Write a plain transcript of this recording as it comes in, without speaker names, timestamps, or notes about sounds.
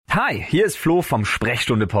Hi, hier ist Flo vom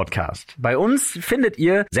Sprechstunde-Podcast. Bei uns findet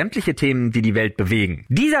ihr sämtliche Themen, die die Welt bewegen.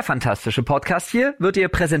 Dieser fantastische Podcast hier wird dir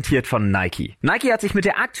präsentiert von Nike. Nike hat sich mit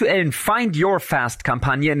der aktuellen Find Your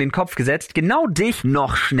Fast-Kampagne in den Kopf gesetzt, genau dich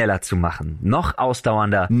noch schneller zu machen, noch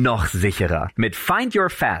ausdauernder, noch sicherer. Mit Find Your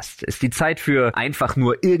Fast ist die Zeit für einfach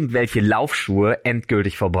nur irgendwelche Laufschuhe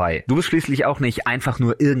endgültig vorbei. Du bist schließlich auch nicht einfach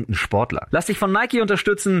nur irgendein Sportler. Lass dich von Nike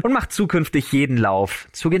unterstützen und mach zukünftig jeden Lauf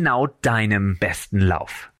zu genau deinem besten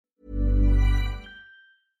Lauf.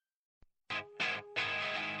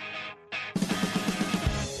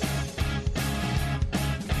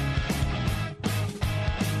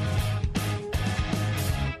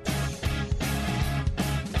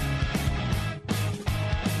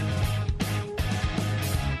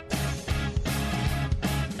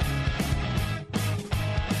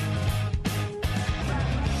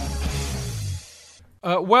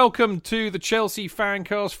 Welcome to the Chelsea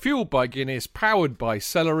FanCast, fueled by Guinness, powered by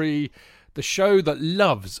Celery, the show that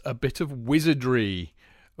loves a bit of wizardry.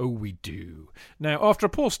 Oh, we do. Now, after a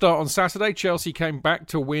poor start on Saturday, Chelsea came back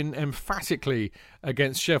to win emphatically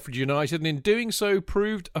against Sheffield United, and in doing so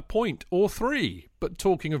proved a point or three. But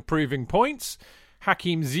talking of proving points,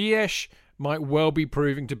 Hakim Ziyech might well be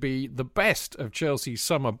proving to be the best of Chelsea's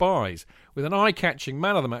summer buys, with an eye-catching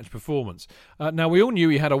man-of-the-match performance. Now, we all knew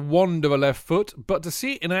he had a wand of a left foot, but to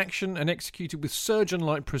see it in action and executed with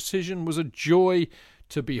surgeon-like precision was a joy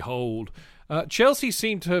to behold. Chelsea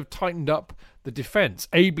seemed to have tightened up the defence,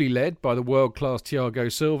 ably led by the world-class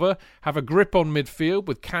Thiago Silva, have a grip on midfield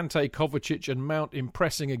with Kante, Kovacic and Mount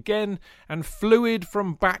impressing again, and fluid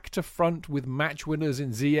from back to front with match winners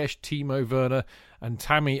in Ziyech, Timo Werner and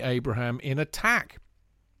Tammy Abraham in attack.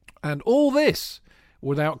 And all this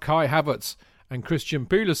without Kai Havertz and Christian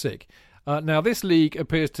Pulisic. Now this league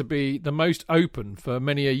appears to be the most open for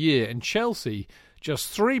many a year, and Chelsea, just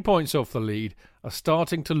 3 points off the lead, are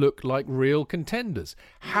starting to look like real contenders.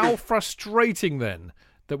 How frustrating then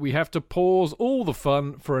that we have to pause all the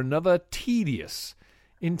fun for another tedious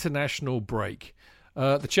international break.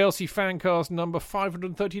 The Chelsea Fancast number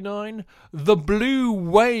 539, The Blue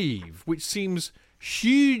Wave, which seems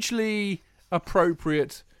hugely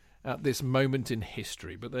appropriate at this moment in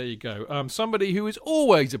history. But there you go. Somebody who is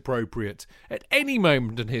always appropriate at any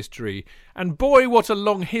moment in history. And boy, what a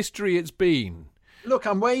long history it's been. Look,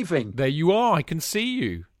 I'm waving. There you are. I can see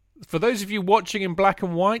you. For those of you watching in black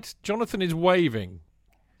and white, Jonathan is waving.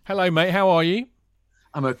 Hello, mate. How are you?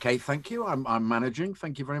 I'm okay, thank you. I'm managing.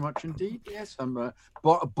 Thank you very much indeed. Yes, I'm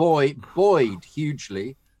buoyed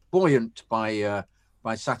hugely, buoyant by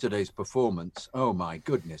Saturday's performance. Oh my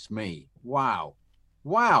goodness me! Wow,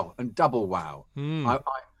 and double wow.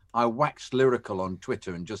 I waxed lyrical on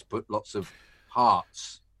Twitter and just put lots of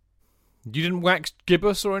hearts. You didn't wax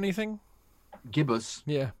gibbous or anything? Gibbous?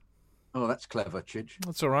 Yeah. Oh, that's clever, Chidge.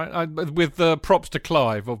 That's all right. With props to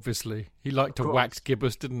Clive, obviously. He liked to wax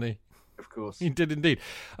gibbous, didn't he? Of course. He did indeed.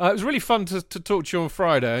 It was really fun to talk to you on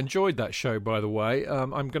Friday. I enjoyed that show, by the way.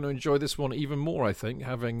 I'm going to enjoy this one even more, I think,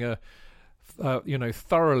 having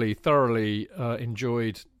thoroughly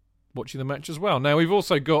enjoyed watching the match as well. Now, we've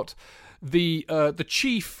also got the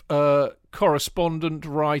chief correspondent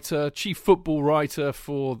writer, chief football writer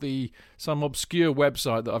for some obscure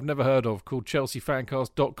website that I've never heard of called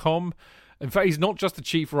chelseafancast.com. In fact, he's not just the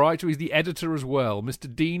chief writer, he's the editor as well,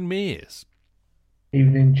 Mr. Dean Mears.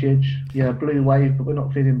 Evening, Chidge. Yeah, blue wave, but we're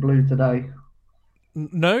not feeling blue today.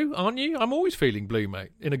 No, aren't you? I'm always feeling blue,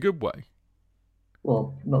 mate, in a good way.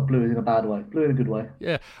 Well, not blue in a bad way, blue in a good way.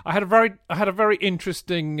 Yeah, I had a very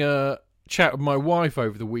interesting chat with my wife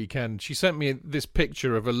over the weekend. She sent me this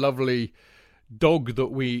picture of a lovely dog that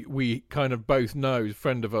we kind of both know.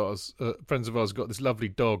 Friends of ours got this lovely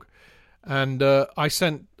dog, and I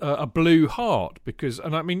sent a blue heart because,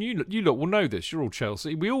 and I mean you lot will know this. You're all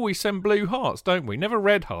Chelsea. We always send blue hearts, don't we? Never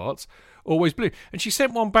red hearts, always blue. And she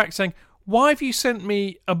sent one back saying, "Why have you sent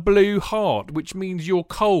me a blue heart, which means you're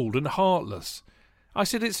cold and heartless?" I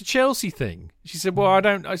said, "It's a Chelsea thing." She said, "Well, I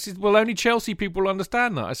don't." I said, "Well, only Chelsea people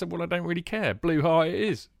understand that." I said, "Well, I don't really care. Blue heart it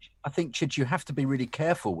is." I think, Chidge, you have to be really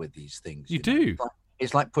careful with these things. You do.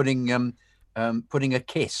 It's like putting a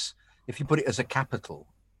kiss. If you put it as a capital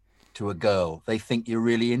to a girl, they think you're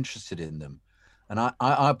really interested in them. And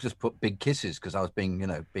I've just put big kisses because I was being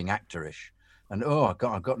actorish. And I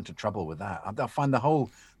got into trouble with that. I find the whole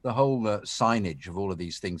signage of all of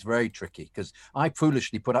these things very tricky because I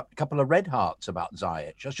foolishly put up a couple of red hearts about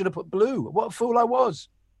Ziyech. I should have put blue. What a fool I was.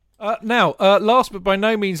 Now, last but by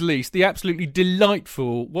no means least, the absolutely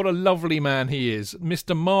delightful, what a lovely man he is,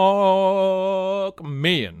 Mr. Mark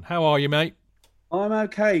Meehan. How are you, mate? I'm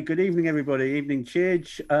okay. Good evening, everybody. Evening,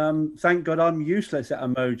 Chidge. Thank God I'm useless at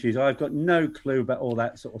emojis. I've got no clue about all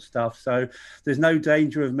that sort of stuff. So there's no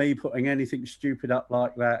danger of me putting anything stupid up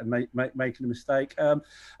like that and making a mistake. And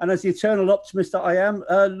as the eternal optimist that I am,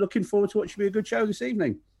 looking forward to what should be a good show this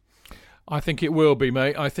evening. I think it will be,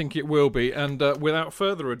 mate. I think it will be. And without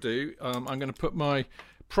further ado, I'm going to put my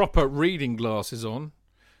proper reading glasses on.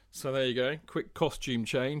 So there you go. Quick costume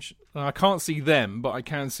change. I can't see them, but I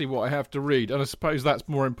can see what I have to read. And I suppose that's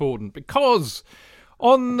more important. Because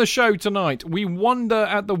on the show tonight, we wonder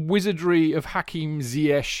at the wizardry of Hakim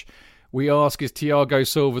Ziyech. We ask, is Thiago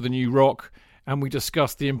Silva the new rock? And we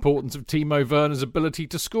discuss the importance of Timo Werner's ability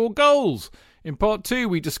to score goals. In part 2,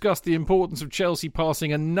 we discuss the importance of Chelsea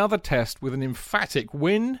passing another test with an emphatic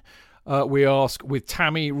win. We ask, with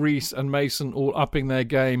Tammy, Reece and Mason all upping their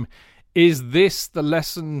game, is this the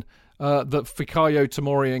lesson that Fikayo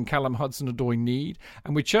Tomori and Callum Hudson-Odoi need?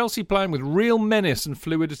 And with Chelsea playing with real menace and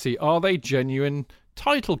fluidity, are they genuine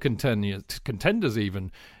title contenders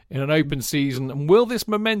even in an open season? And will this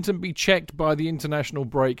momentum be checked by the international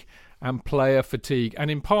break and player fatigue?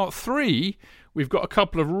 And in part 3, we've got a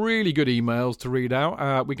couple of really good emails to read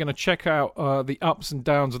out. We're going to check out the ups and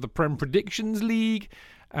downs of the Prem Predictions League.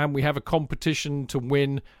 And we have a competition to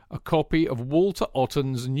win a copy of Walter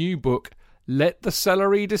Otton's new book, Let the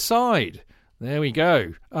Celery Decide. There we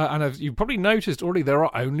go. And as you've probably noticed already, there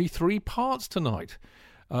are only 3 parts tonight,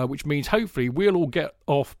 which means hopefully we'll all get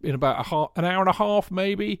off in about an hour and a half,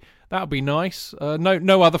 maybe. That would be nice.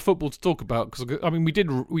 No other football to talk about, because I mean we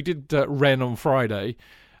did Rennes on Friday,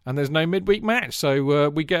 and there's no midweek match, so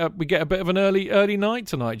we get a bit of an early night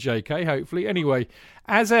tonight, JK. Hopefully, anyway.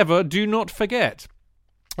 As ever, do not forget.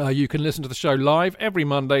 You can listen to the show live every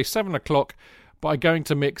Monday, 7 o'clock, by going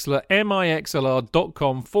to Mixlr,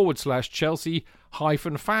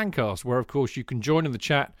 mixlr.com/Chelsea-fancast, where, of course, you can join in the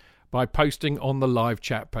chat by posting on the live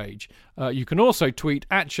chat page. You can also tweet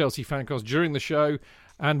at Chelsea Fancast during the show,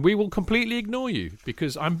 and we will completely ignore you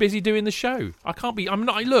because I'm busy doing the show. I'm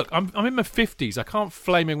in my 50s. I can't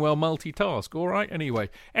flaming well multitask, all right? Anyway,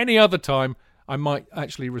 any other time, I might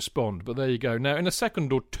actually respond, but there you go. Now, in a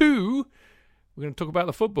second or two, we're going to talk about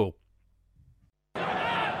the football.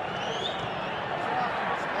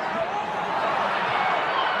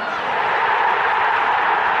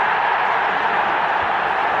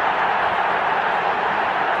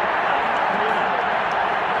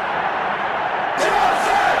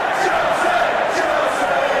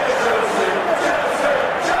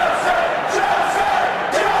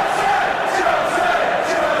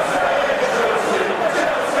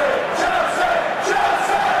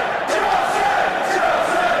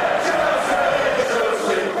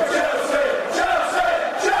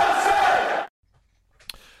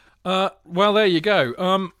 Well, there you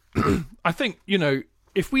go. I think,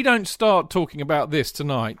 if we don't start talking about this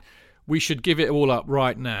tonight, we should give it all up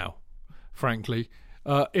right now, frankly.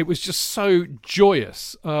 It was just so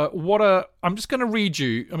joyous. I'm just going to read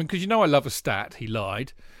you, because I love a stat. He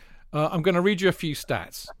lied. I'm going to read you a few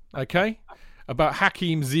stats, okay, about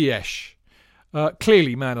Hakim Ziyech.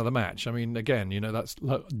 Clearly man of the match. Again, that's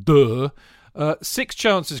duh. 6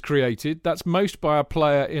 chances created. That's most by a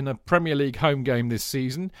player in a Premier League home game this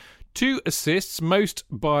season. 2 assists, most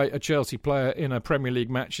by a Chelsea player in a Premier League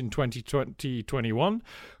match in 2020-21.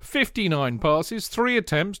 59 passes, 3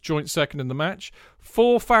 attempts, joint second in the match.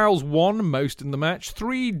 4 fouls, 1, most in the match.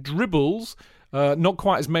 3 dribbles, not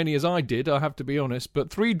quite as many as I did, I have to be honest, but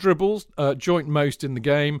 3 dribbles, joint most in the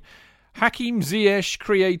game. Hakim Ziyech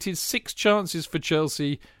created 6 chances for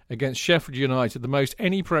Chelsea against Sheffield United, the most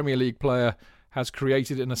any Premier League player has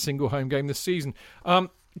created in a single home game this season.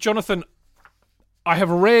 Jonathan, I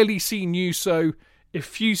have rarely seen you so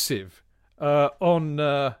effusive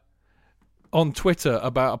on Twitter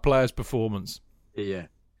about a player's performance. Yeah.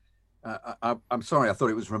 I'm sorry, I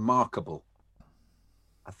thought it was remarkable.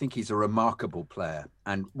 I think he's a remarkable player.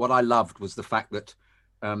 And what I loved was the fact that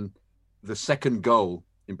the second goal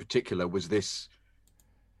in particular was this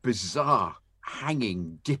bizarre,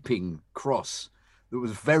 hanging, dipping cross that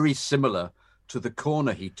was very similar to the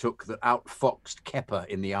corner he took that outfoxed Kepa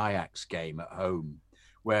in the Ajax game at home,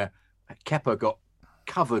 where Kepa got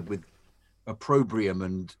covered with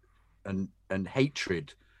opprobrium and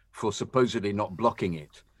hatred for supposedly not blocking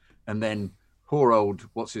it, and then poor old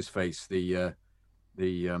what's his face, the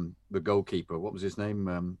goalkeeper, what was his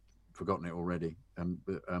name? Forgotten it already.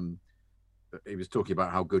 He was talking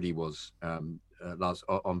about how good he was last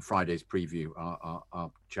on Friday's preview.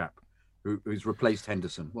 Our chap who's replaced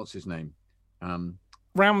Henderson. What's his name?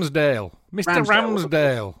 Ramsdale. Mr.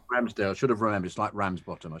 Ramsdale. Ramsdale. Should have remembered. It's like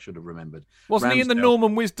Ramsbottom. I should have remembered. Wasn't he in the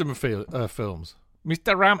Norman Wisdom films?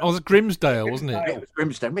 Mr. Ram. Oh, it was Grimsdale, wasn't it? It was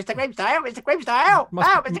Grimsdale. Mr. Grimsdale, Mr. Grimsdale.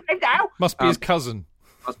 Mr. Grimsdale. Must be his cousin.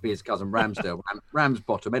 Must be his cousin Ramsdale.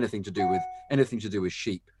 Ramsbottom. Anything to do with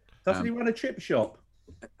sheep. Doesn't he run a chip shop?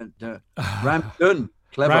 Ramsden.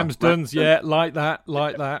 Clever. Ramsden's, yeah, like that.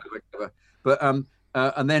 Clever. But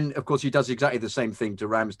and then of course he does exactly the same thing to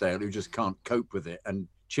Ramsdale, who just can't cope with it. And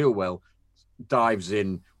Chilwell dives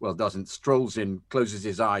in, strolls in, closes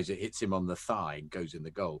his eyes, it hits him on the thigh and goes in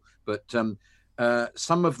the goal. But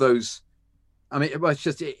some of those, I mean, it was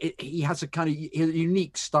just he has a kind of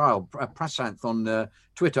unique style. Prasanth on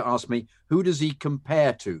Twitter asked me, who does he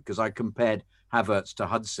compare to? Because I compared Havertz to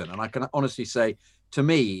Hudson, and I can honestly say, to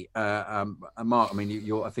me, Mark, I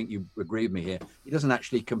mean, I think you agree with me here. He doesn't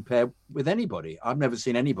actually compare with anybody. I've never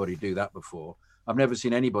seen anybody do that before. I've never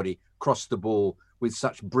seen anybody cross the ball with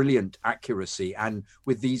such brilliant accuracy and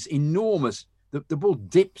with these enormous. The ball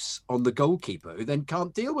dips on the goalkeeper, who then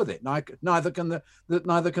can't deal with it. Neither can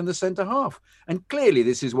the centre half. And clearly,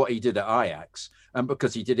 this is what he did at Ajax,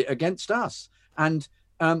 because he did it against us. And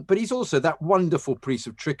but he's also that wonderful piece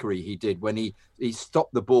of trickery he did when he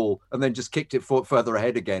stopped the ball and then just kicked it further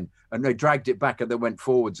ahead again, and they dragged it back and then went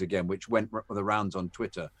forwards again, which went the rounds on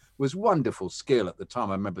Twitter. Was wonderful skill at the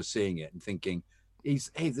time. I remember seeing it and thinking,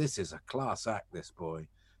 this is a class act, this boy.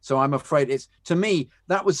 So I'm afraid to me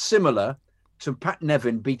that was similar to Pat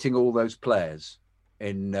Nevin beating all those players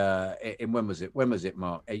in when was it,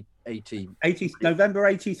 Mark? 80 November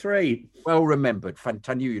 83. Well remembered.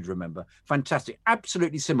 I knew you'd remember. Fantastic.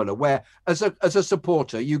 Absolutely similar. Where as a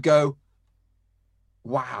supporter you go,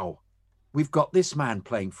 wow, we've got this man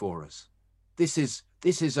playing for us. This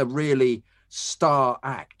is a really star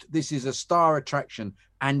act. This is a star attraction,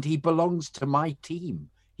 and he belongs to my team.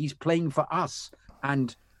 He's playing for us,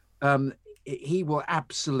 and he will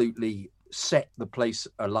absolutely set the place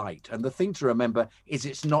alight. And the thing to remember is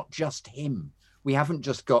it's not just him. We haven't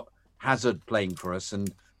just got Hazard playing for us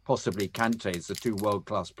and possibly Kante as the two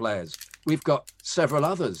world-class players. We've got several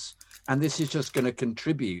others, and this is just going to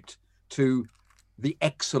contribute to the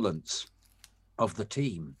excellence of the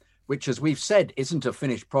team, which, as we've said, isn't a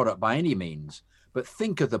finished product by any means. But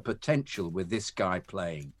think of the potential with this guy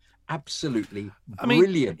playing. Absolutely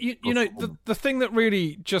brilliant. You know, the thing that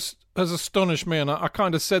really just has astonished me, and I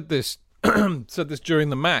kind of said this during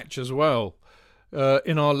the match as well,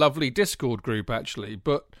 in our lovely Discord group, actually.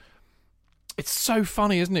 But it's so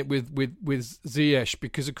funny, isn't it, with Ziyech,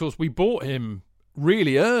 because of course we bought him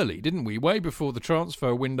really early, didn't we? Way before the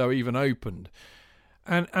transfer window even opened.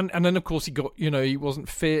 And then of course he got, he wasn't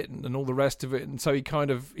fit and all the rest of it, and so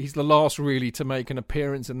he's the last really to make an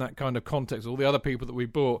appearance in that kind of context. All the other people that we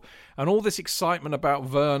bought, and all this excitement about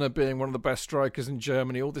Werner being one of the best strikers in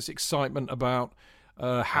Germany, all this excitement about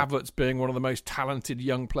Havertz being one of the most talented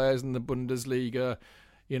young players in the Bundesliga.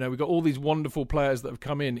 We've got all these wonderful players that have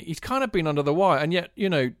come in. He's kind of been under the wire, and yet,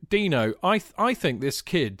 Dino, I think this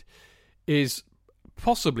kid is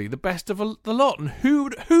possibly the best of the lot. And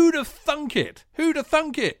who'd have thunk it? Who'd have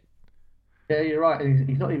thunk it? Yeah, you're right.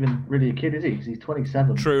 He's not even really a kid, is he? Because he's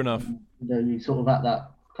 27. True enough. He's sort of at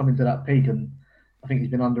that, coming to that peak, and I think he's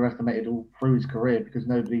been underestimated all through his career because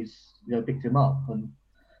nobody's picked him up. And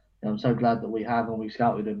I'm so glad that we have, and we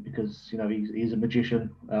scouted him, because he's a magician.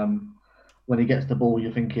 When he gets the ball,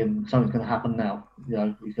 you're thinking something's going to happen now.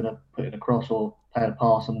 He's going to put it across or play a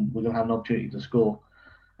pass, and we're going to have an opportunity to score.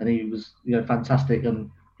 And he was, fantastic, and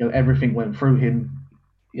everything went through him.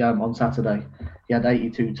 On Saturday, he had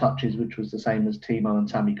 82 touches, which was the same as Timo and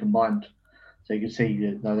Tammy combined. So you could see,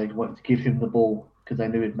 they wanted to give him the ball because they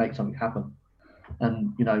knew it'd make something happen.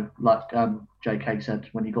 And like JK said,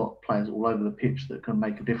 when you got players all over the pitch that can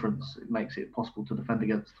make a difference, it makes it possible to defend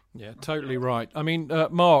against. Yeah, totally right. I mean,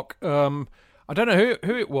 Mark, I don't know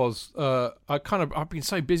who it was. I've been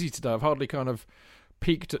so busy today, I've hardly kind of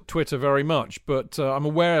peeked at Twitter very much, but I'm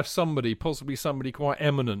aware of somebody, possibly somebody quite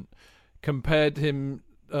eminent, compared him.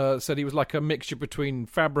 Said he was like a mixture between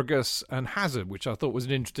Fabregas and Hazard, which I thought was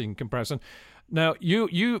an interesting comparison. Now,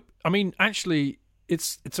 I mean, actually,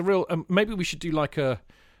 it's a real. Maybe we should do like a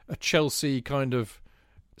Chelsea kind of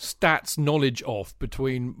stats knowledge off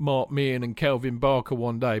between Mark Meehan and Kelvin Barker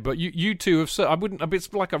one day. But you two have. I wouldn't.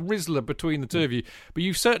 It's like a Rizzler between the two of you. But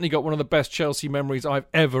you've certainly got one of the best Chelsea memories I've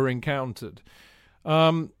ever encountered.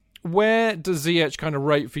 Where does Ziyech kind of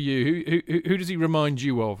rate for you? Who does he remind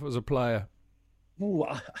you of as a player? Ooh,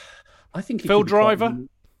 I think Phil Driver.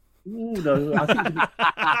 No,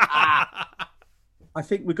 I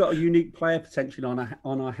think we've got a unique player potential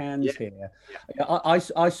on our hands here. Yeah.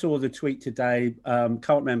 I saw the tweet today. Can't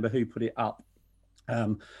remember who put it up,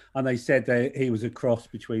 And they said that he was a cross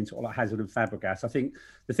between sort of like Hazard and Fabregas. I think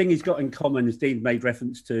the thing he's got in common, as Dean made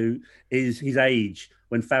reference to, is his age.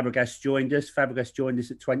 When Fabregas joined us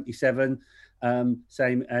at 27,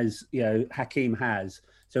 same as Hakim has.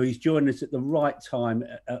 So he's joined us at the right time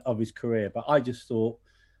of his career. But I just thought,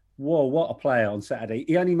 whoa, what a player on Saturday.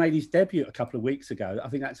 He only made his debut a couple of weeks ago. I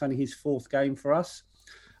think that's only his 4th game for us.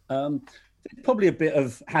 There's probably a bit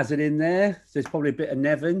of Hazard in there. There's probably a bit of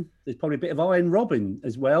Nevin. There's probably a bit of Ian Robin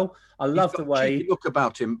as well. I love the way... cheeky look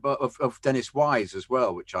about him of Dennis Wise as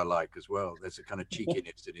well, which I like as well. There's a kind of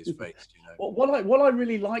cheekiness in his face, What I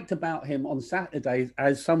really liked about him on Saturday,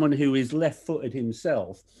 as someone who is left-footed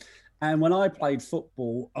himself, and when I played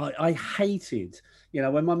football, I hated,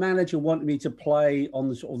 when my manager wanted me to play on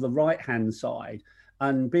the sort of the right-hand side,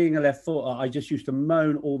 and being a left footer, I just used to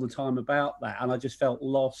moan all the time about that, and I just felt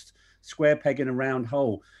lost, square peg in a round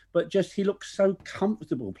hole. But he looks so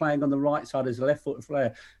comfortable playing on the right side as a left-footed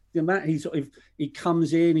player. The amount he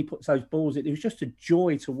comes in, he puts those balls in. It was just a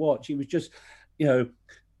joy to watch. It was just,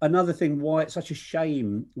 another thing why it's such a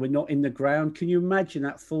shame we're not in the ground. Can you imagine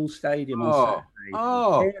that full stadium on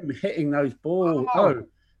Saturday? Him hitting those balls.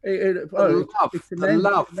 The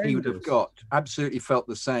love he would have got. Absolutely felt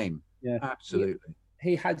the same. Yeah, absolutely.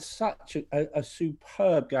 He had such a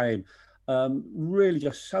superb game. Really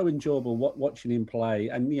just so enjoyable watching him play.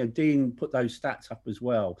 And, Dean put those stats up as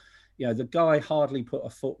well. The guy hardly put a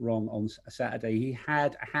foot wrong on Saturday. He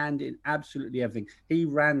had a hand in absolutely everything. He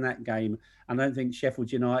ran that game. And I don't think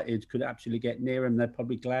Sheffield United could absolutely get near him. They're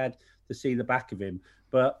probably glad to see the back of him.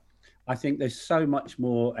 But I think there's so much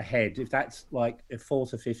more ahead. If that's like a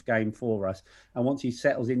 4th or 5th game for us, and once he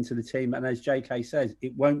settles into the team, and as JK says,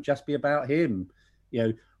 it won't just be about him.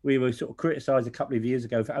 We were sort of criticised a couple of years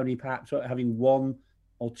ago for only perhaps having 1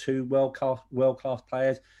 or 2 world-class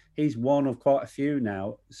players. He's one of quite a few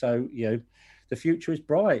now. So, the future is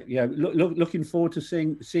bright. Looking forward to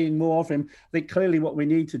seeing more of him. I think clearly what we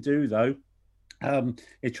need to do, though,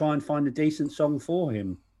 is try and find a decent song for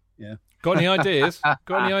him. Yeah. Got any ideas? I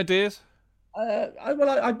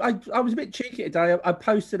was a bit cheeky today. I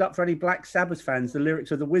posted up for any Black Sabbath fans the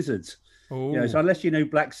lyrics of the Wizards. So unless you knew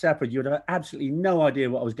Black Sabbath, you would have absolutely no idea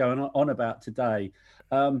what I was going on about today.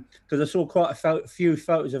 Because I saw quite a few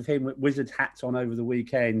photos of him with Wizards hats on over the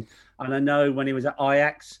weekend. And I know when he was at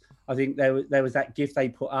Ajax, I think there was that gif they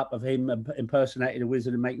put up of him impersonating a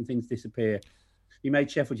wizard and making things disappear. He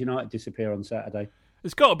made Sheffield United disappear on Saturday.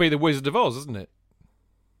 It's got to be the Wizard of Oz, isn't it?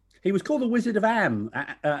 He was called the Wizard of Am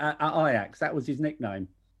at Ajax. That was his nickname.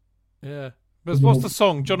 Yeah. But what's the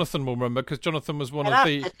song? Jonathan will remember, because Jonathan was one of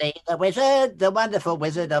the... The wizard, the wonderful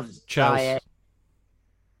wizard of Chelsea.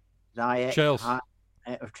 Chelsea.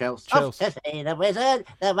 Of Chelsea. The wizard,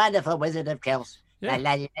 the wonderful wizard of Chelsea. Yeah.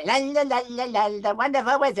 La, la, la, la, la, la, la, the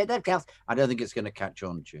wonderful wizard of Chelsea. I don't think it's going to catch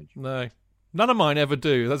on, Chidge. No. None of mine ever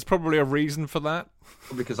do. There's probably a reason for that.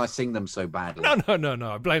 Because I sing them so badly.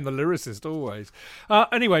 No. I blame the lyricist always.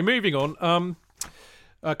 Anyway, moving on.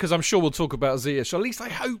 Because I'm sure we'll talk about Ziyech. At least I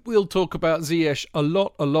hope we'll talk about Ziyech a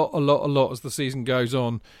lot as the season goes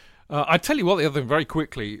on. I tell you what, the other thing very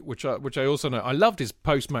quickly, which I also know, I loved his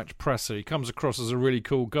post-match presser. He comes across as a really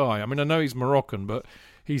cool guy. I mean, I know he's Moroccan, but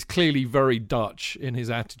he's clearly very Dutch in his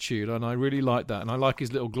attitude, and I really like that. And I like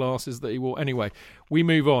his little glasses that he wore. Anyway, we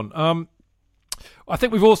move on. I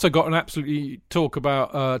think we've also got an absolutely talk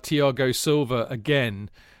about Thiago Silva again.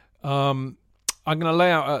 I'm going to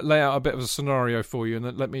lay out a bit of a scenario for you, and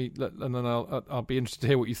then I'll be interested to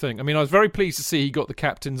hear what you think. I mean, I was very pleased to see he got the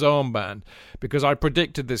captain's armband, because I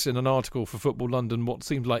predicted this in an article for Football London what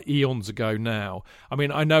seems like eons ago now. I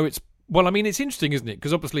mean, I know it's interesting, isn't it?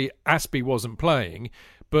 Because obviously Aspie wasn't playing,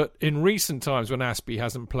 but in recent times when Aspie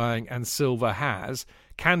hasn't playing and Silva has,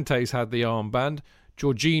 Kante's had the armband,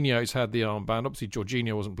 Jorginho's had the armband. Obviously,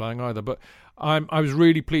 Jorginho wasn't playing either, but I was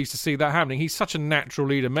really pleased to see that happening. He's such a natural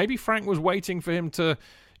leader. Maybe Frank was waiting for him to,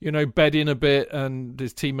 bed in a bit and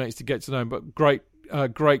his teammates to get to know him. But great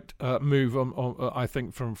move, I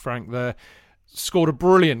think, from Frank there. Scored a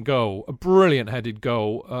brilliant goal, a brilliant headed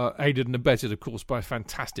goal, aided and abetted, of course, by a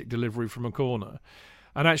fantastic delivery from a corner.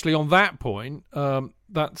 And actually, on that point,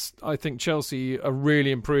 I think Chelsea are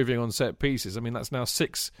really improving on set pieces. I mean, that's now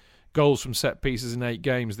 6 goals from set pieces in 8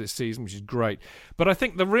 games this season, which is great. But I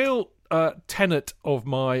think the real tenet of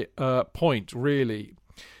my point, really,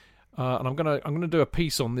 and I'm gonna do a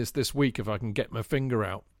piece on this week if I can get my finger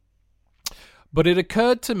out. But it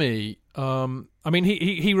occurred to me, I mean,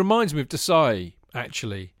 he reminds me of Desai,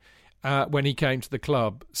 actually, when he came to the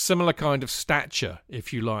club. Similar kind of stature,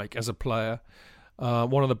 if you like, as a player.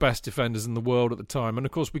 one of the best defenders in the world at the time. And,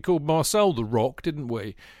 of course, we called Marcel the Rock, didn't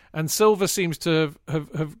we? And Silva seems to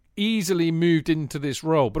have easily moved into this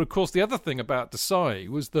role. But, of course, the other thing about Desai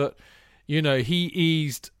was that, you know, he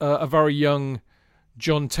eased a very young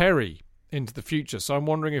John Terry into the future. So I'm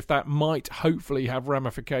wondering if that might hopefully have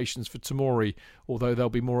ramifications for Tomori, although there'll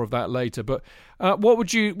be more of that later. But what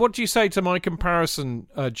do you say to my comparison,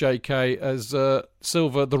 JK, as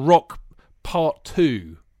Silva the Rock Part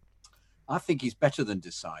 2? I think he's better than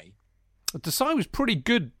Desai. Desai was pretty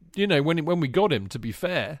good, you know, when we got him, to be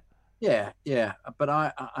fair. Yeah. But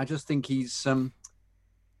I just think he seems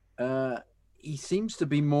to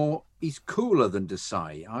be more, he's cooler than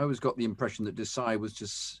Desai. I always got the impression that Desai was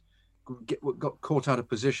just got caught out of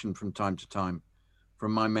position from time to time,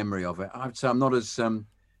 from my memory of it. I'd say I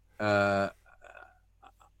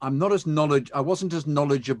wasn't as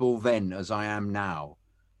knowledgeable then as I am now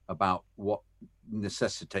about what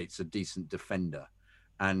necessitates a decent defender.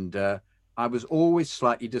 And I was always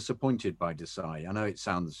slightly disappointed by Desai. I know it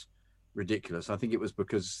sounds ridiculous. I think it was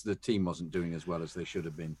because the team wasn't doing as well as they should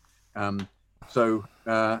have been. So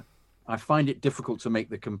I find it difficult to make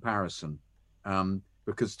the comparison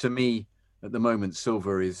because to me, at the moment,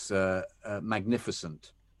 Silva is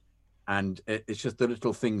magnificent. And it's just the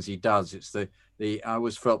little things he does. It's I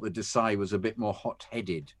always felt that Desai was a bit more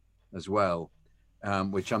hot-headed as well,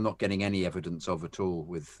 which I'm not getting any evidence of at all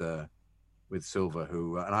with Silva.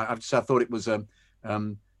 And I thought it was a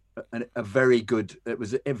very good. It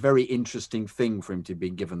was a very interesting thing for him to be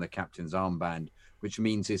given the captain's armband, which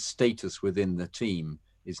means his status within the team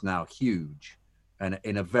is now huge, and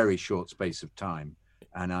in a very short space of time.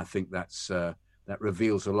 And I think that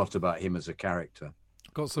reveals a lot about him as a character.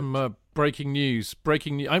 Got some breaking news.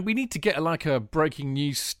 We need to get a breaking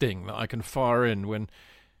news sting that I can fire in when.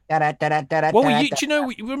 Do you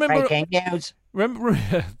know? Remember? Breaking news. Remember?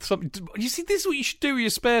 You see, this is what you should do with your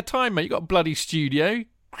spare time, mate. You got a bloody studio.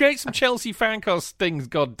 Create some Chelsea FanCast stings.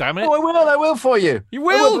 God damn it! Oh, I will for you. You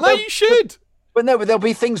will. No, you should. But no, there'll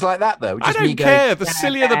be things like that though. I don't care. The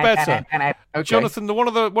sillier the better. Okay. Jonathan, one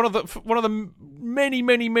of the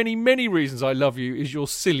many reasons I love you is your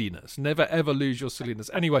silliness. Never ever lose your silliness.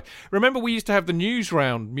 Anyway, remember we used to have the news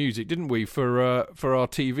round music, didn't we, for our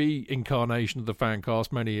TV incarnation of the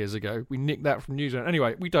Fancast many years ago? We nicked that from news round.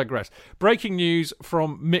 Anyway, we digress. Breaking news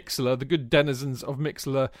from Mixlr, the good denizens of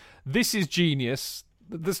Mixlr. This is genius.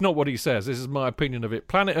 That's not what he says. This is my opinion of it.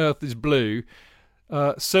 Planet Earth is blue.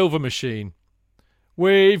 Silver machine.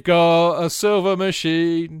 We've got a silver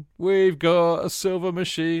machine. We've got a silver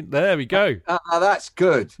machine. There we go. That's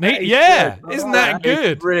good. Yeah, isn't that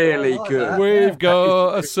good? Really good. We've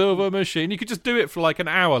got a silver machine. You could just do it for like an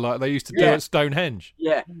hour like they used to do at Stonehenge.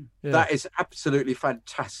 Yeah, that is absolutely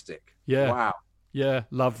fantastic. Yeah. Wow. Yeah,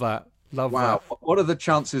 love that. Wow. What are the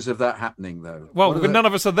chances of that happening, though? Well, none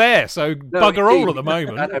of us are there, so bugger all at the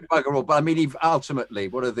moment. Bugger all. But I mean, ultimately,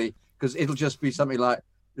 because it'll just be something like,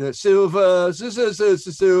 Silver,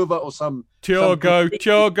 Silver, or some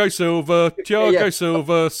Thiago Silva,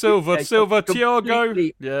 Silver,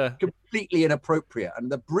 Thiago. Yeah, completely inappropriate, and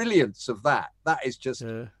the brilliance of that is just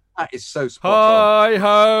that is so spot on. Hi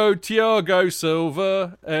ho, Thiago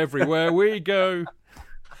Silva, everywhere we go.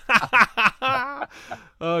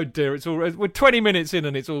 Oh dear, we're 20 minutes in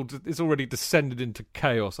and it's already descended into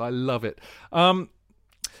chaos. I love it.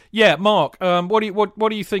 Yeah, Mark, what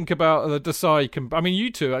do you think about the Desai? I mean,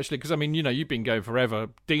 you two actually, because I mean, you know, you've been going forever.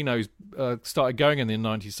 Dino's started going in the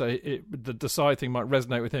 90s, so the Desai thing might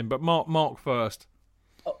resonate with him. But Mark first.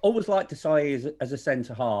 I always liked Desai as a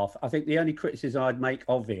centre half. I think the only criticism I'd make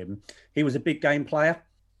of him, he was a big game player.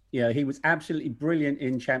 Yeah, he was absolutely brilliant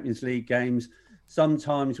in Champions League games.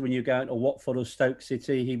 Sometimes when you go to Watford or Stoke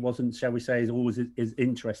City, he wasn't, shall we say, always as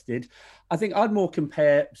interested. I think I'd more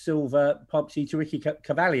compare Silva possibly to Ricky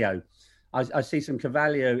Carvalho. I see some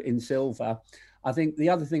Carvalho in Silva. I think the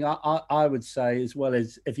other thing I would say as well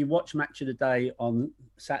is if you watch Match of the Day on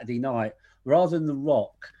Saturday night, rather than The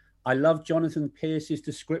Rock, I love Jonathan Pearce's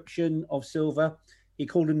description of Silva. He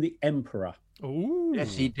called him the Emperor. Ooh.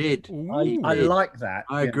 Yes, he did. I like that.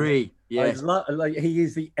 I agree. Yes. He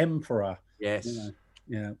is the Emperor. Yes.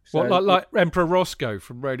 Yeah. So, what, like Emperor Roscoe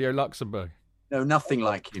from Radio Luxembourg? No, nothing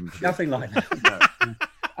like him. Nothing like that. No.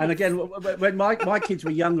 And again, when my kids were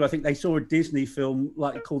younger, I think they saw a Disney film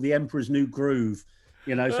called The Emperor's New Groove.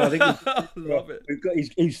 You know, so I think love it.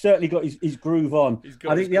 He's certainly got his groove on.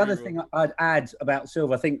 I think the other thing I'd add about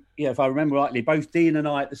Silva, I think, if I remember rightly, both Dean and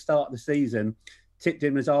I at the start of the season tipped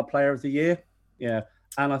him as our Player of the Year. Yeah.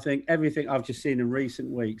 And I think everything I've just seen in recent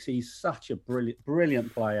weeks, he's such a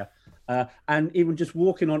brilliant player. And even just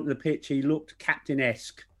walking onto the pitch, he looked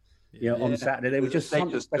captain-esque on Saturday. There was just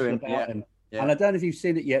something special about him. Yeah. And I don't know if you've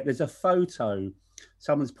seen it yet. There's a photo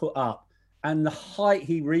someone's put up, and the height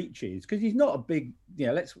he reaches, because he's not a big,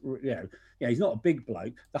 he's not a big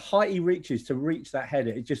bloke. The height he reaches to reach that header,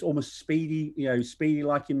 it's just almost speedy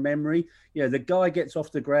like in memory. The guy gets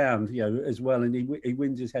off the ground, as well, and he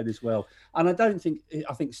wins his head as well. And I think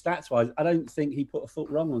stats-wise, I don't think he put a foot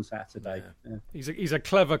wrong on Saturday. Yeah. Yeah. He's a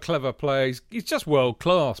clever player. He's just world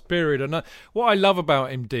class. Period. And what I love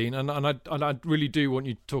about him, Dean, and I really do want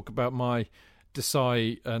you to talk about my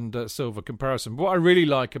Desai and Silva comparison. What I really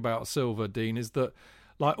like about Silva, Dean, is that,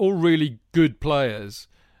 like all really good players,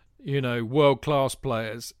 world class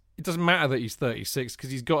players, it doesn't matter that he's 36 because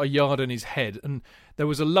he's got a yard in his head. And there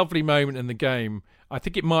was a lovely moment in the game. I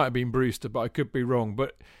think it might have been Brewster, but I could be wrong.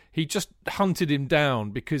 But he just hunted him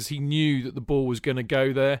down because he knew that the ball was going to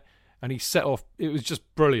go there, and he set off. It was just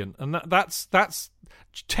brilliant. And that's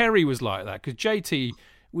Terry was like that, because JT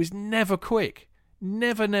was never quick.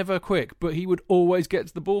 Never quick, but he would always get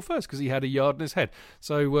to the ball first because he had a yard in his head.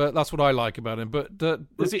 So that's what I like about him. But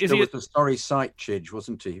is he was a sorry sight, Chidge,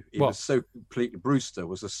 wasn't he? Was so completely. Brewster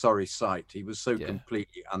was a sorry sight. He was so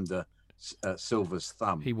completely under Silva's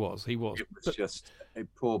thumb. He was. It was just a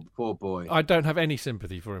poor boy. I don't have any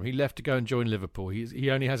sympathy for him. He left to go and join Liverpool.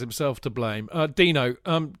 He only has himself to blame. Dino,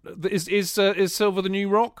 is Silva the new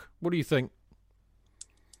Rock? What do you think?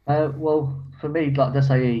 Well, for me, like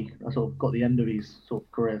Desai, I sort of got the end of his sort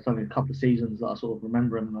of career. It's only a couple of seasons that I sort of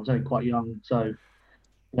remember him, and I was only quite young. So,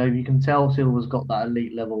 you can tell Silva's got that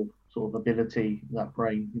elite level sort of ability, that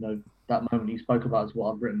brain. That moment he spoke about is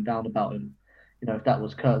what I've written down about him. If that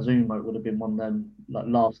was Kurt Zouma, it would have been one of them like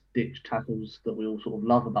last ditch tackles that we all sort of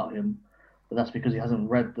love about him. But that's because he hasn't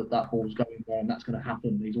read that ball's going there and that's going to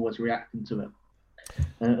happen. He's always reacting to it.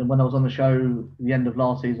 And when I was on the show at the end of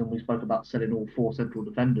last season, we spoke about selling all 4 central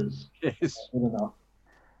defenders. Yes. Good enough.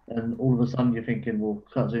 And all of a sudden you're thinking, well,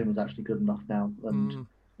 Kurt Zuma's actually good enough now. And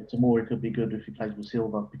Tomori could be good if he plays with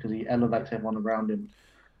Silva because he elevates everyone around him.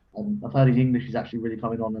 I've heard his English is actually really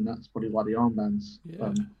coming on, and that's probably why the armbands.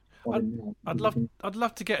 Yeah. I'd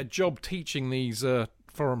love to get a job teaching these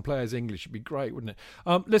foreign players English. It'd be great, wouldn't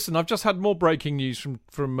it? Listen, I've just had more breaking news from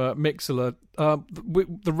Mixlr.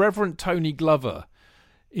 The Reverend Tony Glover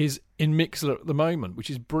is in Mixlr at the moment, which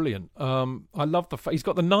is brilliant. I love he's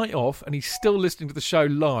got the night off and he's still listening to the show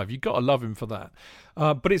live. You've got to love him for that.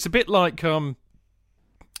 But it's a bit like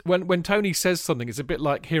when Tony says something, it's a bit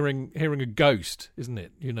like hearing a ghost, isn't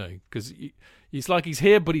it? Because it's like he's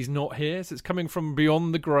here, but he's not here. So it's coming from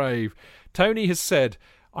beyond the grave. Tony has said,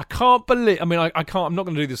 I can't believe... I mean, I can't... I'm not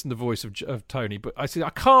going to do this in the voice of Tony, but I said,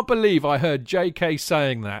 I can't believe I heard JK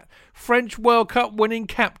saying that. French World Cup winning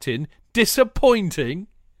captain, disappointing.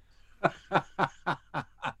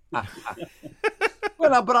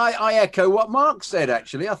 Well, but I echo what Mark said,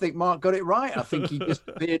 actually. I think Mark got it right. I think he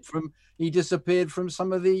disappeared from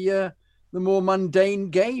some of the more mundane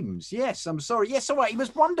games. Yes, I'm sorry. Yes, all right. He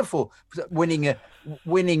was wonderful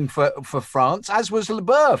winning for France, as was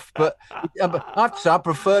Leboeuf. But I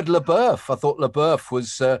preferred Leboeuf. I thought Leboeuf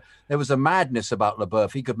was there was a madness about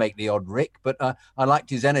Leboeuf. He could make the odd rick, but I liked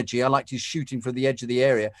his energy. I liked his shooting from the edge of the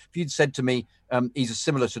area. If you'd said to me he's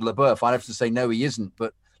similar to Leboeuf, I'd have to say no, he isn't.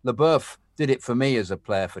 But Leboeuf did it for me as a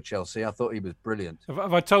player for Chelsea. I thought he was brilliant.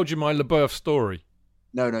 Have I told you my Leboeuf story?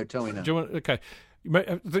 No, tell me now. Do you want? Okay.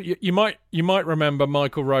 You might remember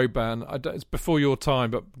Michael Roban. It's before your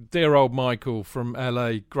time, but dear old Michael from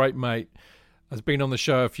LA, great mate, has been on the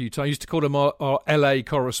show a few times. I used to call him our LA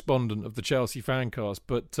correspondent of the Chelsea FanCast,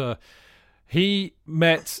 but he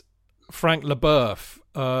met Frank Leboeuf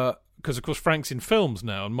because, of course, Frank's in films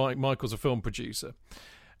now, and Michael's a film producer.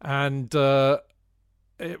 And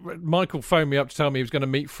Michael phoned me up to tell me he was going to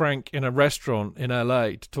meet Frank in a restaurant in LA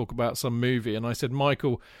to talk about some movie. And I said,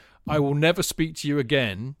 Michael, I will never speak to you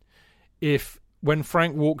again if, when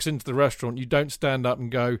Frank walks into the restaurant, you don't stand up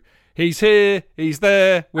and go, he's here, he's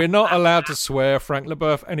there, we're not allowed to swear, Frank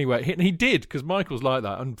Leboeuf. Anyway, and he did, because Michael's like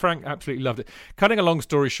that, and Frank absolutely loved it. Cutting a long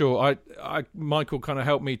story short, Michael kind of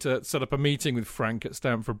helped me to set up a meeting with Frank at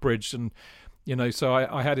Stamford Bridge, and so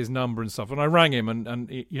I had his number and stuff, and I rang him, and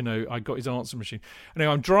I got his answer machine.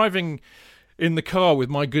 Anyway, I'm driving in the car with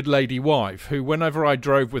my good lady wife, who, whenever I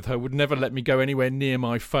drove with her, would never let me go anywhere near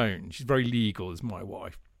my phone. She's very legal, as my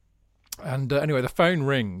wife. And anyway, the phone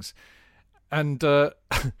rings, and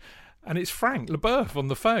it's Frank Leboeuf on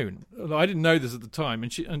the phone. I didn't know this at the time,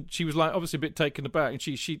 and she was like, obviously a bit taken aback, and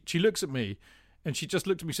she looks at me, and she just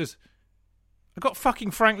looked at me and says, I got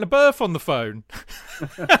fucking Frank Leboeuf on the phone.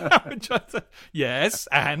 Yes,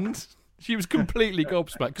 and she was completely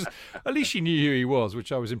gobsmacked, because at least she knew who he was,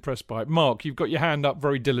 which I was impressed by. Mark, you've got your hand up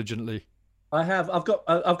very diligently. I have. I've got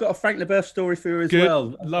a Frank Leboeuf story for you as Good.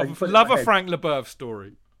 well. Love a Frank Leboeuf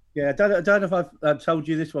story. Yeah, I don't know if I've told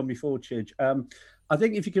you this one before, Chidge. I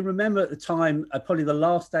think if you can remember at the time, probably the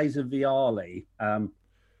last days of Vialli,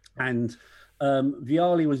 and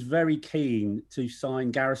Vialli was very keen to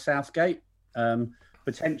sign Gareth Southgate,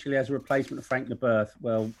 potentially as a replacement of Frank Leboeuf.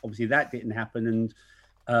 Well, obviously that didn't happen, and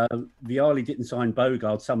Vialli didn't sign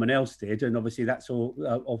Bogard, someone else did, and obviously that's all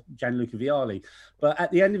of Gianluca Vialli. But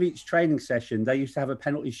at the end of each training session, they used to have a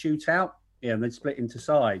penalty shootout, and they'd split into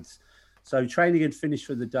sides. So training had finished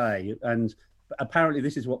for the day, and apparently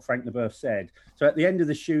this is what Frank Leboeuf said. So at the end of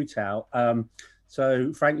the shootout,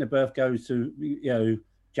 so Frank Leboeuf goes to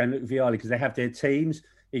Gianluca Vialli because they have their teams.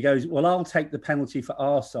 He goes, "Well, I'll take the penalty for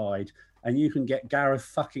our side, and you can get Gareth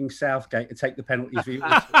fucking Southgate to take the penalties for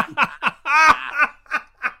yours."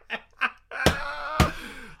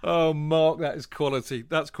 Oh, Mark, that is quality.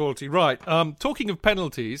 That's quality. Right. Talking of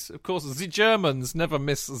penalties, of course, the Germans never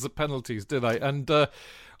miss the penalties, do they? And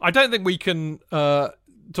I don't think we can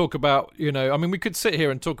talk about, we could sit here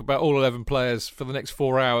and talk about all 11 players for the next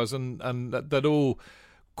 4 hours and they'd all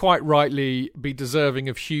quite rightly be deserving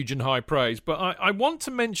of huge and high praise. But I want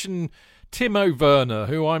to mention Timo Werner,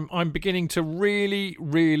 who I'm beginning to really,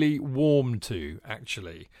 really warm to,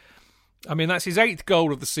 actually. I mean, that's his 8th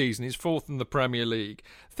goal of the season, his 4th in the Premier League.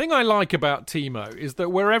 The thing I like about Timo is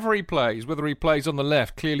that wherever he plays, whether he plays on the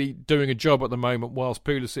left, clearly doing a job at the moment whilst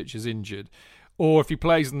Pulisic is injured, or if he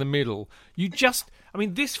plays in the middle,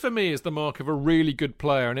 this for me is the mark of a really good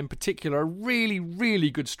player, and in particular, a really,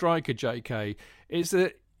 really good striker, JK, is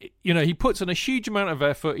that, he puts in a huge amount of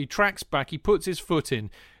effort, he tracks back, he puts his foot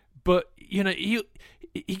in, but, he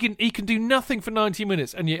can do nothing for 90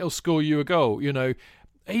 minutes, and yet he'll score you a goal,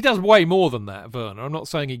 He does way more than that, Werner. I'm not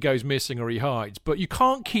saying he goes missing or he hides, but you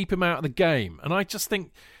can't keep him out of the game. And I just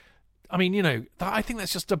think, I think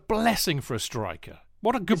that's just a blessing for a striker.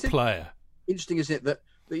 What a good player. Interesting, is it, that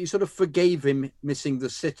you sort of forgave him missing the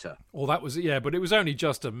sitter? Well, that was, but it was only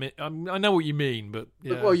just I know what you mean, but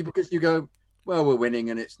yeah. Well, because you go, well, we're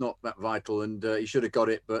winning and it's not that vital and he should have got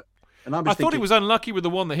it. I thought he was unlucky with the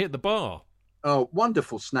one that hit the bar. Oh,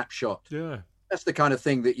 wonderful snapshot. Yeah. That's the kind of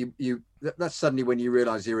thing that that's suddenly when you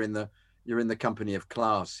realise you're in the company of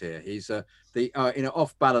class here. He's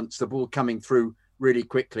off balance, the ball coming through really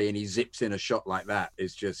quickly, and he zips in a shot like that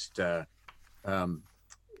is just as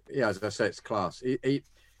I say, it's class. I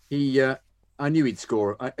knew he'd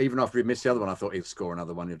score even after he missed the other one. I thought he'd score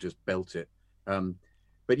another one. He'll just belt it.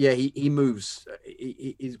 But yeah, he moves.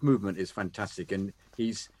 His movement is fantastic, and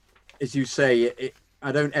he's, as you say,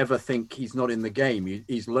 I don't ever think he's not in the game.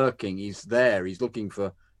 He's lurking. He's there. He's looking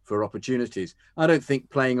for opportunities. I don't think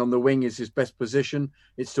playing on the wing is his best position.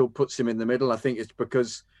 It still puts him in the middle. I think it's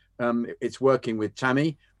because it's working with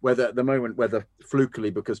Tammy, whether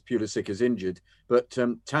flukily because Pulisic is injured. But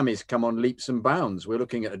Tammy's come on leaps and bounds. We're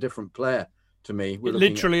looking at a different player to me.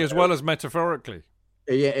 Literally as well as metaphorically.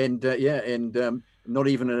 Yeah, and not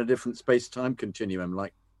even in a different space-time continuum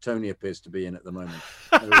like Tony appears to be in at the moment.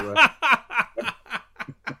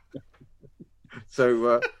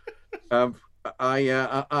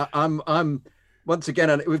 I'm once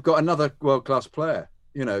again, we've got another world-class player,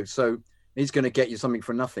 so he's going to get you something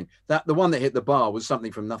from nothing. The one that hit the bar was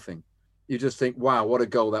something from nothing. You just think, wow, what a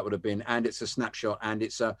goal that would have been. And it's a snapshot and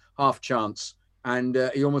it's a half chance and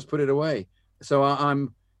he almost put it away.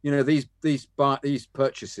 So these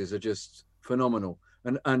purchases are just phenomenal.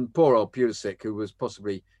 And poor old Pulisic, who was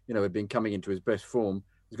possibly, had been coming into his best form,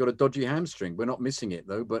 has got a dodgy hamstring. We're not missing it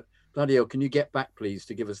though, but bloody hell, can you get back, please,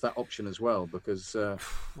 to give us that option as well? Because, dear.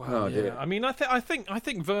 I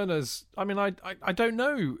think Werner's. I don't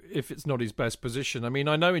know if it's not his best position.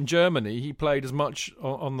 I know in Germany he played as much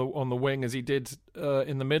on the wing as he did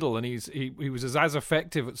in the middle, and he was as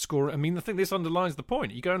effective at scoring. I think this underlines the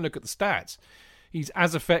point. You go and look at the stats. He's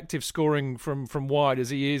as effective scoring from wide as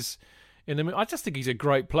he is in the middle. I just think he's a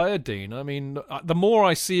great player, Dean. The more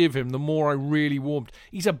I see of him, the more I really warmed.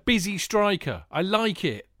 He's a busy striker. I like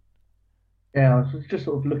it. Yeah, I was just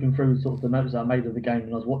sort of looking through sort of the notes I made of the game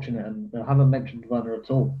when I was watching it, and I haven't mentioned Werner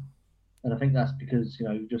at all. And I think that's because,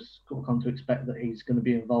 you just got to come to expect that he's going to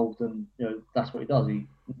be involved, and, that's what he does. He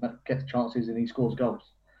gets chances and he scores goals.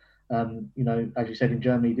 As you said, in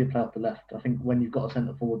Germany, he did play off the left. I think when you've got a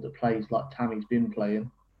centre forward that plays like Tammy's been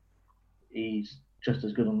playing, he's just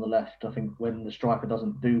as good on the left. I think when the striker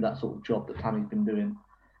doesn't do that sort of job that Tammy's been doing,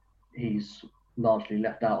 he's largely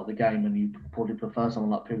left out of the game, and you probably prefer someone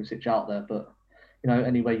like Pulisic out there. But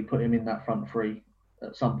any way you put him in that front three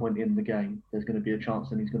at some point in the game, there's going to be a chance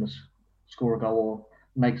that he's going to score a goal or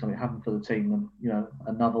make something happen for the team. And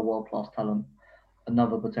another world-class talent,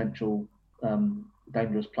 another potential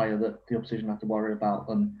dangerous player that the opposition have to worry about,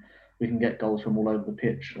 and we can get goals from all over the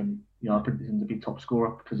pitch. And I predict him to be top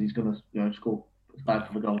scorer because he's going to score bad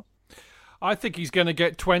for the goal. I think he's going to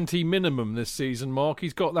get 20 minimum this season, Mark.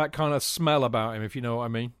 He's got that kind of smell about him, if you know what I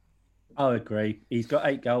mean. I agree. He's got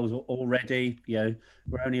 8 goals already. We're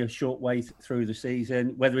only a short way through the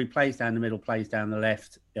season. Whether he plays down the middle, plays down the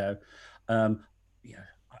left,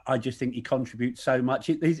 I just think he contributes so much.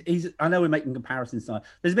 I know we're making comparisons tonight.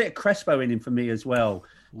 There's a bit of Crespo in him for me as well.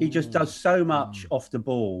 He just does so much off the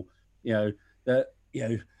ball.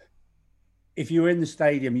 If you were in the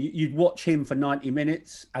stadium, you'd watch him for 90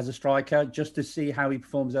 minutes as a striker just to see how he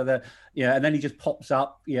performs. And then he just pops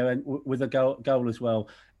up, and with a goal as well.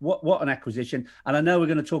 What an acquisition! And I know we're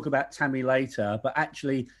going to talk about Tammy later, but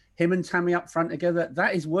actually, him and Tammy up front together,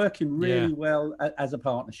 that is working really well as a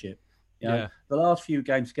partnership. The last few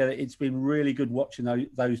games together, it's been really good watching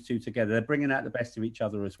those two together. They're bringing out the best of each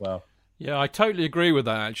other as well. Yeah, I totally agree with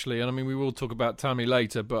that, actually. And I mean, we will talk about Tammy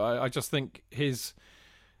later, but I just think his...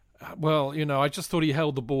 Well, I just thought he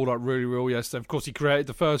held the ball up really well yesterday. Of course, he created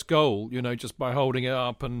the first goal, just by holding it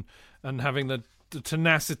up and having the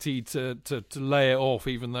tenacity to lay it off,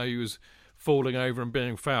 even though he was falling over and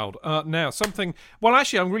being fouled. Now, something... Well,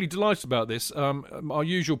 actually, I'm really delighted about this. Our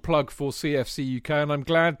usual plug for CFC UK, and I'm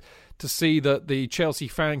glad to see that the Chelsea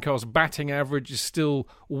Fancast batting average is still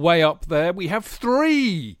way up there. We have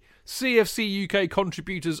 3 CFC UK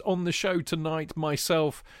contributors on the show tonight,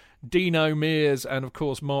 myself, Dino Mears, and of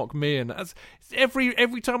course Mark Meehan.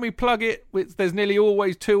 Every time we plug it, there's nearly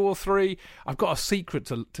always 2 or 3. I've got a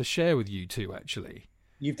secret to share with you two, actually.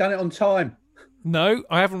 You've done it on time. No,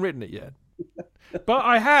 I haven't written it yet. But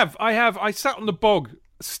I have. I sat on the bog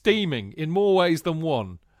steaming in more ways than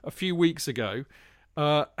one a few weeks ago,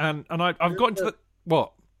 and I've gotten to the...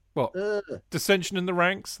 What? Dissension in the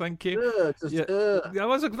ranks, thank you.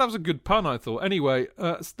 That was a good pun, I thought. Anyway,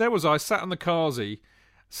 I sat on the Kazi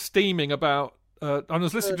steaming about... I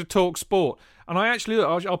was listening to Talk Sport, and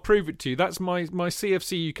I'll prove it to you. That's my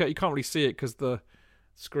CFC UK. You can't really see it because the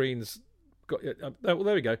screen's got... well,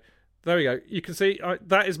 there we go. There we go. You can see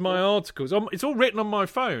that is my article. It's all written on my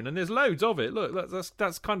phone, and there's loads of it. Look,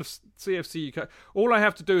 that's kind of CFC UK. All I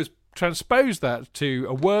have to do is transpose that to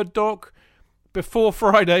a Word doc before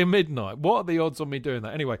Friday midnight. What are the odds on me doing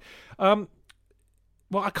that? Anyway, well,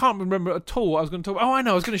 I can't remember at all what I was going to talk about. Oh, I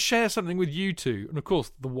know. I was going to share something with you two, and of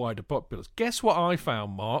course, the wider populace. Guess what I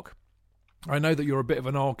found, Mark? I know that you're a bit of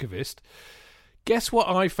an archivist. Guess what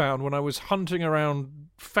I found when I was hunting around,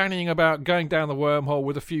 fannying about, going down the wormhole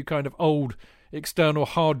with a few kind of old external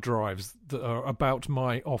hard drives that are about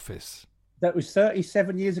my office? That was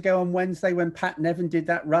 37 years ago on Wednesday when Pat Nevin did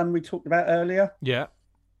that run we talked about earlier. Yeah.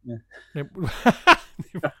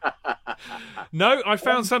 No, I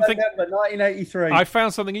found something... November 1983. I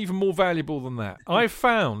found something even more valuable than that. I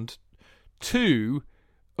found 2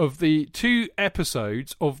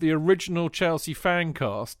 episodes of the original Chelsea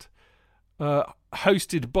Fancast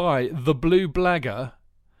hosted by the Blue Blagger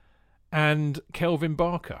and Kelvin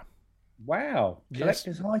Barker. Wow.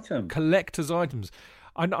 Collector's item. Collector's items.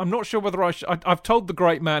 I'm not sure whether I've told the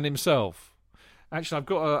great man himself. Actually,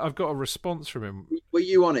 I've got a response from him. Were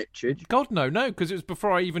you on it, Chidge? God, no, because it was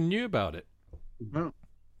before I even knew about it. Oh.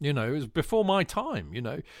 It was before my time,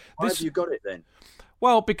 Why have you got it then?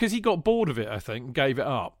 Well, because he got bored of it, I think, and gave it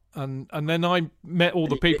up. And then I met all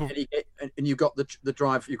the people... And you got the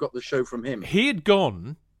drive, you got the show from him? He had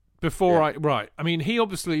gone before Right. I mean, he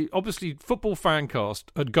obviously Football Fancast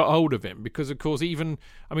had got hold of him because, of course, he's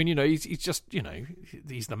just,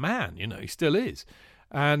 he's the man, he still is.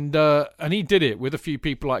 And he did it with a few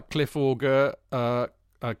people like Cliff Auger,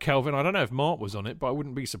 Kelvin. I don't know if Mark was on it, but I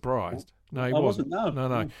wouldn't be surprised. No, he wasn't.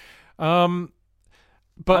 No.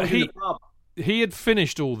 But he had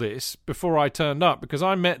finished all this before I turned up because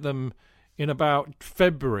I met them in about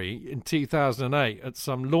February in 2008 at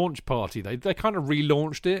some launch party. They kind of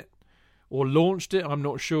relaunched it or launched it, I'm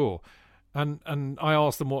not sure. And I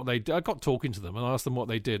asked them what they did. I got talking to them and I asked them what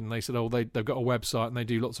they did, and they said, they've got a website and they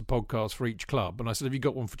do lots of podcasts for each club. And I said, have you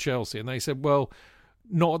got one for Chelsea? And they said, well,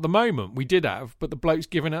 not at the moment. We did have, but the bloke's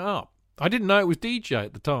given it up. I didn't know it was DJ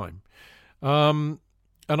at the time.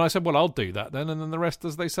 And I said, well, I'll do that then. And then the rest,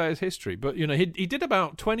 as they say, is history. But, he did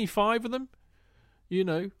about 25 of them,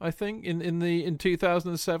 I think, in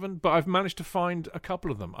 2007. But I've managed to find a couple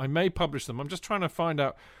of them. I may publish them. I'm just trying to find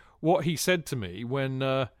out what he said to me when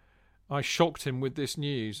I shocked him with this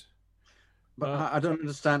news. But I don't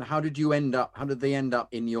understand. How did they end up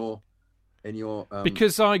in your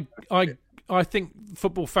because I think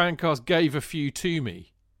Football Fancast gave a few to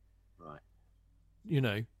me.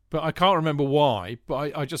 Right. But I can't remember why,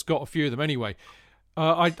 but I just got a few of them anyway.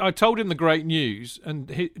 I told him the great news, and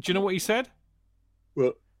do you know what he said?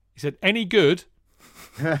 Well, he said, "Any good?"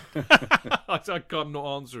 I can't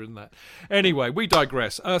not answering that. Anyway, we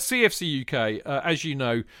digress. CFC UK, as you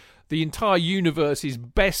know, the entire universe's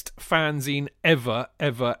best fanzine ever.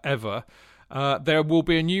 There will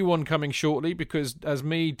be a new one coming shortly because, as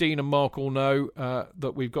me, Dean and Mark all know,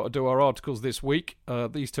 that we've got to do our articles this week.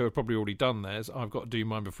 These two have probably already done theirs. I've got to do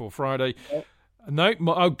mine before Friday. Oh. No?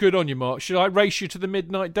 Oh, good on you, Mark. Should I race you to the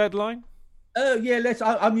midnight deadline? Oh yeah,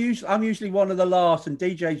 I'm usually one of the last, and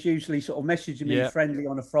DJ's usually sort of messaging me friendly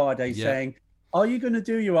on a Friday saying, "Are you going to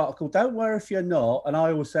do your article? Don't worry if you're not." And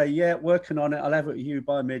I will say, "Yeah, working on it. I'll have it with you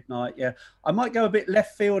by midnight." Yeah, I might go a bit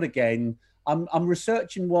left field again. I'm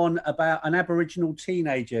researching one about an Aboriginal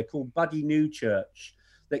teenager called Buddy Newchurch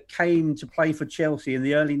that came to play for Chelsea in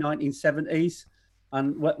the early 1970s,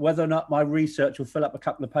 and whether or not my research will fill up a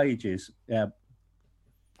couple of pages. Yeah.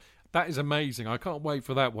 That is amazing. I can't wait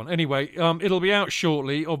for that one. Anyway, it'll be out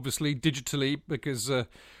shortly, obviously, digitally, because,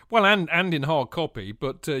 and in hard copy,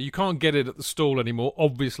 but you can't get it at the stall anymore,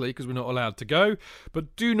 obviously, because we're not allowed to go.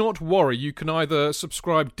 But do not worry. You can either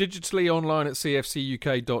subscribe digitally online at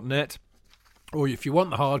cfcuk.net, or if you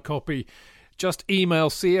want the hard copy, just email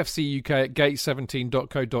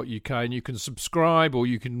cfcuk@gate17.co.uk and you can subscribe, or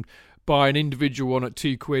you can buy an individual one at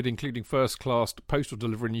 £2, including first class postal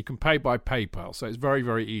delivery, and you can pay by PayPal. So it's very,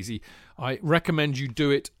 very easy. I recommend you do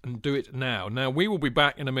it, and do it now. Now, we will be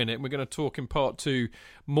back in a minute. We're going to talk in part 2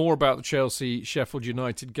 more about the Chelsea-Sheffield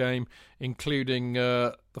United game, including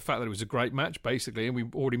the fact that it was a great match, basically, and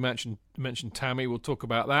we've already mentioned Tammy. We'll talk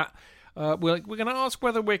about that. We're going to ask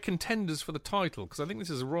whether we're contenders for the title, because I think this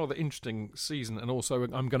is a rather interesting season, and also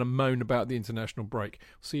I'm going to moan about the international break.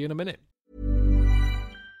 See you in a minute.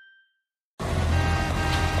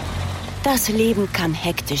 Das Leben kann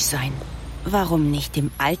hektisch sein. Warum nicht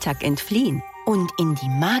dem Alltag entfliehen und in die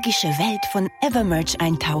magische Welt von Evermerge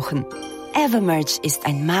eintauchen? Evermerge ist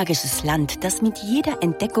ein magisches Land, das mit jeder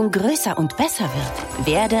Entdeckung größer und besser wird.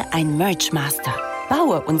 Werde ein Merge Master.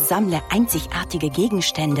 Baue und sammle einzigartige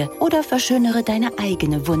Gegenstände oder verschönere deine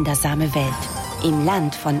eigene wundersame Welt. Im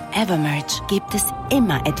Land von Evermerge gibt es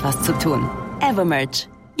immer etwas zu tun. Evermerge.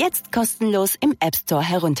 Jetzt kostenlos im App Store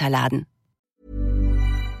herunterladen.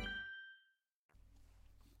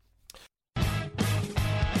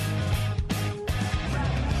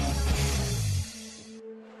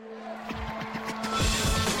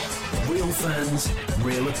 Real fans,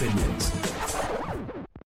 real opinions.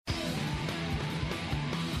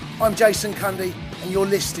 I'm Jason Cundy, and you're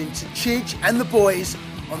listening to Chidge and the boys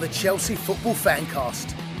on the Chelsea Football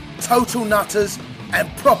Fancast. Total nutters and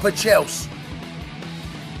proper Chelsea.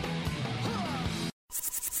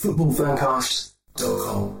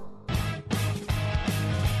 Footballfancast.com.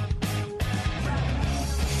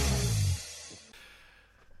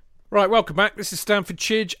 Right, welcome back. This is Stamford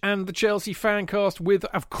Chidge and the Chelsea Fancast with,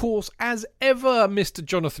 of course, as ever, Mr.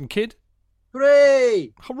 Jonathan Kidd.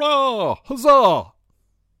 Hooray! Hurrah! Huzzah!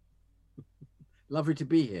 Lovely to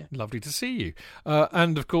be here. Lovely to see you.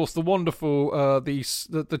 And, of course, the wonderful,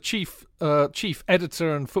 the chief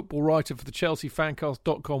editor and football writer for the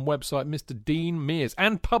ChelseaFancast.com website, Mr. Dean Mears,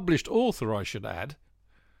 and published author, I should add.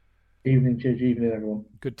 Evening, Chidge. Evening, everyone.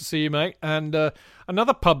 Good to see you, mate. And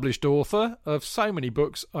another published author of so many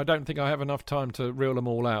books. I don't think I have enough time to reel them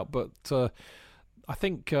all out, but I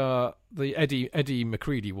think the Eddie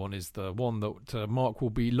McCready one is the one that Mark will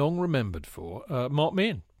be long remembered for. Mark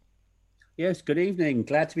Meehan. Yes, good evening.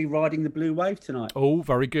 Glad to be riding the blue wave tonight. Oh,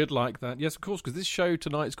 very good, like that. Yes, of course, because this show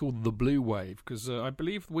tonight is called The Blue Wave, because I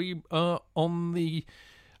believe we are on the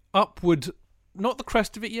upward, not the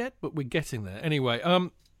crest of it yet, but we're getting there. Anyway,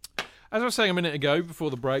 as I was saying a minute ago before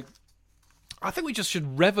the break, I think we just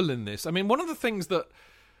should revel in this. I mean, one of the things that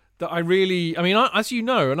I really, as you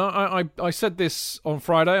know, and I said this on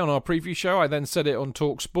Friday on our preview show, I then said it on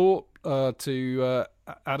Talk Sport to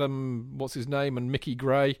Adam, what's his name, and Mickey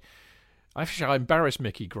Gray. Actually, I embarrassed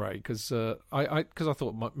Mickey Gray because I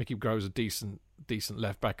thought Mickey Gray was a decent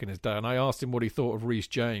left back in his day, and I asked him what he thought of Reece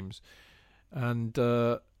James, and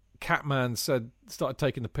Catman started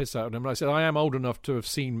taking the piss out of him. And I said, I am old enough to have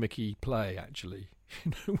seen Mickey play, actually,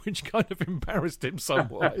 which kind of embarrassed him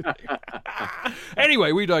somewhat. I think.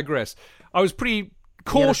 Anyway, we digress. I was pretty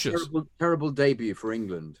cautious. Terrible debut for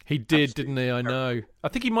England. He did, didn't he? I know. I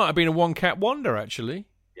think he might have been a one-cat wonder, actually.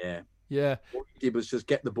 Yeah. Yeah. All he did was just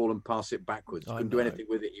get the ball and pass it backwards. Couldn't do anything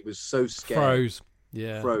with it. He was so scared. Froze.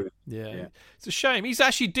 Yeah. It's a shame. He's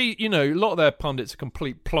actually, a lot of their pundits are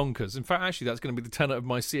complete plonkers. In fact, actually, that's going to be the tenet of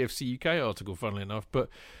my CFC UK article, funnily enough. But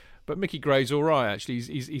But Mickey Gray's all right, actually.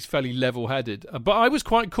 He's fairly level-headed. But I was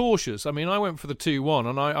quite cautious. I mean, I went for the 2-1,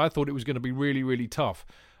 and I thought it was going to be really, really tough.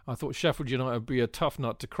 I thought Sheffield United would be a tough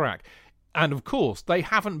nut to crack. And, of course, they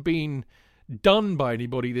haven't been done by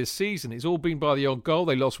anybody this season. It's all been by the odd goal.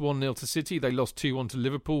 They lost 1-0 to City. They lost 2-1 to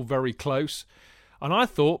Liverpool, very close. And I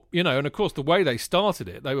thought, and of course, the way they started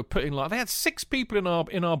it, they were putting they had 6 people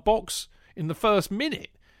in our box in the first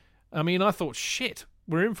minute. I mean, I thought, shit,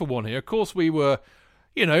 we're in for one here. Of course, we were,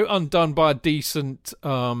 undone by a decent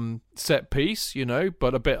set piece,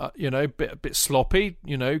 but a bit sloppy.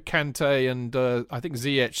 Kante and I think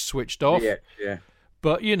Ziyech switched off. Yeah.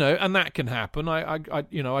 But and that can happen.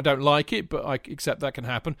 I don't like it, but I accept that can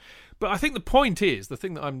happen. But I think the point is, the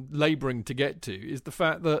thing that I'm labouring to get to is the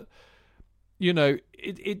fact that I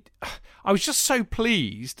was just so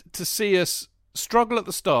pleased to see us struggle at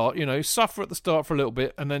the start, suffer at the start for a little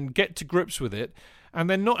bit, and then get to grips with it, and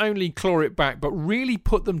then not only claw it back, but really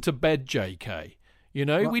put them to bed, JK.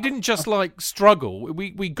 We didn't just struggle.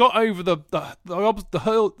 We got over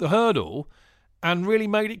the hurdle and really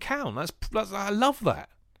made it count. That's I love that.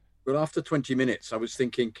 Well, after 20 minutes, I was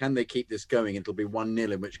thinking, can they keep this going? It'll be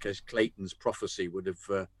 1-0, in which case Clayton's prophecy would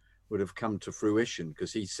have come to fruition,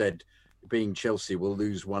 because he said, being Chelsea, will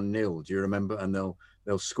lose 1-0. Do you remember? And they'll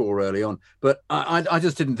score early on. But I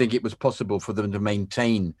just didn't think it was possible for them to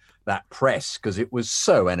maintain that press, because it was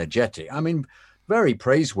so energetic. I mean, very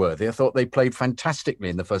praiseworthy. I thought they played fantastically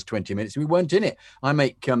in the first 20 minutes. We weren't in it. I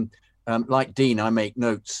make, like Dean, I make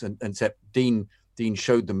notes, and said Dean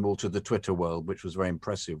showed them all to the Twitter world, which was very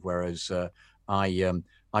impressive. Whereas I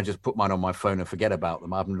just put mine on my phone and forget about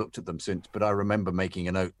them. I haven't looked at them since, but I remember making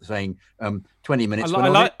a note saying 20 minutes.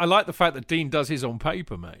 I like the fact that Dean does his on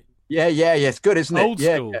paper, mate. Yeah. It's good, isn't it? Old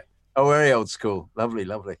school. Yeah. Oh, very old school. Lovely.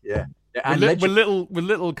 Yeah. And with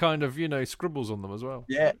little kind of scribbles on them as well.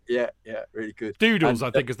 Yeah. Really good. Doodles,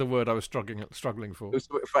 I think, is the word I was struggling for.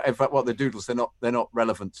 In fact, what the doodles? They're not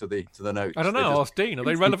relevant to the notes. I don't know. Ask Dean. Are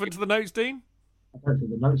they relevant to the notes, Dean? I don't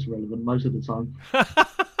think the notes are relevant most of the time.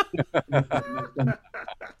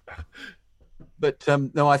 But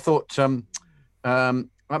no, I thought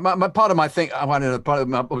part of my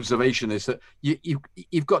observation is that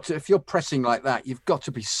you've got to, if you're pressing like that, you've got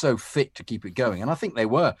to be so fit to keep it going. And I think they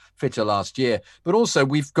were fitter last year. But also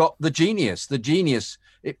we've got the genius.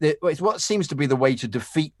 It's what seems to be the way to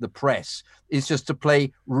defeat the press is just to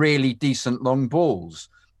play really decent long balls.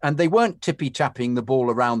 And they weren't tippy-tapping the ball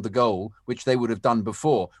around the goal, which they would have done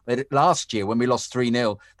before. Last year, when we lost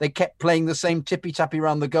 3-0, they kept playing the same tippy-tappy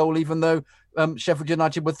around the goal, even though Sheffield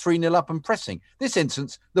United were 3-0 up and pressing. This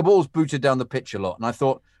instance, the ball's booted down the pitch a lot. And I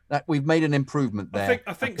thought that we've made an improvement there.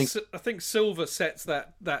 I think Silva sets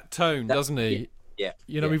that tone, doesn't he? Yeah.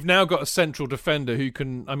 We've now got a central defender who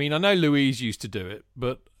can... I mean, I know Louise used to do it,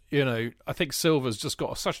 but, I think Silva's just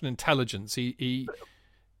got such an intelligence.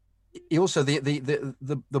 He also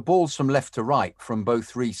the balls from left to right from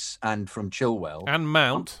both Reece and from Chilwell and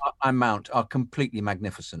Mount are completely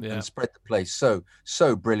magnificent and spread the play so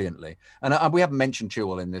brilliantly. And we haven't mentioned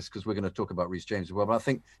Chilwell in this because we're going to talk about Reece James as well. But I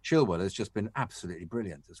think Chilwell has just been absolutely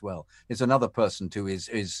brilliant as well. It's another person who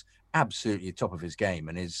is absolutely top of his game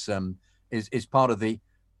and is part of the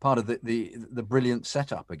brilliant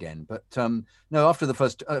setup again. But no, after the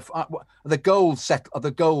first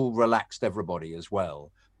the goal relaxed everybody as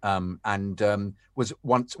well. Was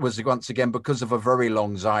once again because of a very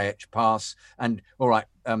long Ziyech pass. And all right,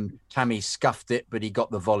 Tammy scuffed it, but he got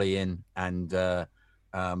the volley in, and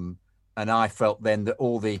I felt then that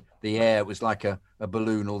all the air was like a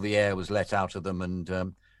balloon. All the air was let out of them, and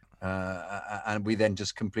we then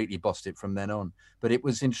just completely bossed it from then on. But it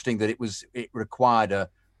was interesting that it required a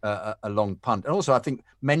long punt, and also I think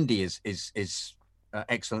Mendy is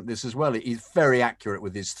excellent at this as well. He's very accurate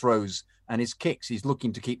with his throws and his kicks. He's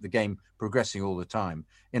looking to keep the game progressing all the time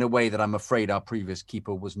in a way that I'm afraid our previous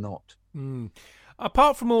keeper was not.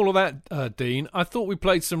 Apart from all of that, Dean, I thought we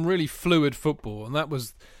played some really fluid football, and that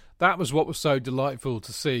was what was so delightful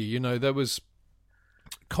to see. There was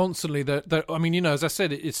constantly that. I mean, as I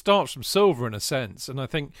said, it starts from Silva in a sense, and I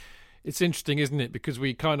think it's interesting, isn't it? Because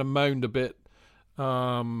we kind of moaned a bit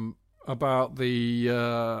about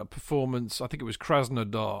the performance. I think it was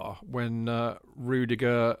Krasnodar when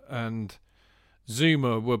Rudiger and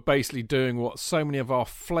Zuma were basically doing what so many of our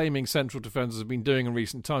flaming central defenders have been doing in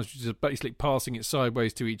recent times, which is basically passing it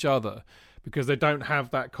sideways to each other because they don't have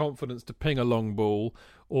that confidence to ping a long ball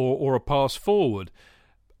or a pass forward.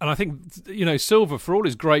 And I think, Silva, for all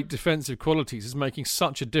his great defensive qualities, is making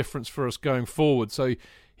such a difference for us going forward. So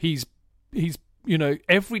he's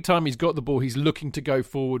every time he's got the ball, he's looking to go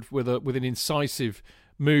forward with an incisive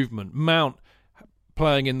movement. Mount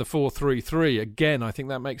playing in the 4-3-3. Again, I think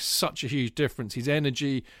that makes such a huge difference. His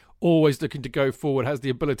energy, always looking to go forward, has the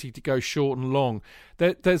ability to go short and long.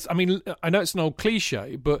 I mean, I know it's an old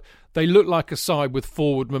cliche, but they look like a side with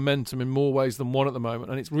forward momentum in more ways than one at the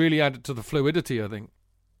moment, and it's really added to the fluidity, I think.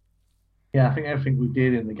 Yeah, I think everything we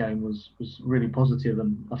did in the game was really positive,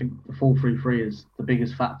 and I think the 4-3-3 is the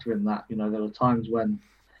biggest factor in that. You know, there were times when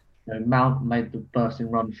Mount made the bursting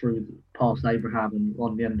run through past Abraham and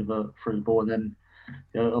on the end of a through ball, and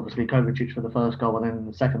then obviously Kovacic for the first goal, and then in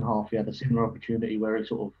the second half he had a similar opportunity where he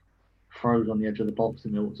sort of froze on the edge of the box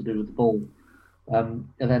and knew what to do with the ball. And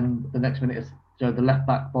then the next minute is the left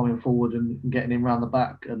back bombing forward and getting him round the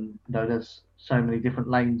back, and there's so many different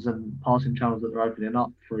lanes and passing channels that they're opening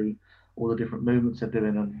up through all the different movements they're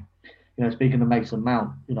doing. And speaking of Mason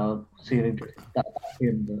Mount, seeing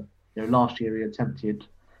him that last year he attempted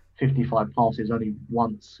 55 passes only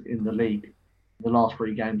once in the league. The last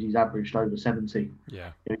 3 games he's averaged over 70. Yeah,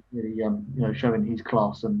 really showing his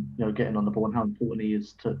class and getting on the ball and how important he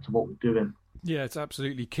is to what we're doing. Yeah, it's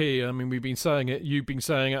absolutely key. I mean, we've been saying it, you've been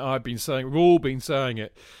saying it, I've been saying it, we've all been saying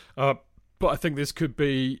it. But I think this could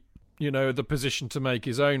be the position to make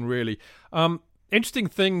his own, really. Interesting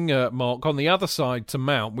thing, Mark, on the other side to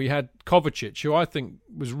Mount, we had Kovacic, who I think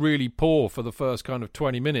was really poor for the first kind of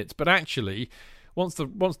 20 minutes. But actually, once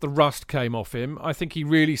the rust came off him, I think he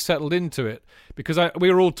really settled into it. Because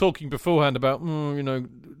we were all talking beforehand about,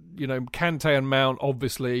 Kante and Mount,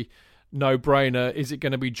 obviously, no-brainer. Is it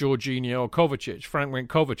going to be Jorginho or Kovacic? Frank went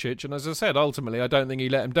Kovacic. And as I said, ultimately, I don't think he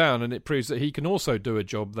let him down. And it proves that he can also do a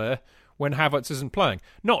job there when Havertz isn't playing.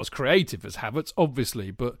 Not as creative as Havertz,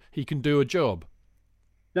 obviously, but he can do a job.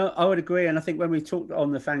 No, I would agree. And I think when we talked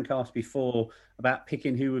on the FanCast before about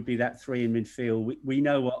picking who would be that 3 in midfield, we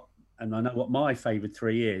know what, and I know what my favourite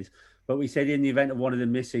 3 is, but we said in the event of one of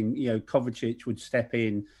them missing, Kovacic would step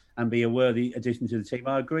in and be a worthy addition to the team.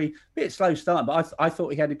 I agree. Bit slow start, but I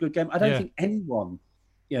thought he had a good game. I don't think anyone,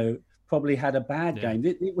 probably had a bad game.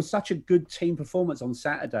 It was such a good team performance on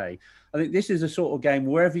Saturday. I think this is a sort of game,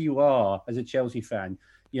 wherever you are as a Chelsea fan,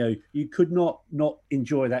 you could not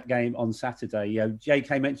enjoy that game on Saturday.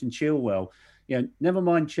 JK mentioned Chilwell. Never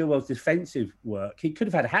mind Chilwell's defensive work. He could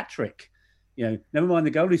have had a hat-trick. Never mind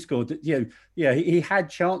the goal he scored. He had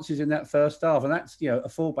chances in that first half, and that's, a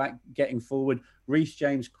fullback getting forward, Reece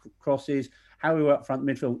James crosses, how we were up front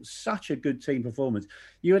midfield. Such a good team performance.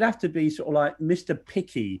 You would have to be sort of like Mr.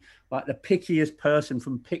 Picky, like the pickiest person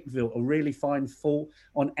from Pickville, to really find fault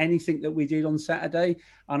on anything that we did on Saturday.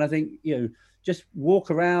 And I think, just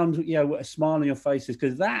walk around, with a smile on your faces,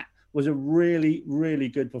 because that was a really, really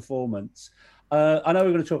good performance. I know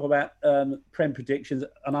we're going to talk about Prem predictions,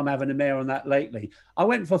 and I'm having a mare on that lately. I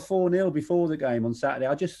went for 4-0 before the game on Saturday.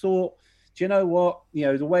 I just thought, do you know what?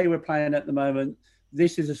 The way we're playing at the moment,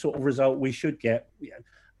 this is the sort of result we should get.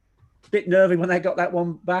 Bit nervy when they got that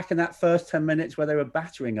one back in that first 10 minutes where they were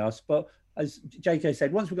battering us. But as JK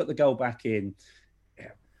said, once we got the goal back in,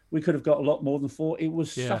 we could have got a lot more than 4. It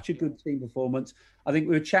was such a good team performance. I think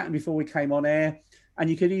we were chatting before we came on air, and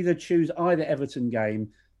you could either choose either Everton game,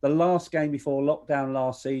 the last game before lockdown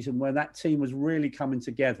last season, when that team was really coming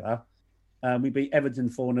together. We beat Everton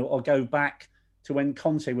 4-0, or go back to when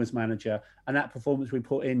Conte was manager and that performance we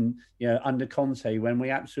put in, under Conte, when we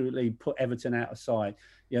absolutely put Everton out of sight.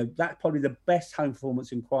 That's probably the best home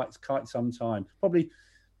performance in quite some time.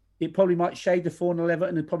 It probably might shade the 4-0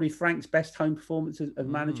 Everton, and probably Frank's best home performance as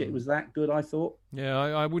manager. It was that good, I thought. Yeah,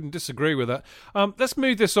 I wouldn't disagree with that. Let's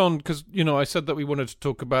move this on, because, I said that we wanted to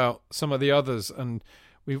talk about some of the others, and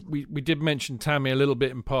we did mention Tammy a little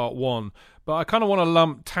bit in part 1, but I kind of want to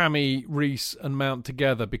lump Tammy, Reece and Mount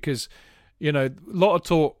together, because, a lot of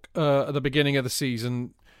talk at the beginning of the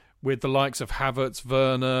season with the likes of Havertz,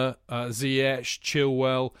 Werner, Ziyech,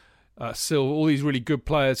 Chilwell, Silva, all these really good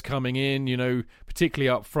players coming in, particularly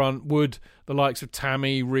up front. Would the likes of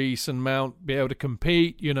Tammy, Reece and Mount be able to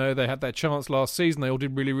compete? They had their chance last season. They all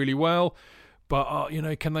did really, really well. But,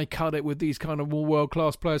 can they cut it with these kind of more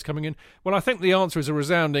world-class players coming in? Well, I think the answer is a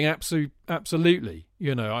resounding absolutely,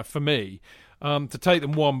 for me. To take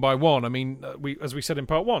them one by one, I mean, as we said in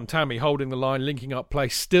part 1, Tammy holding the line, linking up play,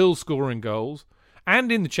 still scoring goals.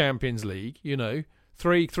 And in the Champions League,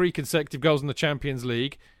 three consecutive goals in the Champions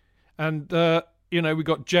League. And, we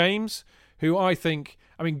got James, who I think,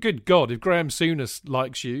 good God, if Graham Souness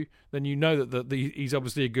likes you, then you know that he's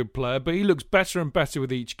obviously a good player. But he looks better and better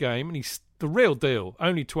with each game, and he's the real deal,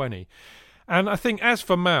 only 20. And I think as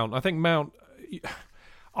for Mount,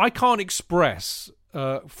 I can't express,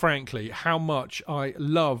 frankly, how much I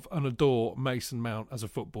love and adore Mason Mount as a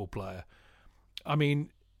football player.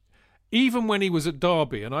 Even when he was at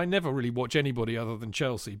Derby, and I never really watch anybody other than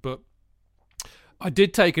Chelsea, but I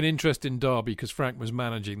did take an interest in Derby because Frank was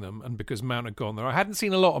managing them and because Mount had gone there. I hadn't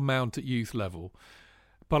seen a lot of Mount at youth level,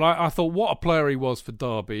 but I thought what a player he was for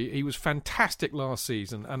Derby. He was fantastic last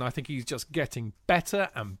season, and I think he's just getting better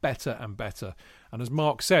and better and better. And as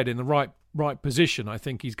Mark said, in the right position, I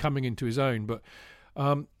think he's coming into his own. But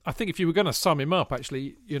I think if you were going to sum him up,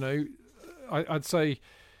 actually, I'd say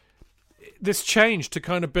this change to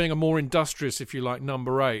kind of being a more industrious, if you like,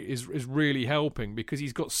 number 8 is really helping, because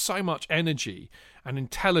he's got so much energy and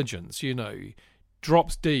intelligence,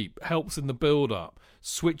 drops deep, helps in the build-up,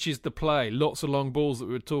 switches the play, lots of long balls that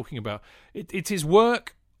we were talking about. It's his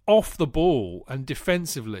work off the ball and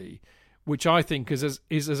defensively, which I think is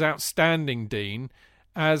as outstanding, Dean,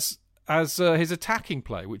 as his attacking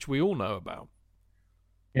play, which we all know about.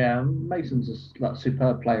 Yeah, Mason's a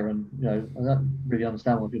superb player, and I don't really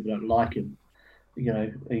understand why people don't like him.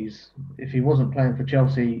 If he wasn't playing for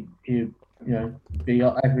Chelsea, he'd be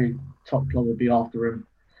every top club would be after him.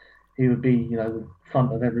 He would be the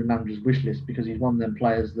front of every manager's wish list, because he's one of them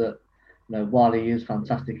players that while he is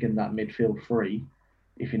fantastic in that midfield three,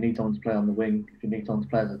 if you need someone to play on the wing, if you need someone to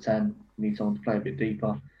play as a 10, you need someone to play a bit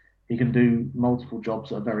deeper, he can do multiple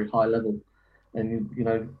jobs at a very high level. And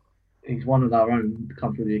he's one of our own to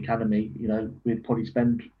come through the academy. We'd probably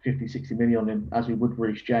spend 50, 60 million on him, as we would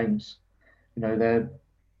Reece James. They're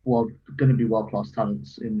going to be world-class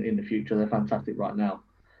talents in the future. They're fantastic right now.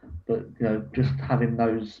 But, just having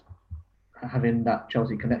that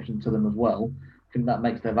Chelsea connection to them as well, I think that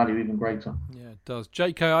makes their value even greater. Yeah, it does.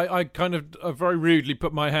 JK, I kind of very rudely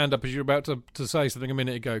put my hand up as you were about to say something a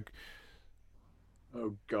minute ago.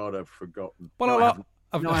 Oh, God, I've forgotten. Well,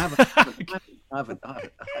 I haven't.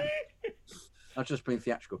 I've just been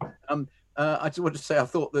theatrical. I just want to say, I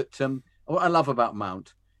thought that what I love about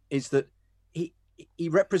Mount is that he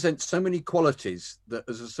represents so many qualities that,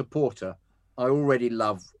 as a supporter, I already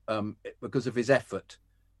love because of his effort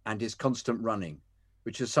and his constant running,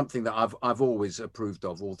 which is something that I've always approved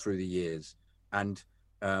of all through the years. And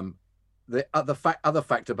the other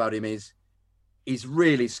fact about him is he's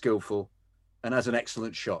really skillful and has an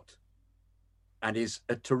excellent shot, and is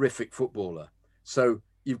a terrific footballer. So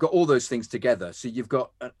you've got all those things together. So you've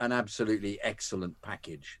got an absolutely excellent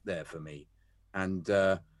package there for me. And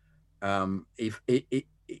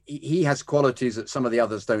he has qualities that some of the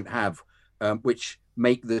others don't have, which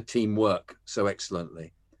make the team work so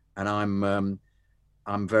excellently. And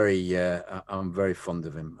I'm very fond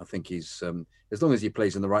of him. I think he's as long as he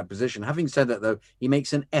plays in the right position. Having said that, though, he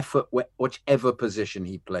makes an effort whichever position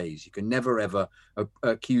he plays. You can never ever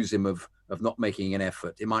accuse him of not making an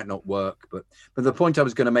effort. It might not work, but the point I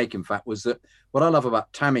was going to make, in fact, was that what I love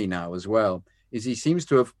about Tammy now as well is he seems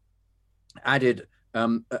to have added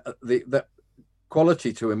the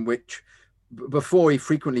quality to him, which before he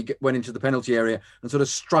frequently went into the penalty area and sort of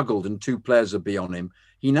struggled, and two players would be on him.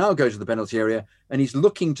 He now goes to the penalty area and he's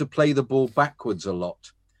looking to play the ball backwards a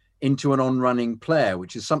lot into an on-running player,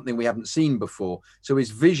 which is something we haven't seen before. So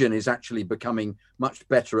his vision is actually becoming much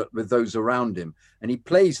better with those around him. And he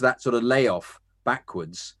plays that sort of layoff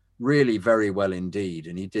backwards really very well indeed.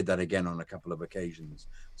 And he did that again on a couple of occasions.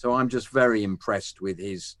 So I'm just very impressed with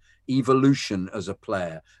his evolution as a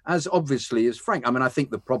player, as obviously as Frank. I mean, I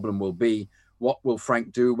think the problem will be, what will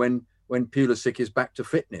Frank do when Pulisic is back to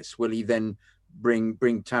fitness? Will he then bring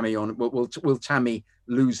Tammy on? Will Tammy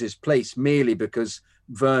lose his place merely because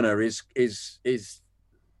Werner is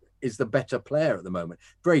the better player at the moment?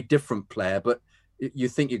 Very different player, but you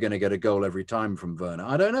think you're going to get a goal every time from Werner.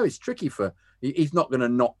 I don't know. It's tricky he's not going to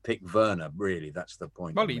not pick Werner, really. That's the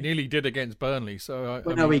point. Well, he nearly did against Burnley. So he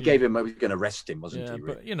was going to rest him, wasn't he?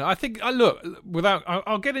 Really? But, I think,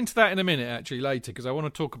 I'll get into that in a minute, actually, later, because I want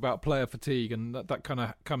to talk about player fatigue, and that kind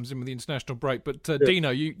of comes in with the international break. But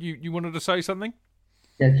Dino, you wanted to say something?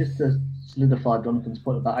 Yeah, just to solidify Jonathan's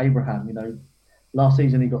point about Abraham, last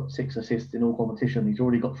season he got 6 assists in all competition. He's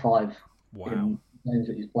already got 5 in games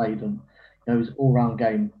that he's played, and his all-round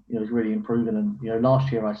game, is really improving. And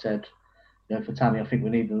last year I said, for Tammy, I think we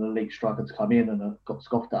need an elite striker to come in, and I got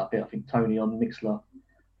scoffed at a bit. I think Tony on Mixler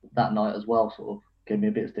that night as well sort of gave me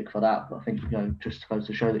a bit of stick for that. But I think just goes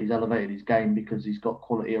to show that he's elevated his game because he's got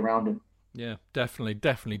quality around him. Yeah, definitely,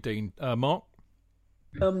 Dean. Mark.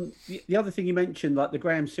 The other thing you mentioned, like the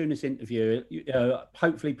Graham Souness interview,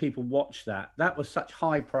 hopefully people watch that. That was such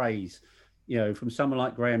high praise, from someone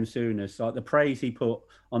like Graham Souness, like the praise he put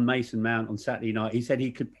on Mason Mount on Saturday night. He said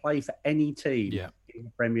he could play for any team in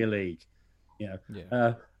the Premier League.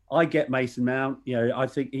 I get Mason Mount. I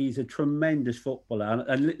think he's a tremendous footballer.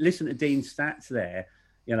 And listen to Dean's stats there.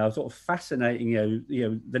 Sort of fascinating.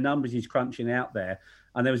 The numbers he's crunching out there.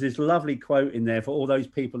 And there was this lovely quote in there for all those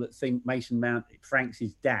people that think Mason Mount, Frank's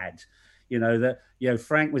his dad. that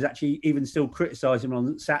Frank was actually even still criticising him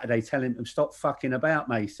on Saturday, telling him to stop fucking about,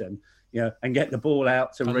 Mason, and get the ball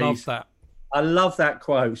out to Reece. I love that. I love that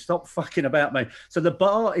quote. Stop fucking about, mate. So the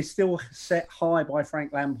bar is still set high by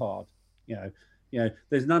Frank Lampard.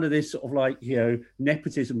 There's none of this sort of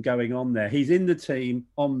nepotism going on there. He's in the team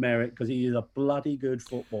on merit because he is a bloody good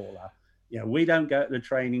footballer. We don't go to the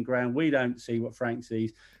training ground. We don't see what Frank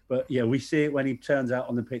sees, but we see it when he turns out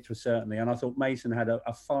on the pitch, certainly. And I thought Mason had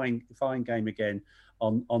a fine game again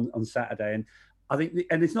on Saturday. And I think,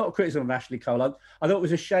 and it's not a criticism of Ashley Cole. I thought it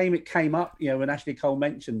was a shame it came up, when Ashley Cole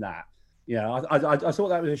mentioned that. I thought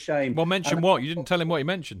that was a shame. Well, mention what? You didn't tell him what he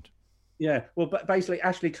mentioned. Yeah, well, but basically,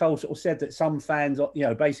 Ashley Cole sort of said that some fans,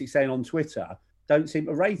 basically saying on Twitter, don't seem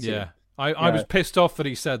to rate him. Yeah, I was pissed off that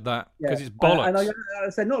he said that because it's bollocks. And I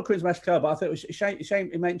said not a criticism of Ashley Cole, but I thought it was a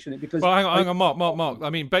shame he mentioned it because. Well, hang on, Mark.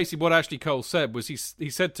 I mean, basically, what Ashley Cole said was he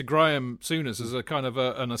said to Graham Souness as a kind of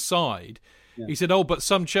an aside. Yeah. He said, "Oh, but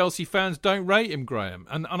some Chelsea fans don't rate him, Graham,"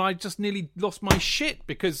 and I just nearly lost my shit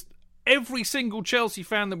because every single Chelsea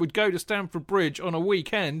fan that would go to Stamford Bridge on a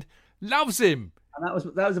weekend loves him. And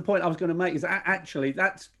that was the point I was going to make, is that actually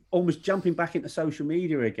that's almost jumping back into social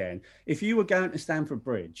media again. If you were going to Stamford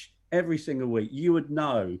Bridge every single week, you would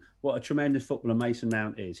know what a tremendous footballer Mason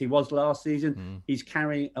Mount is. He was last season. He's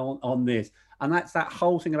carrying on this. And that's that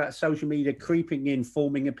whole thing about social media creeping in,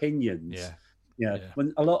 forming opinions. Yeah.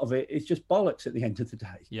 When a lot of it is just bollocks at the end of the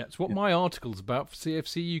day. Yeah, it's what my article's about for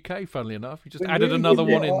CFC UK, funnily enough. You just added another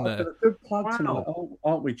one in there. Good plug tonight,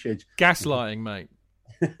 aren't we, Chidge? Gaslighting, mate.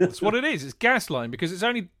 That's what it is. It's gaslighting because it's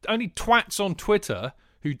only twats on Twitter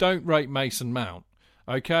who don't rate Mason Mount.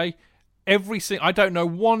 Okay, I don't know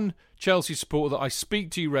one Chelsea supporter that I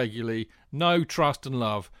speak to regularly, know, trust, and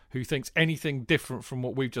love who thinks anything different from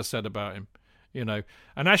what we've just said about him.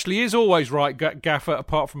 And Ashley is always right, Gaffer,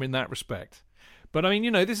 apart from in that respect. But I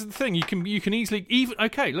mean, this is the thing. You can easily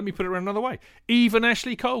let me put it around another way. Even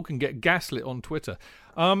Ashley Cole can get gaslit on Twitter.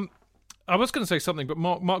 I was going to say something, but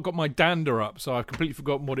Mark got my dander up, so I've completely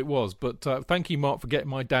forgotten what it was. But thank you, Mark, for getting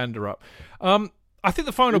my dander up. I think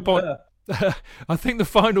the final point.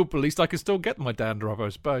 At least I can still get my dander up, I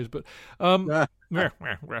suppose. But the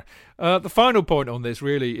final point on this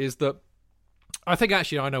really is that I think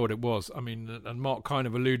actually I know what it was. I mean, and Mark kind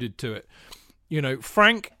of alluded to it.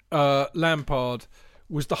 Frank Lampard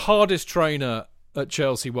was the hardest trainer at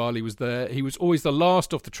Chelsea while he was there. He was always the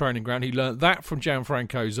last off the training ground. He learnt that from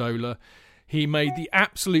Gianfranco Zola. He made the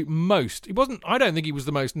absolute most. I don't think he was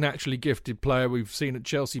the most naturally gifted player we've seen at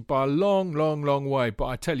Chelsea by a long, long, long way. But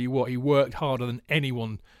I tell you what, he worked harder than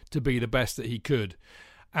anyone to be the best that he could.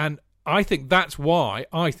 And I think that's why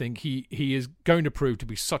I think he is going to prove to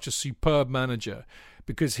be such a superb manager,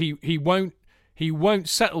 because he won't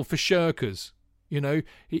settle for shirkers.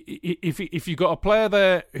 If you've got a player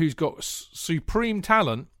there who's got supreme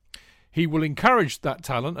talent, he will encourage that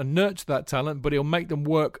talent and nurture that talent, but he'll make them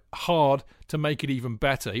work hard to make it even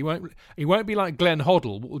better. He won't be like Glenn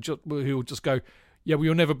Hoddle, who will just go, yeah, well,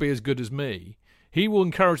 you'll never be as good as me. He will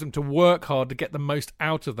encourage them to work hard to get the most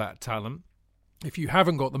out of that talent. If you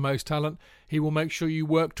haven't got the most talent, he will make sure you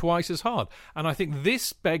work twice as hard. And I think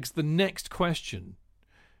this begs the next question,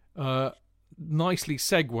 nicely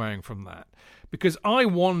segueing from that. Because I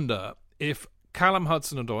wonder if Callum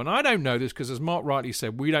Hudson-Odoi, and I don't know this because, as Mark rightly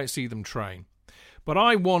said, we don't see them train, but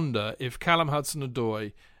I wonder if Callum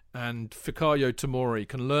Hudson-Odoi and Fikayo Tomori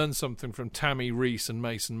can learn something from Tammy Reece and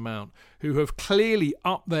Mason Mount, who have clearly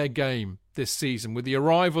upped their game this season with the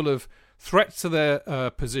arrival of threats to their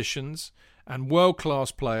positions and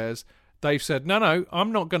world-class players. They've said, no,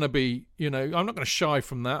 I'm not going to be, I'm not going to shy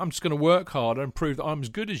from that. I'm just going to work harder and prove that I'm as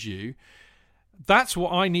good as you. That's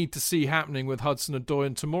what I need to see happening with Hudson-Odoi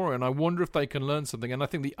and Tomori, and I wonder if they can learn something. And I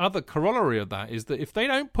think the other corollary of that is that if they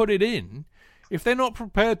don't put it in, if they're not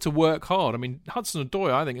prepared to work hard, I mean, Hudson-Odoi,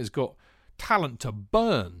 I think, has got talent to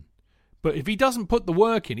burn. But if he doesn't put the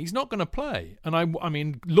work in, he's not going to play. And I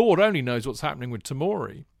mean, Lord only knows what's happening with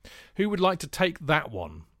Tomori. Who would like to take that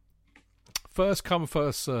one? First come,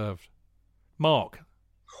 first served. Mark.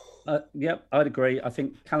 Yep, I'd agree. I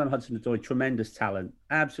think Callum Hudson-Odoi, tremendous talent,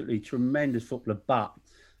 absolutely tremendous footballer, but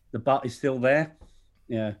the but is still there.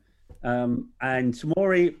 Yeah. And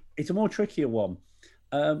Tomori, it's a more trickier one.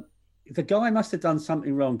 The guy must have done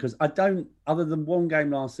something wrong, because I don't, other than one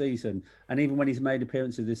game last season, and even when he's made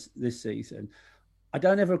appearances this season, I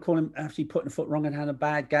don't ever call him actually putting a foot wrong and having a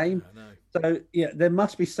bad game. So, yeah, there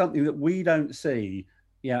must be something that we don't see.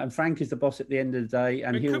 Yeah, and Frank is the boss at the end of the day,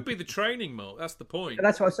 and it could be the training, Mark. That's the point.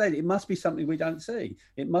 That's what I said. It must be something we don't see.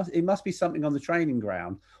 It must be something on the training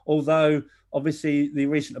ground. Although, obviously, the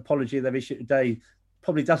recent apology they've issued today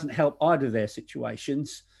probably doesn't help either of their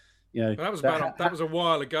situations. You know, But that was a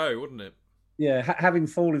while ago, wasn't it? Yeah, having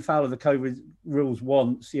fallen foul of the COVID rules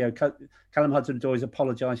once, Callum Hudson-Odoi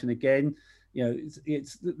apologising again. You know,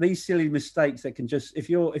 it's these silly mistakes that can just, if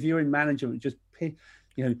you're in management, just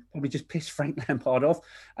probably just piss Frank Lampard off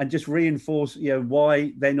and just reinforce,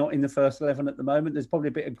 why they're not in the first 11 at the moment. There's probably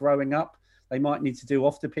a bit of growing up they might need to do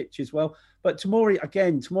off the pitch as well. But Tomori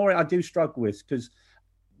I do struggle with, because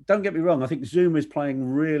don't get me wrong, I think Zuma is playing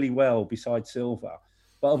really well beside Silva.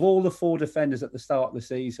 But of all the 4 defenders at the start of the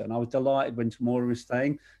season, I was delighted when Tomori was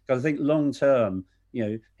staying, because I think long term,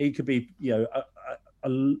 he could be,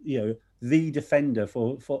 the defender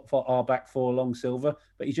for our back 4 along Silva,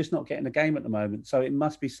 but he's just not getting a game at the moment. So it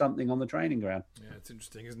must be something on the training ground. Yeah, it's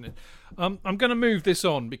interesting, isn't it? I'm going to move this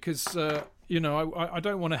on because, I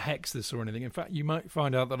don't want to hex this or anything. In fact, you might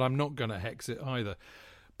find out that I'm not going to hex it either.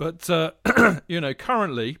 But,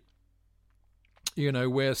 currently,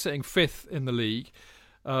 we're sitting 5th in the league.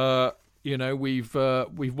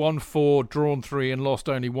 We've won 4, drawn 3, and lost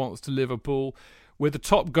only once to Liverpool. We're the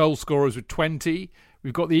top goal scorers with 20.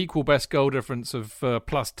 We've got the equal best goal difference of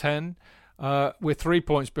plus 10. We're 3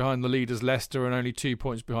 points behind the leaders Leicester and only 2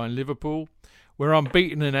 points behind Liverpool. We're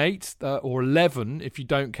unbeaten in 8 or 11 if you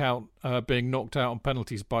don't count being knocked out on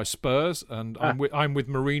penalties by Spurs. And I'm with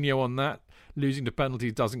Mourinho on that. Losing to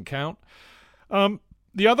penalties doesn't count.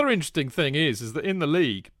 The other interesting thing is that in the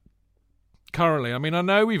league currently, I mean, I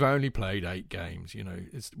know we've only played 8 games.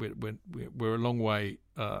 We're a long way.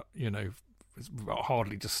 It's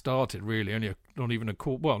hardly just started, really. Not even a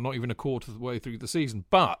quarter of the way through the season.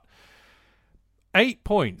 But 8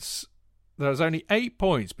 points. There's only 8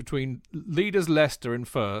 points between leaders Leicester in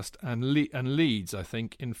first and Leeds, I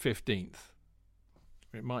think, in 15th.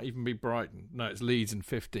 It might even be Brighton. No, it's Leeds in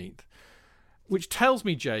 15th. Which tells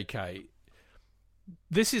me, JK,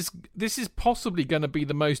 this is possibly going to be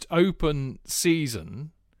the most open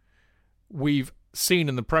season we've seen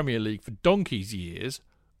in the Premier League for donkey's years,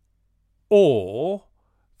 or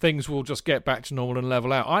things will just get back to normal and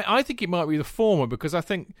level out. I think it might be the former, because I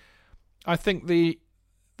think the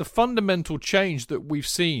fundamental change that we've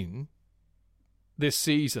seen this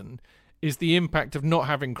season is the impact of not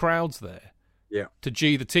having crowds there to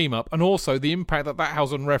G the team up, and also the impact that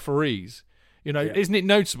has on referees. Isn't it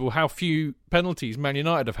noticeable how few penalties Man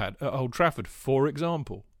United have had at Old Trafford, for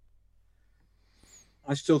example?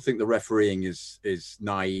 I still think the refereeing is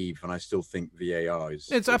naive, and I still think VAR is...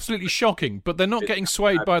 It's absolutely shocking, but they're not getting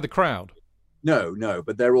swayed by the crowd. No,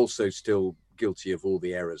 but they're also still guilty of all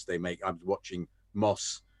the errors they make. I'm watching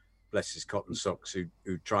Moss, bless his cotton socks,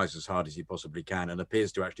 who tries as hard as he possibly can and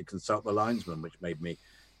appears to actually consult the linesman, which made me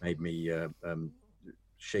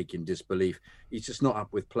shake in disbelief. He's just not up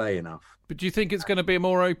with play enough. But do you think it's going to be a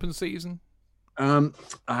more open season? I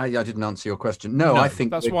didn't answer your question. No, I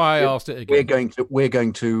think that's why I asked it again. We're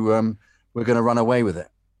going to run away with it.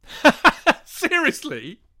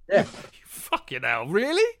 Seriously? Yeah. Fucking hell,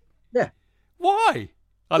 really? Yeah. Why?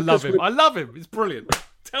 I love him. It's brilliant.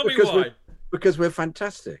 Tell me why. Because we're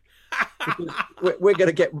fantastic. we're going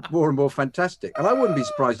to get more and more fantastic. And I wouldn't be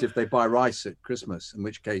surprised if they buy Rice at Christmas, in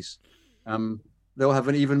which case they'll have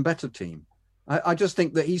an even better team. I just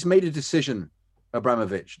think that he's made a decision,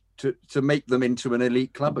 Abramovich, to make them into an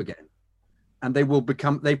elite club again. And they will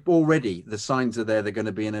become, the signs are there, they're going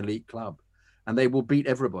to be an elite club. And they will beat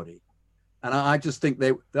everybody. And I just think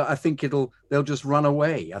they'll just run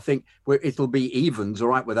away. I think it'll be evens, all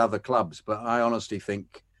right, with other clubs. But I honestly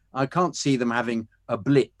think I can't see them having a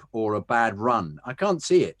blip or a bad run. I can't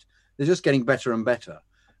see it. They're just getting better and better.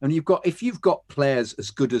 And if you've got players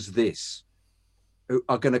as good as this who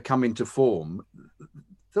are going to come into form,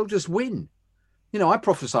 they'll just win. I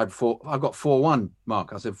prophesied I got 4-1,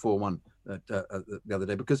 Mark. I said 4-1 the other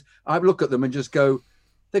day, because I look at them and just go,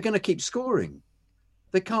 they're going to keep scoring.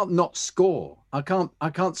 They can't not score. I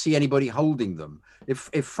can't see anybody holding them. If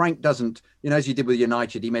Frank doesn't, as he did with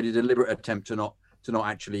United, he made a deliberate attempt to not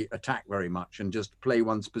actually attack very much and just play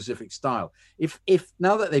one specific style. If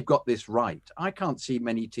now that they've got this right, I can't see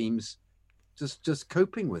many teams just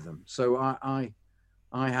coping with them. So I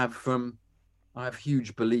have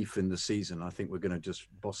huge belief in the season. I think we're going to just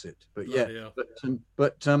boss it. But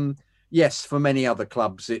yes, for many other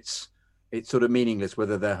clubs, it's sort of meaningless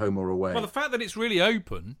whether they're home or away. Well, the fact that it's really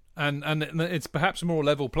open and it's perhaps a more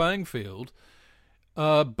level playing field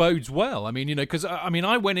bodes well. I mean, because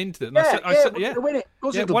I went into it and I said,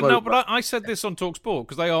 I said this on TalkSport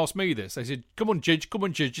because they asked me this. They said, "Come on, Jidge.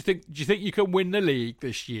 Do you think you can win the league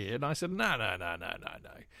this year?" And I said, "No.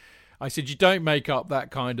 I said, you don't make up that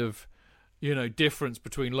kind of, difference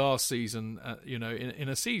between last season, in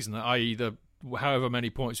a season, i.e. however many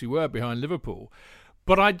points we were behind Liverpool.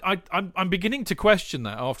 But I'm beginning to question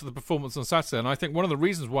that after the performance on Saturday, and I think one of the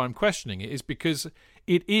reasons why I'm questioning it is because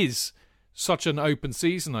it is such an open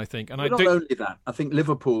season, I think. And not only that, I think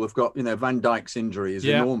Liverpool have got, Van Dijk's injury is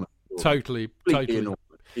enormous. Totally. Enormous.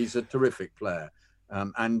 He's a terrific player.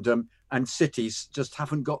 And City's just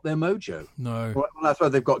haven't got their mojo. No. Well, that's why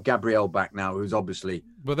they've got Gabriel back now, who's obviously...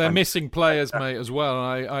 But they're missing players, mate, as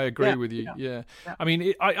well. And I agree with you. Yeah. I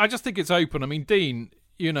mean, I just think it's open. I mean, Dean,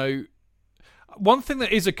 one thing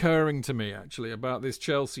that is occurring to me, actually, about this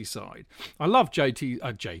Chelsea side, I love I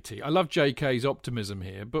love JK's optimism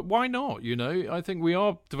here, but why not? I think we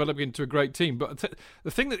are developing into a great team. But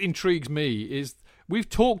the thing that intrigues me is we've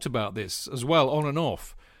talked about this as well, on and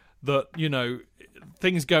off, that,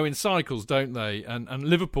 things go in cycles, don't they? And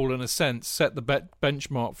Liverpool, in a sense, set the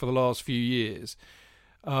benchmark for the last few years.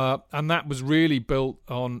 And that was really built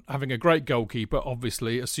on having a great goalkeeper,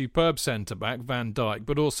 obviously, a superb centre-back, Van Dijk,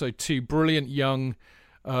 but also two brilliant young,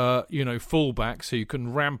 full-backs who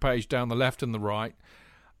can rampage down the left and the right.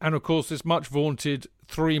 And, of course, this much-vaunted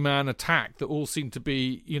three-man attack that all seemed to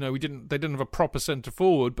be, they didn't have a proper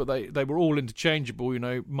centre-forward, but they were all interchangeable,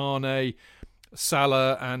 Mane,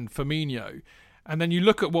 Salah and Firmino. And then you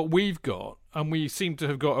look at what we've got, and we seem to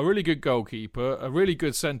have got a really good goalkeeper, a really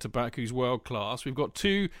good centre-back who's world-class. We've got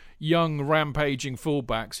two young, rampaging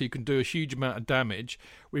full-backs who can do a huge amount of damage.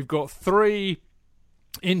 We've got three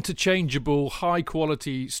interchangeable,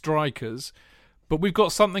 high-quality strikers, but we've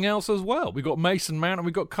got something else as well. We've got Mason Mount and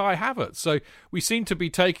we've got Kai Havertz. So we seem to be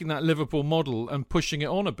taking that Liverpool model and pushing it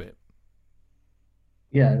on a bit.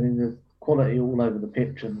 Yeah, I mean, there's quality all over the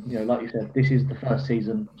pitch, and like you said, this is the first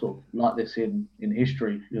season sort of like this in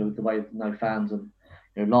history. The way no fans, and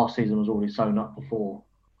last season was already sewn up before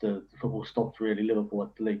the football stopped. Really, Liverpool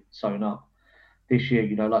had the league sewn up. This year,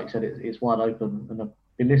 like you said, it's wide open. And I've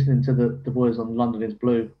been listening to the boys on London is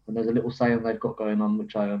Blue, and there's a little saying they've got going on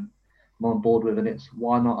which I'm on board with, and it's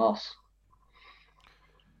why not us?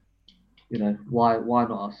 Why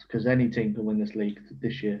not us? Because any team can win this league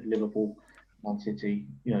this year. Liverpool, Man City,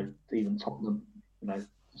 even Tottenham,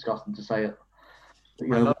 disgusting to say it.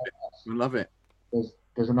 But, I love it.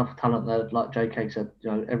 There's enough talent there, like JK said,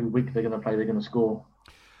 every week they're going to play, they're going to score.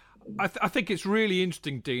 I think it's really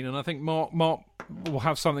interesting, Dean, and I think Mark will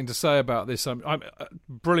have something to say about this. I'm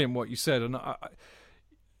brilliant what you said, and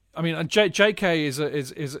I mean, JK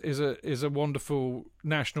is a wonderful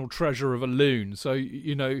national treasure of a loon. So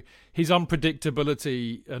his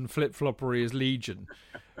unpredictability and flip floppery is legion.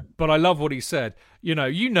 But I love what he said. You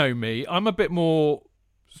know me. I'm a bit more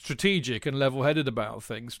strategic and level-headed about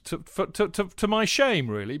things. To my shame,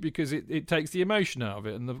 really, because it takes the emotion out of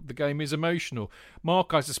it, and the game is emotional.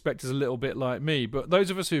 Mark, I suspect, is a little bit like me. But those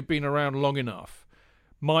of us who've been around long enough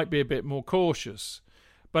might be a bit more cautious.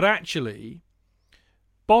 But actually,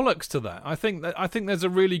 bollocks to that. I think there's a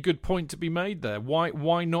really good point to be made there.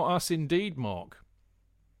 Why not us indeed, Mark?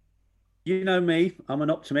 You know me, I'm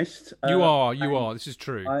an optimist. You are. This is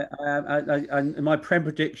true. I in my Prem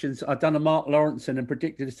predictions, I've done a Mark Lawrenson and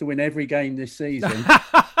predicted us to win every game this season.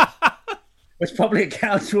 Which probably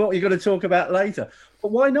accounts for what you're going to talk about later.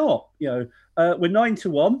 But why not? We're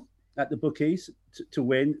 9-1 at the bookies to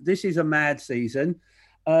win. This is a mad season.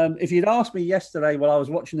 If you'd asked me yesterday while I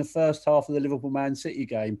was watching the first half of the Liverpool-Man City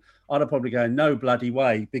game, I'd have probably gone, no bloody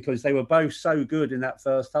way, because they were both so good in that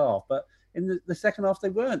first half. But in the second half, they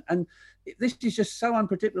weren't. And this is just so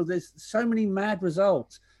unpredictable. There's so many mad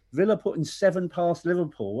results. Villa putting 7 past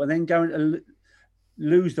Liverpool and then going to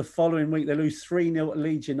lose the following week. They lose 3-0 at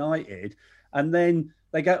Leeds United. And then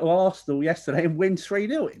they go to Arsenal yesterday and win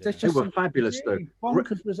 3-0. There's just they were fabulous, really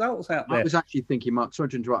bonkers results out there. I was actually thinking, Mark, sorry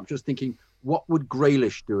to interrupt, I'm just thinking, what would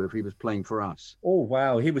Grealish do if he was playing for us? Oh,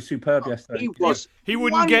 wow. He was superb yesterday. He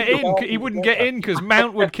wouldn't get in. He wouldn't get in because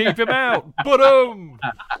Mount would keep him out. Boom!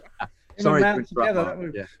 Sorry Mount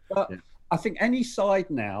together. Yeah. I think any side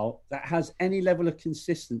now that has any level of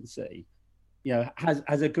consistency, has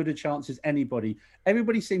as good a chance as anybody.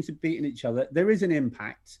 Everybody seems to be beating each other. There is an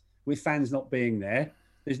impact with fans not being there.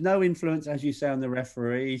 There's no influence, as you say, on the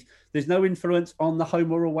referees. There's no influence on the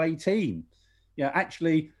home or away team.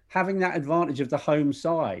 Actually having that advantage of the home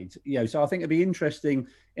side. So I think it'd be interesting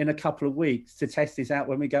in a couple of weeks to test this out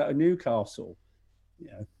when we go to Newcastle.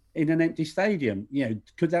 In an empty stadium,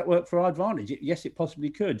 could that work for our advantage? Yes, it possibly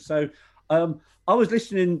could. So I was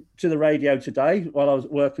listening to the radio today while I was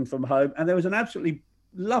working from home, and there was an absolutely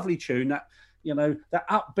lovely tune that, that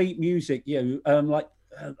upbeat music,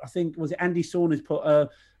 I think, was it Andy Saunders put an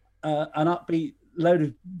upbeat load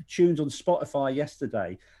of tunes on Spotify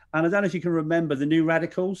yesterday. And I don't know if you can remember the New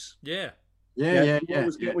Radicals. Yeah. Yeah.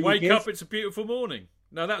 Wake up, it's a beautiful morning.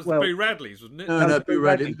 No, that was the Boo Radleys, wasn't it? No, Boo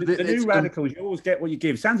Radleys. The new Radicals, you always get what you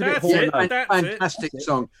give. Sounds a bit fantastic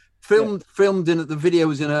song. Filmed in the video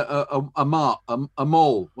was in a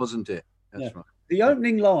mall, wasn't it? That's right. The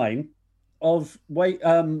opening line of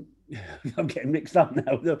I'm getting mixed up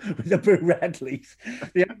now with the Boo Radleys.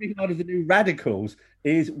 The opening line of the new Radicals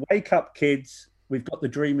is "Wake up, kids! We've got the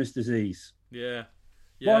dreamer's disease." Yeah.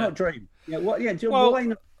 Why not dream? Why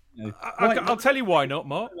not? I'll tell you why not,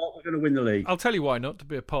 Mark. We're going to win the league. I'll tell you why not, to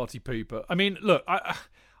be a party pooper. I mean, look,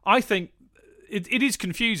 I think it is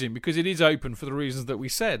confusing because it is open for the reasons that we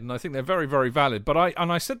said, and I think they're very, very valid. But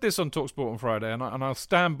I said this on TalkSport on Friday, and I'll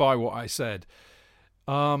stand by what I said.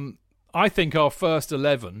 I think our first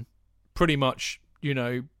 11 pretty much,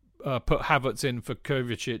 put Havertz in for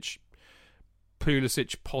Kovacic,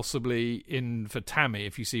 Pulisic possibly in for Tammy,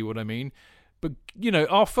 if you see what I mean. But,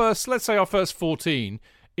 let's say our first 14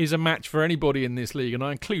 is a match for anybody in this league, and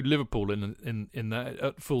I include Liverpool in that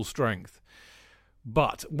at full strength.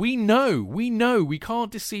 But we know we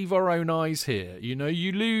can't deceive our own eyes here.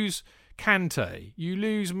 You lose Kante, you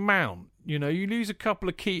lose Mount, you lose a couple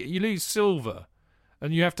of you lose Silva,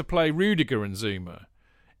 and you have to play Rudiger and Zuma.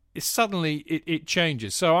 It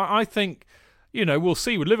changes. So I think, we'll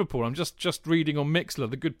see with Liverpool. I'm just reading on Mixlr.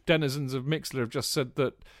 The good denizens of Mixlr have just said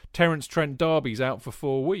that Terence Trent D'Arby's out for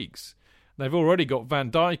 4 weeks. They've already got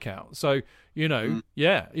Van Dijk out. So,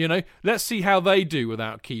 let's see how they do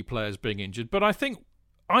without key players being injured. But I think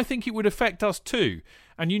it would affect us too.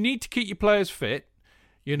 And you need to keep your players fit,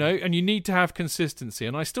 and you need to have consistency.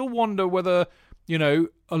 And I still wonder whether, a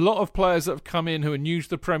lot of players that have come in who are new to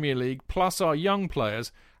the Premier League, plus our young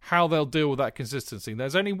players, how they'll deal with that consistency.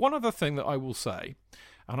 There's only one other thing that I will say,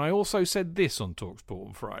 and I also said this on TalkSport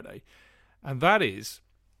on Friday, and that is,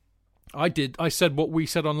 I said what we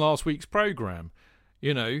said on last week's programme.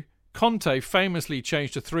 Conte famously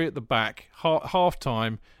changed to 3 at the back,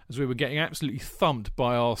 half-time, as we were getting absolutely thumped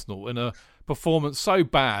by Arsenal in a performance so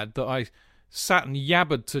bad that I sat and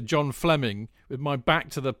yabbered to John Fleming with my back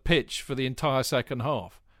to the pitch for the entire second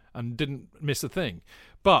half and didn't miss a thing.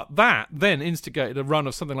 But that then instigated a run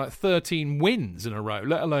of something like 13 wins in a row,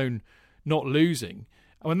 let alone not losing.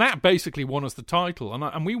 And that basically won us the title.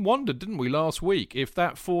 And we wondered, didn't we, last week, if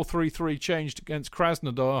that 4-3-3 changed against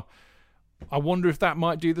Krasnodar, I wonder if that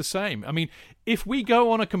might do the same. I mean, if we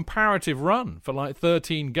go on a comparative run for like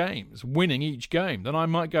 13 games, winning each game, then I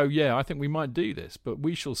might go, yeah, I think we might do this. But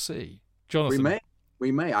we shall see. Jonathan.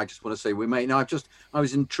 We may. I just want to say we may. Now, I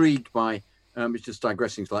was intrigued by, it's just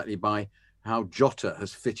digressing slightly, by how Jota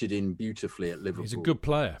has fitted in beautifully at Liverpool. He's a good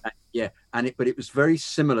player. But it was very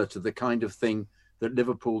similar to the kind of thing that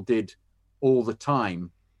Liverpool did all the time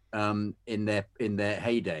in their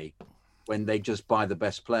heyday, when they just buy the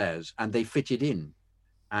best players and they fit it in,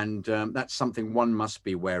 and that's something one must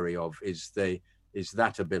be wary of, is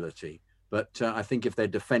that ability. But I think if their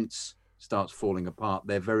defence starts falling apart,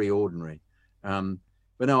 they're very ordinary.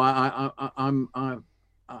 But no, I'm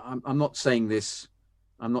not saying this.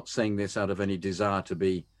 I'm not saying this out of any desire to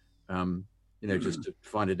be, just to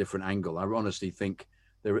find a different angle. I honestly think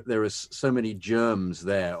there are so many germs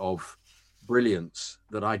there of brilliance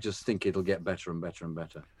that I just think it'll get better and better and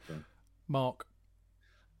better. So. Mark.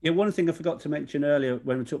 Yeah, one thing I forgot to mention earlier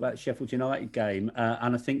when we talked about the Sheffield United game,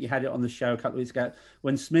 and I think you had it on the show a couple of weeks ago,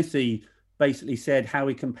 when Smithy basically said how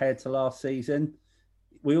he compared to last season.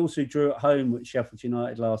 We also drew at home with Sheffield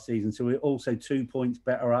United last season, so we're also 2 points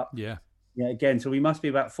better up. Yeah, again, so we must be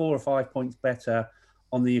about 4 or 5 points better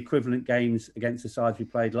on the equivalent games against the sides we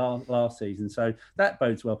played last season. So that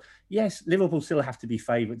bodes well. Yes, Liverpool still have to be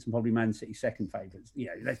favourites and probably Man City second favourites.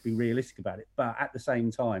 Let's be realistic about it. But at the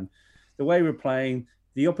same time, the way we're playing,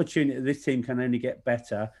 the opportunity that this team can only get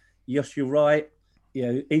better. Yes, you're right.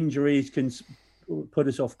 Injuries can put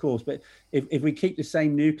us off course. But if we keep the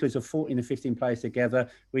same nucleus of 14 or 15 players together,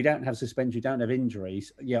 we don't have suspension, we don't have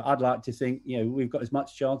injuries. I'd like to think, we've got as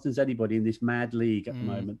much chance as anybody in this mad league at the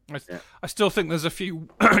moment. I still think there's a few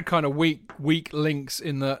kind of weak links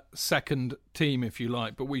in the second team, if you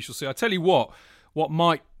like, but we shall see. I tell you what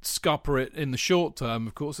might scupper it in the short term,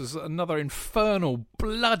 of course, is another infernal,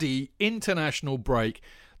 bloody international break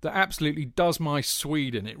that absolutely does my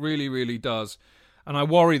Swede in. It really, really does. And I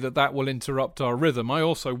worry that will interrupt our rhythm. I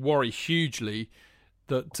also worry hugely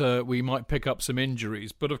that we might pick up some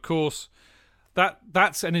injuries. But of course,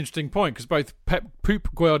 that's an interesting point, because both Pep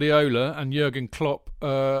Guardiola and Jurgen Klopp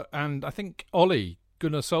and I think Ole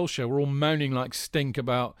Gunnar Solskjaer were all moaning like stink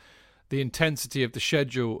about the intensity of the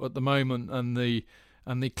schedule at the moment and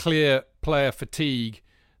the clear player fatigue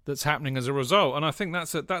that's happening as a result. And I think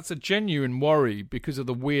that's a genuine worry because of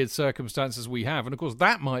the weird circumstances we have. And of course,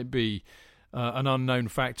 that might be an unknown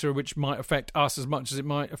factor which might affect us as much as it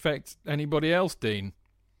might affect anybody else, Dean.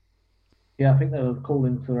 Yeah, I think they were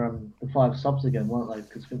calling for the 5 subs again, weren't they?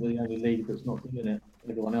 Because I think we're the only league that's not doing it.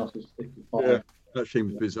 Everyone else is 5. Yeah, that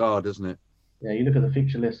seems bizarre, doesn't it? Yeah, you look at the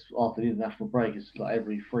fixture list after the international break, it's like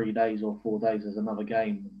every 3 days or 4 days there's another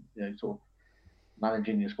game. You know, sort of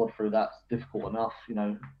managing your squad through that's difficult enough. You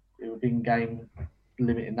know, within game,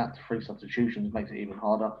 limiting that to 3 substitutions makes it even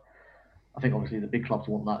harder. I think obviously the big clubs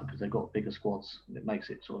want that because they've got bigger squads. It makes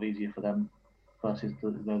it sort of easier for them versus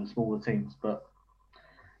the smaller teams. But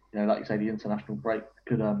like you say, the international break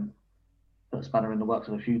could put a spanner in the works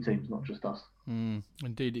of a few teams, not just us.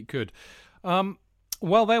 Indeed, it could.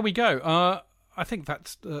 Well, there we go. I think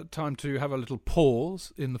that's time to have a little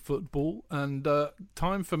pause in the football and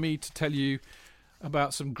time for me to tell you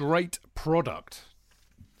about some great product,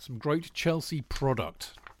 some great Chelsea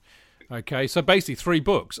product. Okay, so basically 3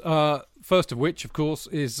 books. First of which, of course,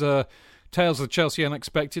 is Tales of the Chelsea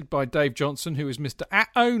Unexpected by Dave Johnson, who is Mr. At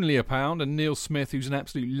Only a Pound, and Neil Smith, who's an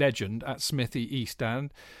absolute legend at Smithy East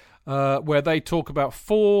End, where they talk about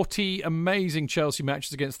 40 amazing Chelsea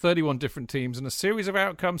matches against 31 different teams and a series of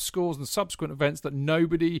outcomes, scores and subsequent events that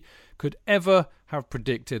nobody could ever have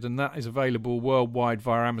predicted. And that is available worldwide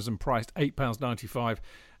via Amazon, priced £8.95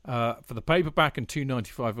 for the paperback and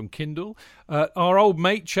 £2.95 on Kindle. Our old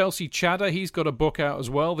mate Chelsea Chadder, he's got a book out as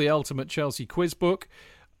well, the Ultimate Chelsea Quiz Book,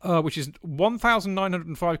 which is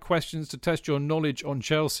 1,905 questions to test your knowledge on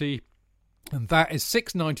Chelsea, and that is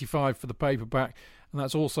 £6.95 for the paperback, and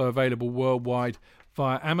that's also available worldwide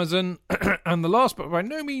via Amazon. And the last but by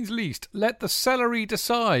no means least, Let the Celery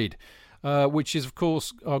Decide, which is of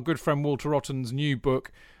course our good friend Walter Otton's new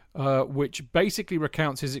book, which basically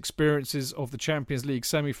recounts his experiences of the Champions League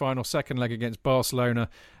semi-final second leg against Barcelona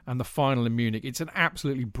and the final in Munich. It's an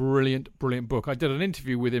absolutely brilliant book. I did an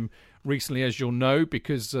interview with him recently, as you'll know,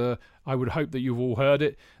 because I would hope that you've all heard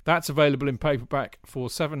it. That's available in paperback for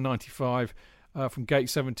 $7.95 from Gate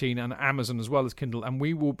 17 and Amazon, as well as Kindle, and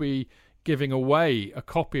we will be giving away a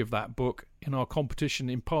copy of that book in our competition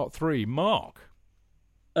in part 3. Mark?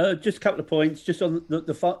 Just a couple of points. Just on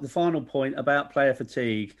the final point about player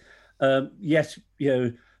fatigue. Yes,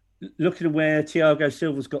 looking at where Thiago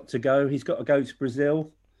Silva's got to go, he's got to go to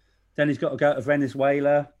Brazil. Then he's got to go to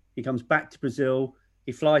Venezuela. He comes back to Brazil.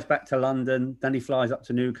 He flies back to London. Then he flies up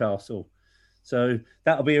to Newcastle. So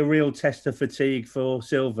that'll be a real test of fatigue for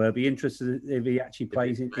Silva. I'll be interested if he actually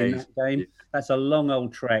plays in that game. That's a long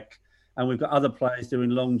old trek. And we've got other players doing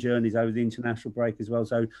long journeys over the international break as well.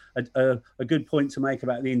 So a good point to make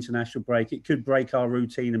about the international break. It could break our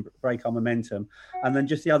routine and break our momentum. And then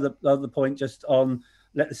just the other point, just on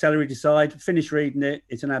Let the Celery Decide. Finish reading it.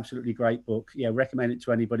 It's an absolutely great book. Yeah, recommend it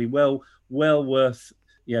to anybody. Well worth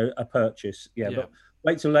a purchase. Yeah. But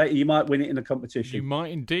wait till later. You might win it in a competition. You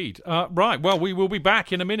might indeed. Right. Well, we will be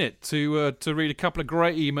back in a minute to read a couple of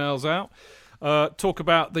great emails out. Talk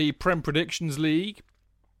about the Prem Predictions League.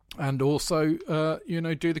 And also,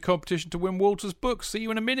 do the competition to win Walter's book. See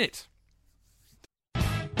you in a minute.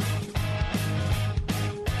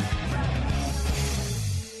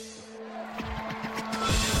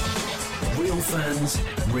 Real fans,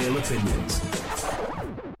 real opinions.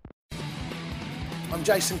 I'm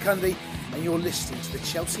Jason Cundy, and you're listening to the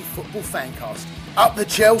Chelsea Football Fancast. Up the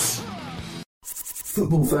Chelsea!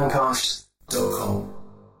 Footballfancast.com.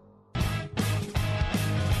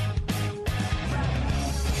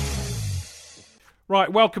 Right,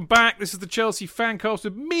 welcome back. This is the Chelsea Fancast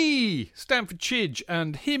with me, Stamford Chidge,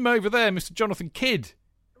 and him over there, Mr. Jonathan Kidd.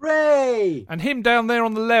 Hooray! And him down there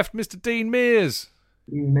on the left, Mr. Dean Mears.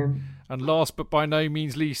 Amen. And last but by no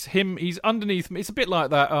means least, he's underneath me. It's a bit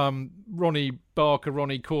like that Ronnie Barker,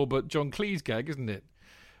 Ronnie Corbett, John Cleese gag, isn't it?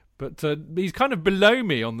 But he's kind of below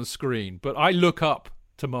me on the screen, but I look up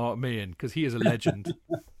to Mark Meehan because he is a legend.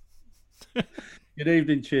 Good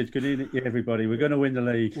evening, Chid. Good evening, everybody. We're going to win the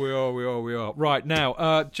league. We are. Right, now,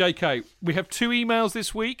 JK, we have 2 emails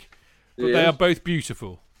this week, but they are both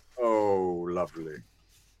beautiful. Oh, lovely.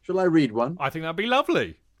 Shall I read one? I think that'd be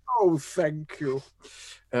lovely. Oh, thank you.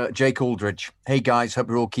 Jake Aldridge. Hey, guys. Hope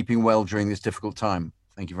you're all keeping well during this difficult time.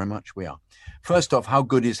 Thank you very much. We are. First off, how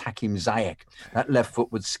good is Hakim Ziyech? That left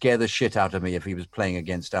foot would scare the shit out of me if he was playing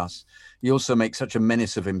against us. He also makes such a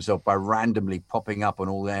menace of himself by randomly popping up on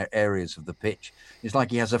all their areas of the pitch. It's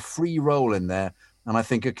like he has a free role in there, and I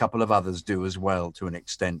think a couple of others do as well to an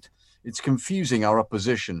extent. It's confusing our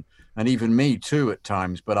opposition, and even me too at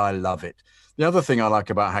times, but I love it. The other thing I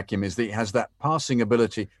like about Hakim is that he has that passing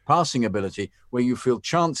ability where you feel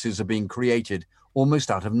chances are being created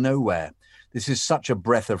almost out of nowhere. This is such a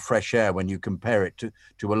breath of fresh air when you compare it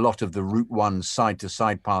to a lot of the Route 1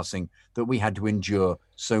 side-to-side passing that we had to endure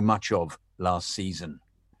so much of last season.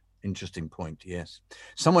 Interesting point, yes.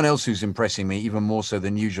 Someone else who's impressing me, even more so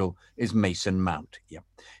than usual, is Mason Mount. Yeah,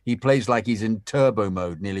 he plays like he's in turbo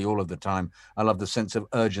mode nearly all of the time. I love the sense of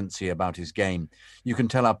urgency about his game. You can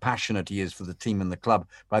tell how passionate he is for the team and the club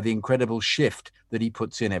by the incredible shift that he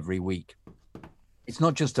puts in every week. It's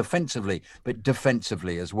not just offensively, but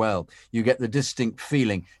defensively as well. You get the distinct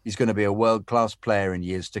feeling he's going to be a world-class player in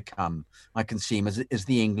years to come. I can see him as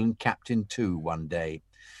the England captain too one day.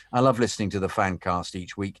 I love listening to the FanCast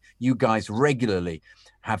each week. You guys regularly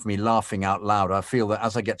have me laughing out loud. I feel that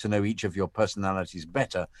as I get to know each of your personalities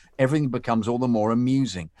better, everything becomes all the more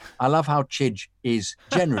amusing. I love how Chidge is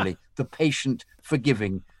generally the patient,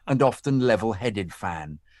 forgiving, and often level-headed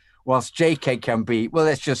fan, whilst JK can be, well,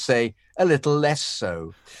 let's just say, a little less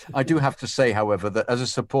so. I do have to say, however, that as a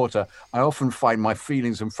supporter, I often find my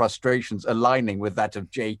feelings and frustrations aligning with that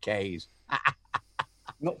of JK's.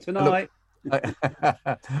 Not tonight.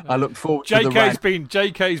 I look forward to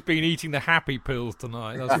JK's been eating the happy pills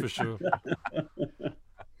tonight, that's for sure.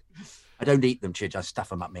 I don't eat them, Chidge. I stuff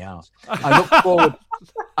them up my arse.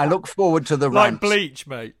 I look forward to the rants. Like bleach,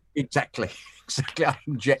 mate. Exactly. I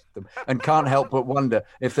inject them and can't help but wonder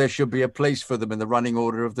if there should be a place for them in the running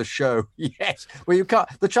order of the show. Yes. Well, you can't.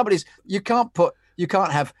 The trouble is, you can't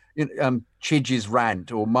have Chidge's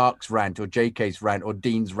rant or Mark's rant or JK's rant or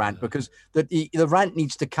Dean's rant because the rant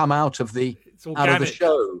needs to come out of the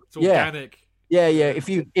show. It's organic. Yeah.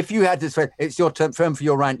 If you had this, it's your turn for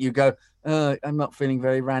your rant. You go, I'm not feeling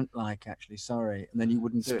very rant-like, actually. Sorry, and then you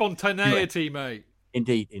wouldn't do Spontaneity, mate.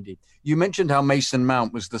 Indeed. You mentioned how Mason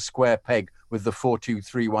Mount was the square peg with the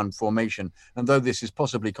 4-2-3-1 formation. And though this is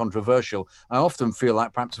possibly controversial, I often feel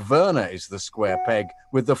like perhaps Werner is the square peg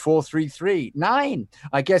with the 4-3-3.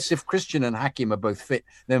 I guess if Christian and Hakim are both fit,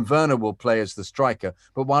 then Werner will play as the striker.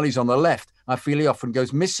 But while he's on the left, I feel he often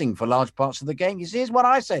goes missing for large parts of the game. You see, here's what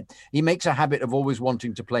I said. He makes a habit of always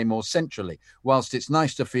wanting to play more centrally, whilst it's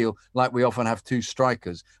nice to feel like we often have two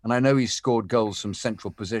strikers. And I know he's scored goals from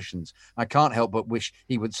central positions. I can't help but wish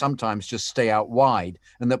he would sometimes just stay out wide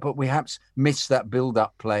and that but perhaps miss that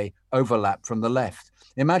build-up play overlap from the left.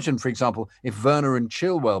 Imagine, for example, if Werner and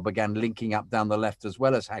Chilwell began linking up down the left as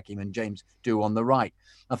well as Hakim and James do on the right.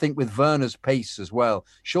 I think with Werner's pace as well,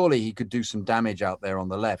 surely he could do some damage out there on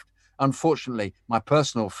the left. Unfortunately, my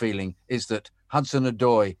personal feeling is that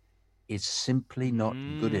Hudson-Odoi is simply not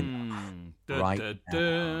good enough right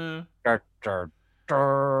now.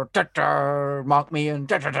 Mark me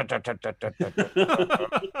and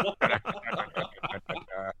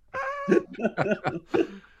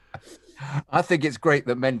I think it's great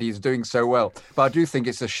that Mendy is doing so well, but I do think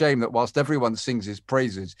it's a shame that whilst everyone sings his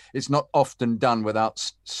praises, it's not often done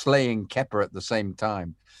without slaying Kepa at the same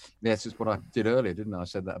time. Yes, it's what I did earlier, didn't I? I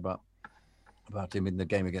said that about him in the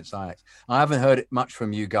game against Ajax. I haven't heard it much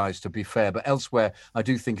from you guys, to be fair, but elsewhere I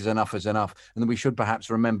do think is enough, and we should perhaps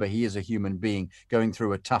remember he is a human being going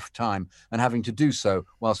through a tough time and having to do so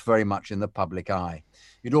whilst very much in the public eye.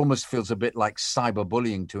 It almost feels a bit like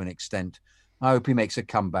cyberbullying to an extent. I hope he makes a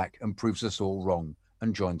comeback and proves us all wrong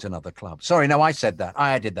and joins another club. Sorry, no, I said that.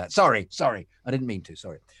 I did that. Sorry. I didn't mean to.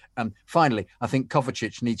 Sorry. Finally, I think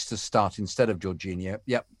Kovacic needs to start instead of Jorginho.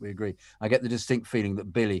 Yep, we agree. I get the distinct feeling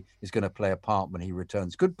that Billy is going to play a part when he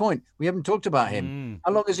returns. Good point. We haven't talked about him.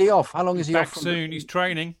 How long is he off? Back soon. He's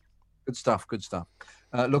training. Good stuff.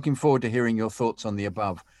 Looking forward to hearing your thoughts on the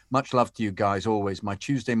above. Much love to you guys always. My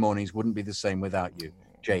Tuesday mornings wouldn't be the same without you.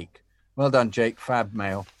 Jake. Well done, Jake. Fab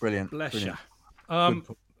mail. Brilliant. Bless you.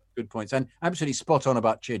 Good points. And absolutely spot on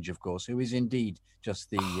about Chidge, of course, who is indeed just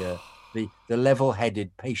the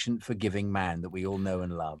level-headed, patient, forgiving man that we all know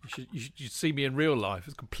and love. You should see me in real life.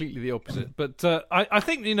 It's completely the opposite. But I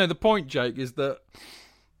think, the point, Jake, is that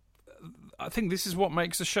I think this is what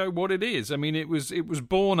makes the show what it is. I mean, it was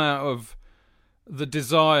born out of the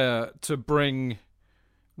desire to bring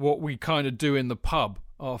what we kind of do in the pub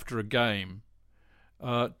after a game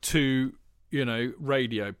to,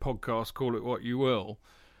 radio, podcast, call it what you will.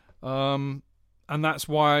 And that's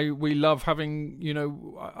why we love having,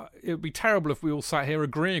 it would be terrible if we all sat here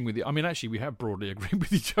agreeing with you. I mean, actually, we have broadly agreed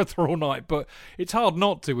with each other all night, but it's hard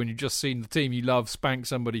not to when you've just seen the team you love spank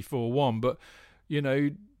somebody 4-1. But,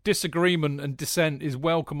 disagreement and dissent is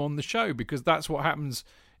welcome on the show because that's what happens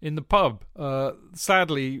in the pub.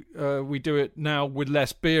 Sadly, we do it now with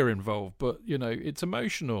less beer involved, but, it's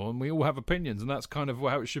emotional and we all have opinions and that's kind of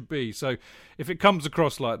how it should be. So if it comes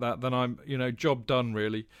across like that, then I'm, job done,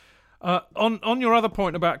 really. On your other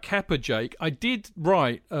point about Kepa, Jake, I did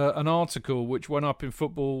write an article which went up in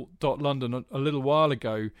football.london a little while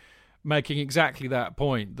ago, making exactly that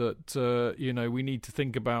point that we need to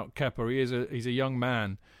think about Kepa. He's a young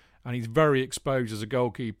man, and he's very exposed as a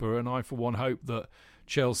goalkeeper. And I, for one, hope that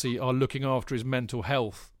Chelsea are looking after his mental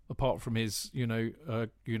health, apart from his,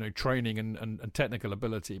 training and technical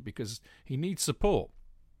ability, because he needs support.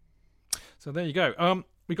 So there you go.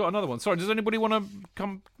 We got another one. Sorry, does anybody want to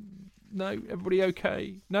come? No, everybody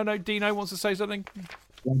okay? No. Dino wants to say something.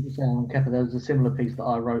 Yeah, I'm just saying, Kepa, there was a similar piece that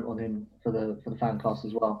I wrote on him for the FanCast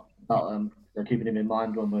as well, about keeping him in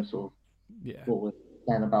mind when we're sort of what we're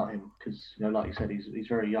saying about him, because like you said, he's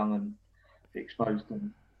very young and exposed,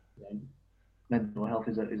 and mental health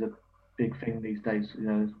is a big thing these days.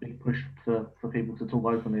 It's a big push for people to talk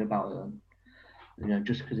openly about it, and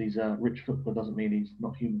just because he's a rich footballer doesn't mean he's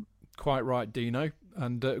not human. Quite right, Dino.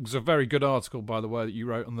 And it was a very good article, by the way, that you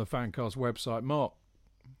wrote on the FanCast website. Mark?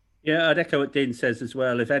 Yeah, I'd echo what Dean says as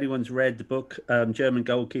well. If anyone's read the book, German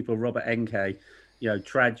goalkeeper Robert Enke,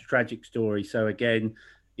 tragic story. So again,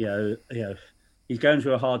 he's going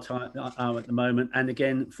through a hard time at the moment. And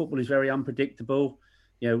again, football is very unpredictable.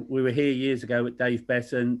 We were here years ago with Dave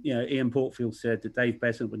Besson. Ian Portfield said that Dave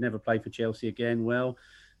Besson would never play for Chelsea again. Well,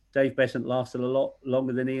 Dave Besson lasted a lot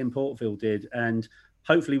longer than Ian Portfield did. And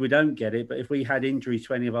hopefully we don't get it. But if we had injuries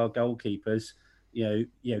to any of our goalkeepers,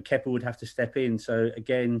 Kepa would have to step in. So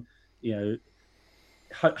again,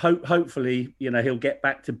 hopefully, he'll get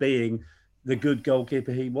back to being the good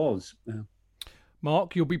goalkeeper he was.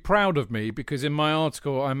 Mark, you'll be proud of me, because in my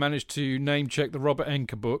article I managed to name check the Robert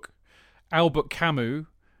Enke book, Albert Camus,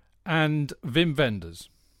 and Wim Wenders.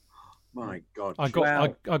 My God! I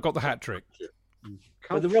got the hat trick.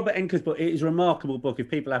 But the Robert Enke's book, it is a remarkable book. If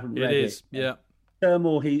people haven't read it, it is. Yeah.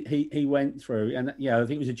 Turmoil he went through, and I think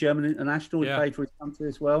he was a German international. He played for his country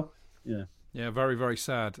as well. Yeah, very, very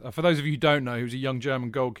sad. For those of you who don't know, he was a young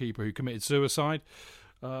German goalkeeper who committed suicide.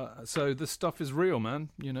 So this stuff is real,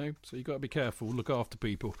 man. So you got to be careful, look after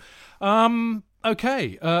people.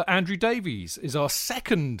 Okay, Andrew Davies is our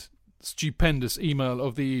second stupendous email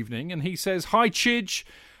of the evening, and he says, "Hi Chidge,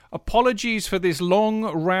 apologies for this long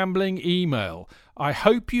rambling email. I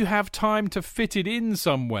hope you have time to fit it in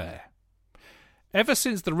somewhere. Ever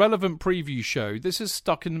since the relevant preview show, this has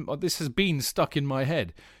been stuck in my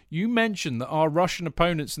head. You mentioned that our Russian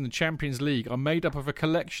opponents in the Champions League are made up of a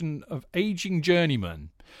collection of ageing journeymen,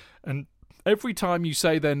 and every time you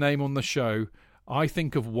say their name on the show, I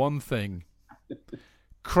think of one thing: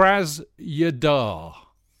 Krasnodar.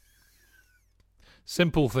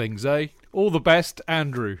 Simple things, eh? All the best,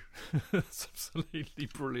 Andrew." It's absolutely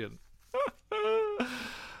brilliant.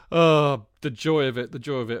 Oh, the joy of it.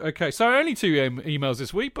 Okay, so only 2 emails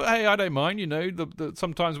this week, but hey, I don't mind.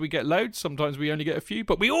 Sometimes we get loads, sometimes we only get a few,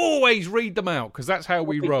 but we always read them out, because that's how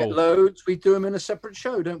we roll. Get loads, we do them in a separate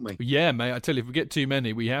show, don't we? Yeah, mate, I tell you, if we get too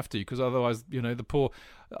many, we have to, because otherwise, the poor,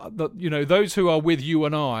 those who are with you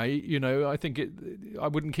and I think I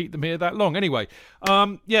wouldn't keep them here that long. Anyway,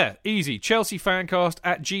 easy.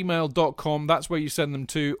 ChelseaFancast@gmail.com, that's where you send them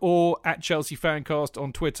to, or at Chelsea Fancast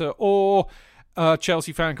on Twitter, or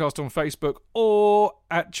Chelsea Fancast on Facebook, or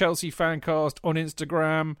at Chelsea Fancast on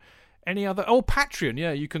Instagram. Any other? Oh, Patreon.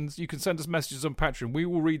 Yeah, you can send us messages on Patreon. We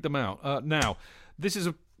will read them out. Now, this is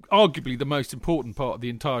arguably the most important part of the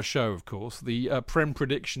entire show, of course, the Prem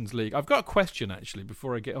Predictions League. I've got a question, actually,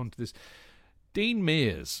 before I get on to this. Dean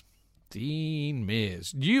Mears,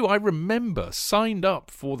 you, I remember, signed up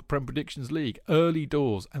for the Prem Predictions League early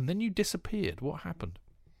doors, and then you disappeared. What happened?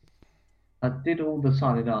 I did all the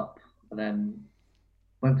signing up, and then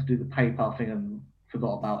went to do the PayPal thing and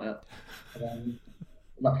forgot about it. And then,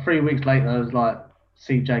 like 3 weeks later, I was like,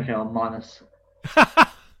 CJK on minus.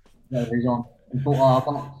 He's on. And thought,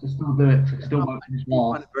 I might still do it. Still won't finish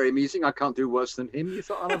well. I find it very amusing. I can't do worse than him. You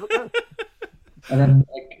thought I'll have a go. And then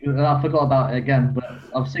I forgot about it again, but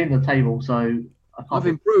I've seen the table, so I've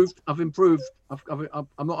improved. I'm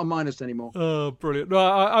not a minus anymore. Oh, brilliant! No,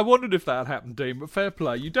 I wondered if that had happened, Dean. But fair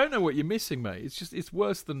play. You don't know what you're missing, mate. It's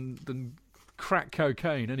worse than crack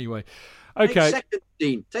cocaine. Anyway, okay. Take seconds,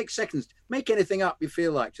 Dean. Take seconds. Make anything up you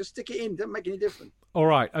feel like. Just stick it in. Doesn't make any difference. All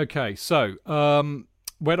right. Okay. So,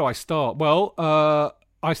 where do I start? Well, I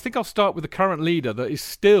think I'll start with the current leader that is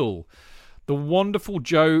still the wonderful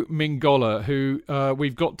Joe Mingola, who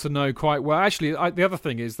we've got to know quite well. Actually, the other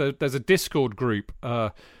thing is there's a Discord group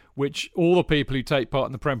which all the people who take part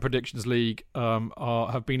in the Prem Predictions League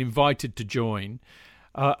have been invited to join,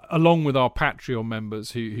 along with our Patreon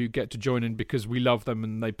members who get to join in because we love them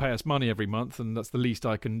and they pay us money every month, and that's the least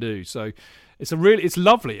I can do. So it's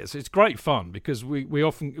lovely. It's great fun because we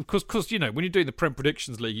often, because when you're doing the Prem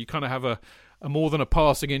Predictions League, you kind of have a more than a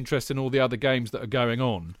passing interest in all the other games that are going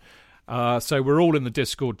on. So we're all in the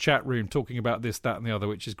Discord chat room talking about this, that, and the other,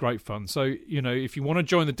 which is great fun. So, if you want to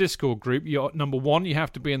join the Discord group, number one, you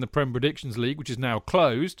have to be in the Prem Predictions League, which is now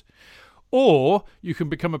closed. Or you can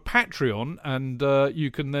become a Patreon, and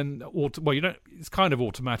you can then... it's kind of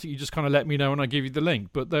automatic. You just kind of let me know and I give you the link.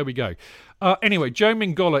 But there we go. Anyway, Joe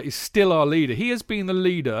Mingola is still our leader. He has been the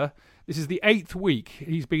leader. This is the 8th week.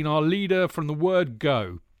 He's been our leader from the word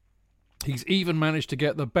go. He's even managed to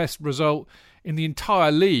get the best result in the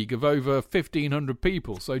entire league of over 1,500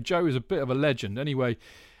 people. So Joe is a bit of a legend. Anyway,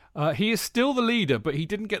 he is still the leader, but he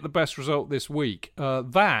didn't get the best result this week.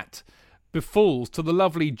 That befalls to the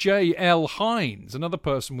lovely J.L. Hines, another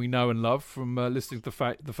person we know and love from listening to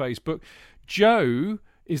the Facebook. Joe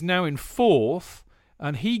is now in 4th,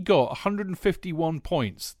 and he got 151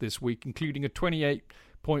 points this week, including a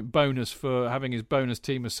 28-point bonus for having his bonus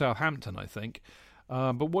team as Southampton, I think.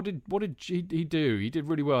 But what did he do? He did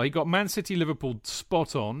really well. He got Man City, Liverpool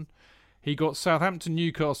spot on. He got Southampton,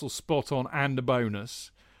 Newcastle spot on and a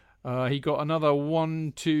bonus. He got another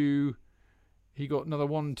 1, 2,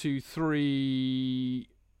 3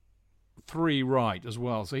 right as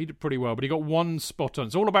well. So he did pretty well. But he got 1 spot on.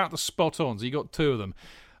 It's all about the spot ons. He got 2 of them.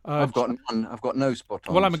 I've got none. I've got no spot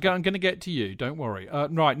on. Well, I'm going to get to you. Don't worry.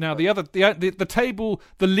 Right now, the table,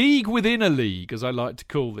 the league within a league, as I like to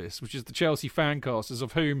call this, which is the Chelsea Fancasters,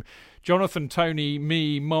 of whom Jonathan, Tony,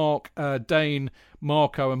 me, Mark, Dane,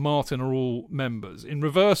 Marco, and Martin are all members in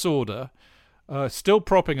reverse order. Still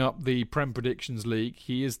propping up the Prem Predictions League.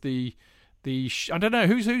 He is I don't know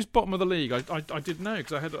who's bottom of the league. I didn't know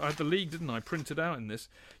because I had the league, didn't I? Printed out in this.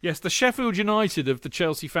 Yes, the Sheffield United of the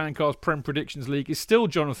Chelsea Fancast Prem Predictions League is still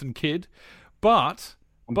Jonathan Kidd, but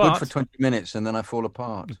I'm good for 20 minutes and then I fall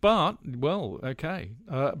apart. But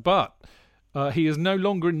he is no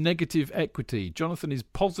longer in negative equity. Jonathan is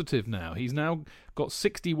positive now. He's now got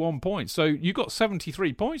 61 points. So you got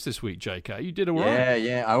 73 points this week, JK. You did all right.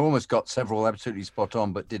 Yeah. I almost got several absolutely spot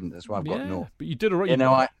on, but didn't. That's why I've got 0. But you did all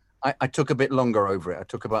right. I took a bit longer over it. I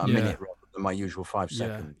took about a minute rather than my usual 5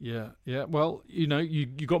 seconds. Yeah. Well, you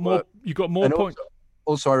got more. You got more points.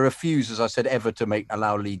 Also, I refuse, as I said, ever to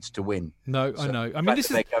allow Leeds to win. No, so I know. I mean,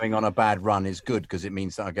 they're going on a bad run is good because it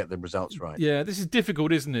means that I get the results right. Yeah, this is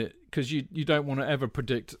difficult, isn't it? Because you don't want to ever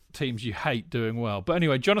predict teams you hate doing well. But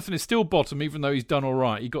anyway, Jonathan is still bottom, even though he's done all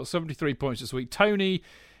right. He got 73 points this week. Tony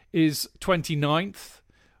is 29th.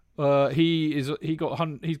 He's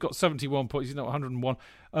got 71 points. He's not 101.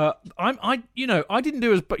 I didn't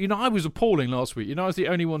do as, but I was appalling last week. I was the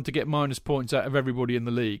only one to get minus points out of everybody in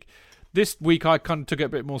the league. This week I kind of took it a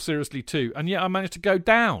bit more seriously too, and yet I managed to go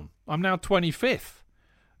down. I'm now 25th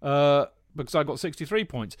because I got 63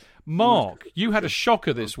 points. Mark, you had a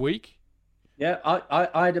shocker this week. Yeah,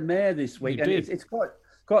 I had a mare this week, and it's quite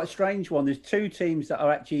a strange one. There's 2 teams that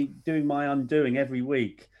are actually doing my undoing every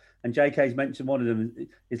week. And JK's mentioned one of them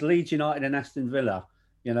is Leeds United and Aston Villa.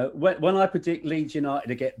 When I predict Leeds United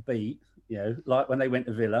to get beat, like when they went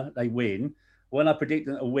to Villa, they win. When I predict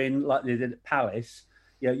them to win, like they did at Palace,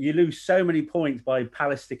 you lose so many points by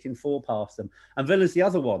Palace sticking 4 past them. And Villa's the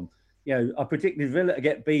other one. I predicted Villa to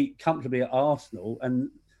get beat comfortably at Arsenal,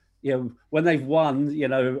 and when they've won,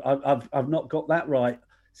 I've not got that right.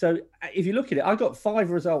 So if you look at it, I got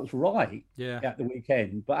 5 results right at the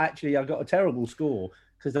weekend, but actually I got a terrible score.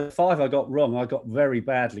 Because the 5 I got wrong, I got very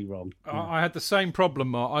badly wrong. I had the same problem,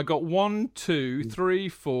 Mark. I got 1, 2, 3,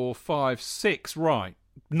 4, 5, 6 right.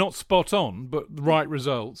 Not spot on, but right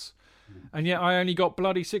results. And yet I only got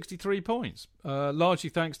bloody 63 points.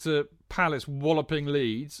 Largely thanks to Palace walloping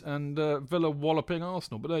Leeds and Villa walloping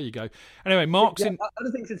Arsenal. But there you go. Anyway, Mark's in...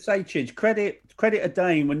 Other thing to say, Chidge, credit to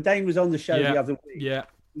Dane. When Dane was on the show the other week,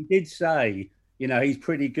 he did say, he's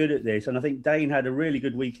pretty good at this. And I think Dane had a really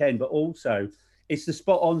good weekend, but also... it's the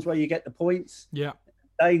spot-ons where you get the points. Yeah.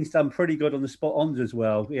 Dane's done pretty good on the spot-ons as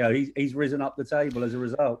well. He's risen up the table as a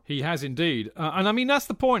result. He has indeed. And I mean, that's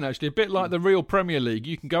the point, actually. A bit like the real Premier League.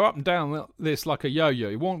 You can go up and down this like a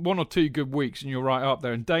yo-yo. One or 2 good weeks and you're right up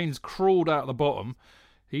there. And Dane's crawled out the bottom.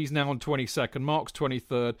 He's now on 22nd. Mark's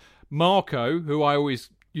 23rd. Marco, who I always,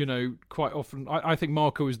 quite often... I think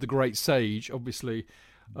Marco is the great sage, obviously.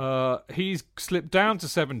 He's slipped down to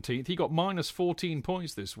 17th. He got minus 14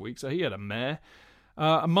 points this week, so he had a mare.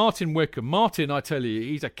 Martin Wickham. Martin, I tell you,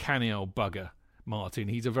 he's a canny old bugger. Martin,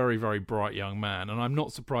 he's a very, very bright young man, and I'm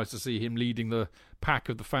not surprised to see him leading the pack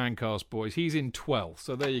of the Fancast boys. He's in 12th,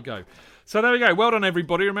 so there you go. So there we go. Well done,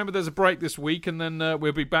 everybody. Remember, there's a break this week, and then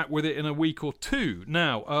we'll be back with it in a week or 2.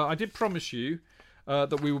 Now, I did promise you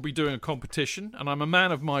that we will be doing a competition, and I'm a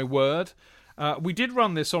man of my word. We did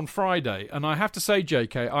run this on Friday, and I have to say,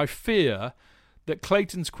 JK, I fear that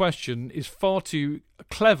Clayton's question is far too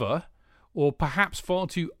clever or perhaps far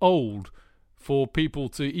too old for people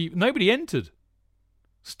to eat. Nobody entered.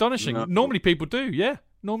 Astonishing. No. Normally people do, yeah.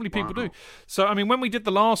 Normally people do. So, I mean, when we did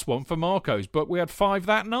the last one for Marco's book, we had 5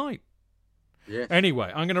 that night. Yes.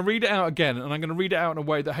 Anyway, I'm going to read it out again, and I'm going to read it out in a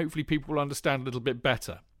way that hopefully people will understand a little bit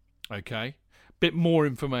better. Okay? Bit more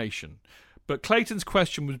information. But Clayton's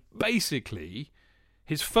question was basically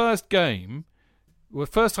his first game, the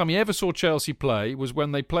first time he ever saw Chelsea play was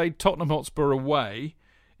when they played Tottenham Hotspur away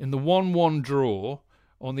in the 1-1 draw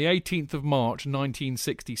on the 18th of March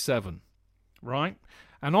 1967. Right?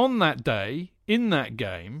 And on that day, in that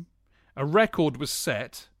game, a record was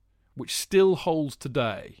set which still holds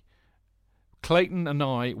today. Clayton and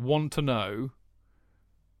I want to know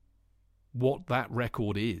what that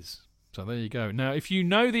record is. So there you go. Now, if you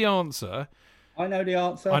know the answer... I know the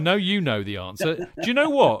answer. I know you know the answer. Do you know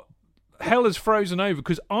what? Hell has frozen over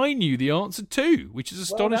because I knew the answer too, which is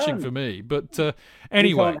astonishing for me. But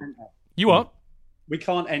anyway, you what? We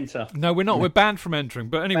can't enter. No, we're not. We're banned from entering.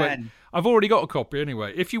 But anyway, Banned. I've already got a copy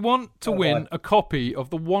anyway. If you want to win a copy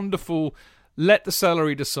of the wonderful Let the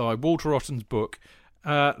Celery Decide, Walter Otton's book,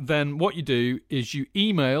 then what you do is you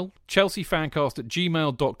email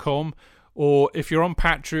chelseafancast@gmail.com, or if you're on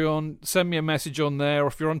Patreon, send me a message on there, or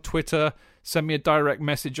if you're on Twitter, send me a direct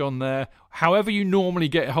message on there. However you normally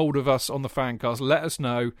get hold of us on the Fancast, let us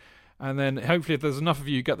know. And then hopefully if there's enough of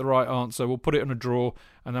you who get the right answer, we'll put it in a draw,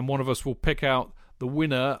 and then one of us will pick out the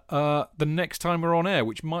winner the next time we're on air,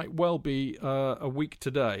 which might well be a week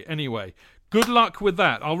today. Anyway, good luck with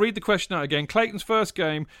that. I'll read the question out again. Clayton's first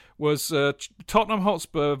game was Tottenham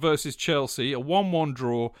Hotspur versus Chelsea, a 1-1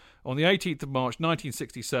 draw on the 18th of March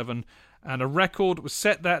 1967, and a record was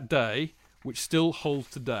set that day which still holds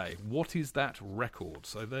today. What is that record?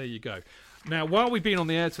 So there you go. Now, while we've been on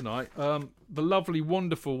the air tonight, the lovely,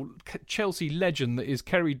 wonderful Chelsea legend that is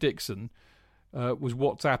Kerry Dixon was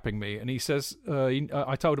WhatsApping me, and he says,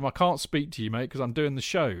 I told him I can't speak to you, mate, because I'm doing the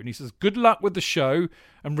show. And he says, good luck with the show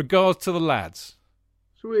and regards to the lads.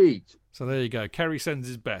 Sweet. So there you go. Kerry sends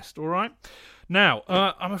his best, all right? Now,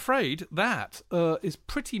 I'm afraid that is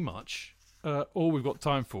pretty much all we've got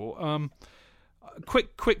time for.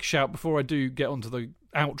 Quick shout before I do get onto the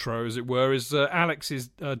outro, as it were, is Alex's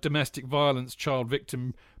Domestic Violence Child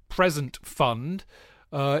Victim Present Fund.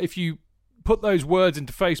 If you put those words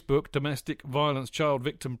into Facebook, Domestic Violence Child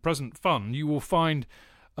Victim Present Fund, you will find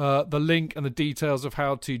the link and the details of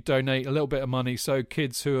how to donate a little bit of money so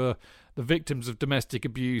kids who are the victims of domestic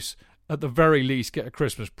abuse at the very least get a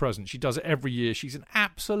Christmas present. She does it every year. She's an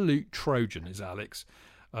absolute Trojan, is Alex.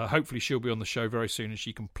 Hopefully she'll be on the show very soon and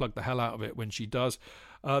she can plug the hell out of it when she does.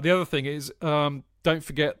 The other thing is, don't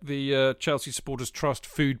forget the Chelsea Supporters Trust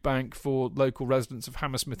food bank for local residents of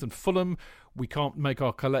Hammersmith and Fulham. We can't make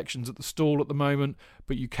our collections at the stall at the moment,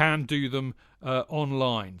 but you can do them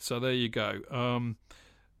online. So there you go.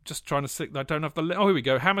 Just trying to think. I don't have the... Oh, here we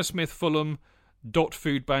go.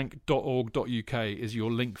 hammersmithfulham.foodbank.org.uk is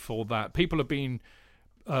your link for that. People have been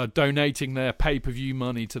donating their pay-per-view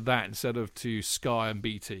money to that instead of to Sky and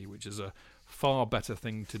BT, which is a far better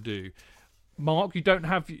thing to do. Mark, you don't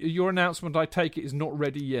have your announcement, I take it, is not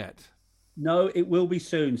ready yet. No, it will be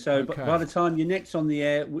soon. So by the time you're next on the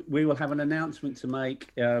air, we will have an announcement to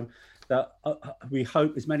make that we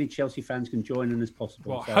hope as many Chelsea fans can join in as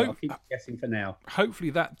possible. Well, so I'll keep guessing for now.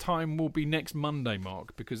 Hopefully that time will be next Monday,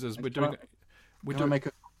 Mark, because as we're doing...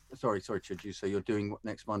 Sorry, Chid, you say you're doing what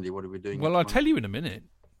next Monday? What are we doing? Well, I'll tell you in a minute.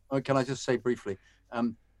 Oh, can I just say briefly?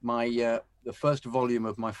 The first volume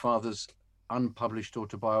of my father's unpublished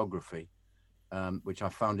autobiography, which I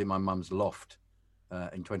found in my mum's loft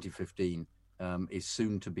in 2015, is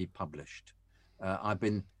soon to be published. I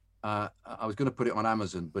was going to put it on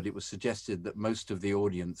Amazon, but it was suggested that most of the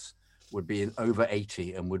audience would be over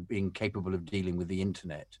 80 and would be incapable of dealing with the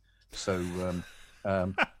internet. So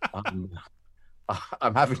I'm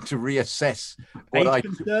having to reassess what Age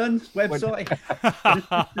concerns website.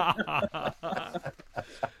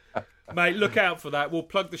 Mate, look out for that. We'll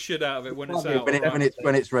plug the shit out of it when it's out.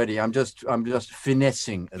 When it's ready. I'm just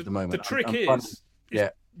finessing at the moment. The trick is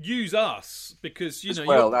use us because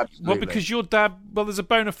because your dad. Well, there's a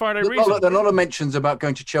bona fide reason. There are a lot of mentions about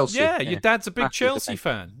going to Chelsea. Yeah, your dad's a big Chelsea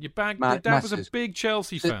fan. Your dad was a big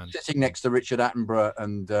Chelsea fan. Sitting next to Richard Attenborough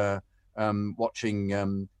and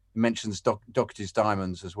watching. Mentions Doherty's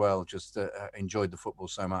Diamonds as well. Just enjoyed the football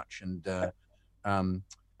so much, and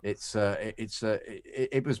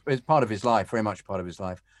it was part of his life, very much part of his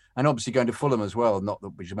life, and obviously going to Fulham as well. Not that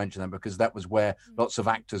we should mention that because that was where lots of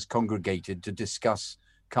actors congregated to discuss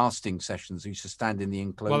casting sessions. They used to stand in the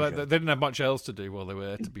enclosure. Well, they didn't have much else to do while they were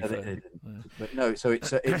there, to be fair. But no, so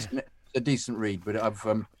it's a decent read. But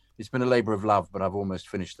it's been a labour of love, but I've almost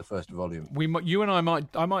finished the first volume. You and I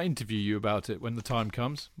might interview you about it when the time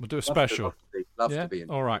comes. We'll do a special. Love to be in.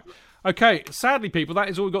 All right. Okay, sadly, people, that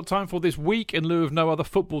is all we've got time for this week in lieu of no other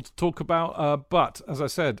football to talk about. But, as I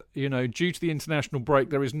said, due to the international break,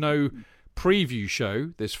 there is no preview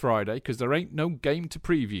show this Friday because there ain't no game to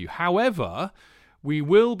preview. However, we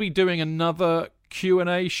will be doing another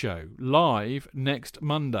Q&A show live next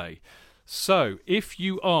Monday. So, if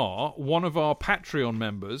you are one of our Patreon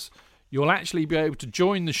members, you'll actually be able to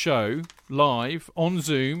join the show live on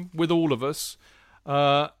Zoom with all of us.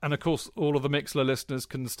 And of course, all of the Mixlr listeners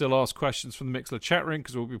can still ask questions from the Mixlr chat room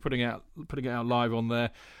because we'll be putting it out live on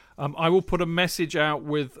there. I will put a message out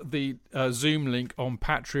with the Zoom link on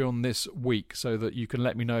Patreon this week so that you can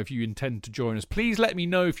let me know if you intend to join us. Please let me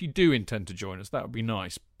know if you do intend to join us. That would be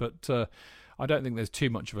nice. But I don't think there's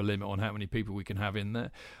too much of a limit on how many people we can have in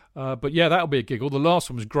there. But yeah, that'll be a giggle. The last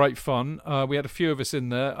one was great fun. We had a few of us in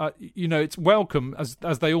there. It's welcome,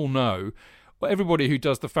 as they all know. Everybody who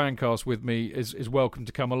does the FanCast with me is welcome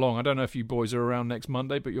to come along. I don't know if you boys are around next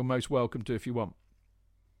Monday, but you're most welcome to if you want.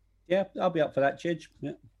 Yeah, I'll be up for that, Chidge.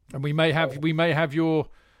 Yeah. And we may have your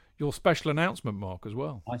special announcement, Mark, as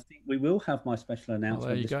well. I think we will have my special announcement. Well,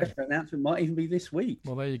 there you go. Special announcement might even be this week.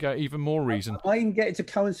 Well, there you go. Even more reason. I even get it to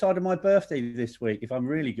coincide with my birthday this week if I'm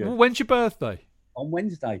really good. Well, when's your birthday? On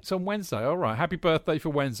Wednesday. It's on Wednesday. All right. Happy birthday for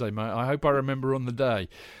Wednesday, mate. I hope I remember on the day.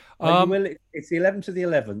 It's the 11th to the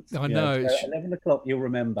 11th. I know. So 11 o'clock, you'll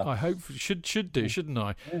remember. I hope should do, shouldn't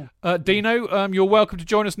I? Yeah. Dino, you're welcome to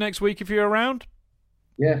join us next week if you're around.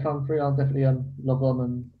 Yeah, if I'm free, I'll definitely log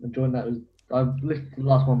on and join that. I've listened to the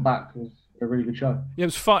last one back. It was a really good show. Yeah, it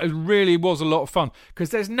was fun. It really was a lot of fun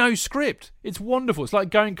because there's no script. It's wonderful. It's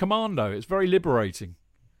like going commando. It's very liberating.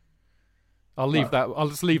 I'll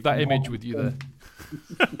just leave that image with you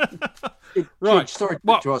there. Right. Sorry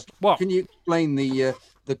to ask. What? Can you explain the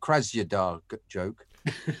Krasnodar joke?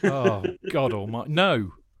 Oh, God almighty.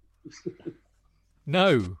 No.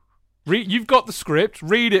 You've got the script.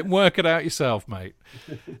 Read it and work it out yourself, mate.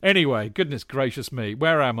 Anyway, goodness gracious me.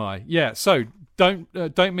 Where am I? Yeah, so don't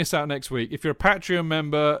miss out next week. If you're a Patreon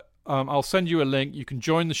member, I'll send you a link. You can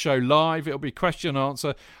join the show live. It'll be question and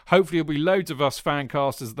answer. Hopefully there'll be loads of us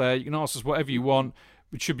fancasters there. You can ask us whatever you want.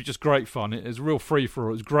 It should be just great fun. It is real free for all.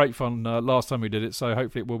 It was great fun last time we did it, so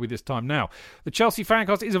hopefully it will be this time. Now, the Chelsea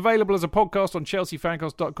Fancast is available as a podcast on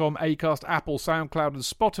chelseafancast.com, Acast, Apple, SoundCloud and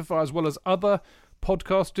Spotify, as well as other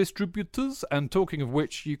podcast distributors. And talking of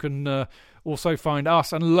which, you can also find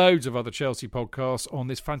us and loads of other Chelsea podcasts on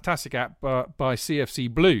this fantastic app by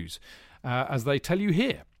CFC Blues, as they tell you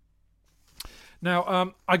here.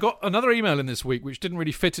 Now, I got another email in this week which didn't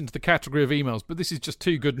really fit into the category of emails, but this is just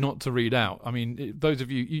too good not to read out. I mean, those of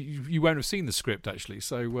you won't have seen the script, actually,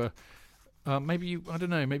 so maybe you, I don't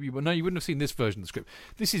know, maybe you wouldn't have seen this version of the script.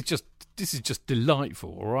 This is just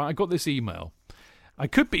delightful, all right? I got this email.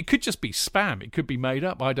 It could just be spam. It could be made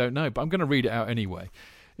up. I don't know, but I'm going to read it out anyway.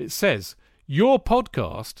 It says, your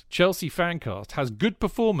podcast, Chelsea Fancast, has good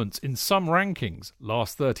performance in some rankings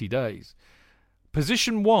last 30 days.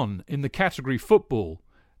 Position 1 in the category football,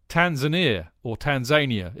 Tanzania, or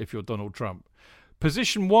Tanzania if you're Donald Trump.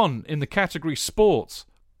 Position 1 in the category sports,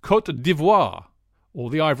 Côte d'Ivoire, or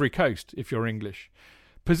the Ivory Coast if you're English.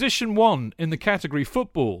 Position 1 in the category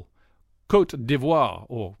football, Côte d'Ivoire,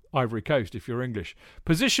 or Ivory Coast if you're English.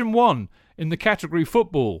 Position 1 in the category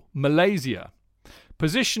football, Malaysia.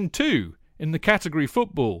 Position 2 in the category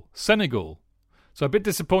football, Senegal. So a bit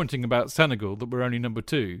disappointing about Senegal that we're only number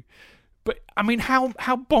 2. But, I mean, how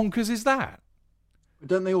bonkers is that?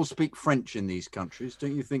 Don't they all speak French in these countries?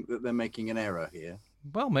 Don't you think that they're making an error here?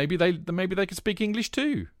 Well, maybe they could speak English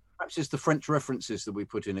too. Perhaps it's the French references that we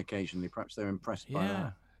put in occasionally. Perhaps they're impressed by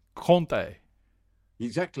that. Conte.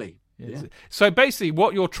 Exactly. Yeah. So basically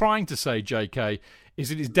what you're trying to say, JK,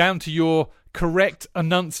 is it is down to your correct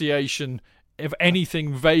enunciation of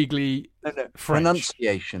anything vaguely French.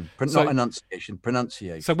 Pronunciation. Not enunciation,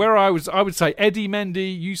 pronunciation. So where I would say Eddie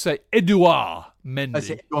Mendy, you say Edouard Mendy. I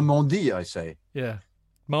say Edouard Mendy, I say. Yeah.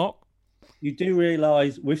 Mark? You do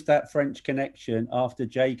realise with that French connection, after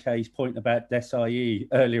JK's point about Desailly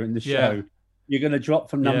earlier in the show, you're going to drop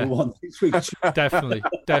from number 1 this week. Definitely.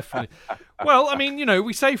 Well, I mean,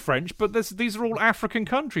 we say French, but these are all African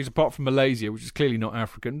countries, apart from Malaysia, which is clearly not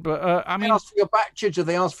African. But I mean, they asked for your back, Chidge,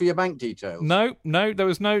 they asked for your bank details. No, there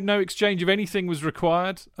was no exchange of anything was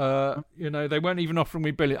required. They weren't even offering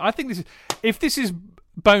me billion. I think if this is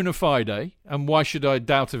bona fide, and why should I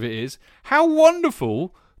doubt if it is? How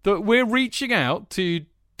wonderful that we're reaching out to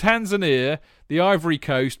Tanzania, the Ivory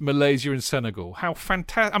Coast, Malaysia and Senegal. How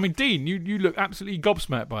fantastic. I mean, Dean, you look absolutely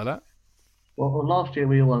gobsmacked by that. Well, last year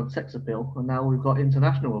we all had sex appeal, and now we've got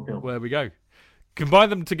international appeal. Well, there we go. Combine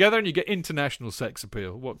them together and you get international sex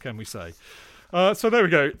appeal. What can we say? So there we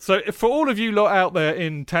go. So for all of you lot out there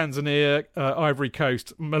in Tanzania, Ivory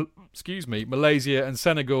Coast, Malaysia and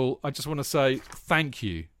Senegal, I just want to say thank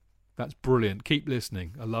you. That's brilliant. Keep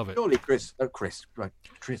listening. I love it. Surely, Chris, right,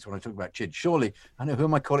 Chris, when I talk about Chidge, surely, I know who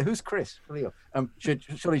am I calling? Who's Chris? Surely,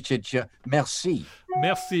 Chidge, merci.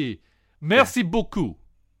 Merci beaucoup.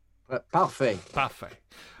 Parfait.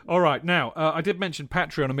 All right. Now, I did mention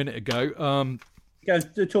Patreon a minute ago.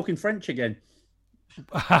 They're talking French again.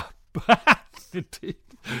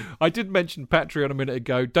 I did mention Patreon a minute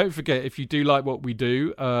ago. Don't forget, if you do like what we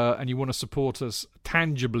do and you want to support us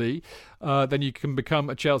tangibly, then you can become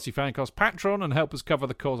a Chelsea Fancast patron and help us cover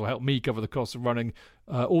the cost, or help me cover the cost of running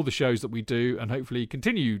all the shows that we do, and hopefully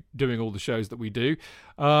continue doing all the shows that we do.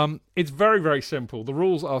 It's very, very simple. The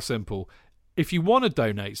rules are simple. If you want to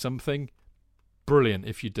donate something, brilliant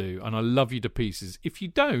if you do, and I love you to pieces. If you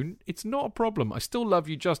don't, it's not a problem. I still love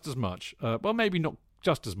you just as much. Well, maybe not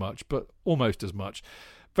just as much, but almost as much.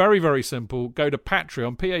 Very, very simple. Go to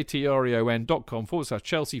Patreon,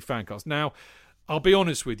 patreon.com/Chelsea Fancast. Now, I'll be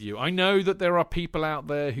honest with you. I know that there are people out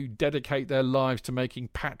there who dedicate their lives to making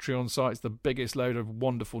Patreon sites the biggest load of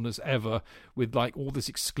wonderfulness ever, with like all this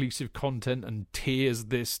exclusive content and tiers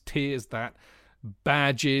this, tiers that,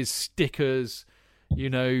 badges, stickers, you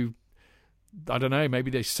know, I don't know,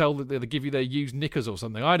 maybe they give you their used knickers or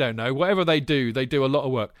something. I don't know. Whatever they do a lot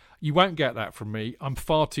of work. You won't get that from me. I'm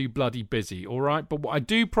far too bloody busy, all right? But what I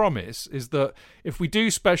do promise is that if we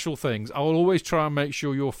do special things, I'll always try and make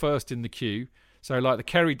sure you're first in the queue. So like the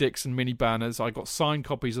Kerry Dixon mini banners, I got signed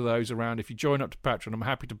copies of those around. If you join up to Patreon, I'm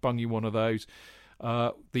happy to bung you one of those.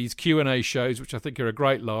 These Q&A shows, which I think are a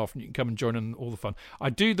great laugh, and you can come and join in all the fun. I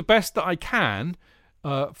do the best that I can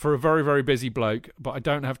for a very, very busy bloke, but I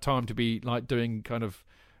don't have time to be like doing kind of,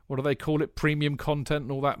 what do they call it, premium content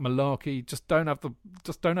and all that malarkey. Just don't have the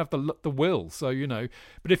will. So, you know,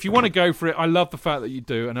 but if you want to go for it, I love the fact that you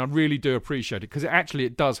do, and I really do appreciate it, because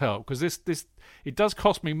it does help, because it does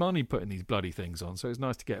cost me money putting these bloody things on, so it's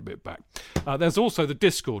nice to get a bit back. There's also the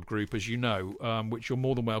Discord group, as you know, which you're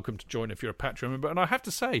more than welcome to join if you're a Patreon member. And I have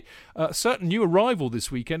to say, a certain new arrival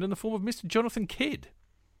this weekend in the form of Mr. Jonathan Kidd.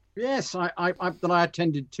 Yes, I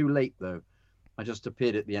attended too late, though. I just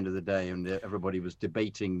appeared at the end of the day, and everybody was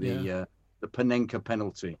debating the Panenka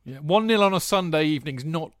penalty. Yeah, 1-0 on a Sunday evening is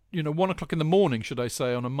not, 1 o'clock in the morning, should I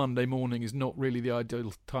say, on a Monday morning is not really the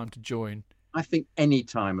ideal time to join. I think any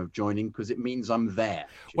time of joining, because it means I'm there.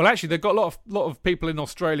 Well, actually, they've got a lot of people in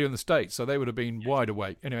Australia and the States, so they would have been wide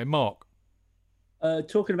awake. Anyway, Mark.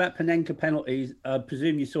 Talking about Panenka penalties, I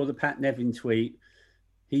presume you saw the Pat Nevin tweet.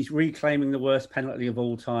 He's reclaiming the worst penalty of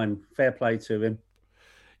all time. Fair play to him.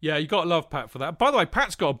 Yeah, you got to love Pat for that. By the way,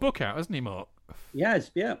 Pat's got a book out, hasn't he, Mark?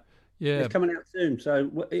 Yes, yeah. It's coming out soon.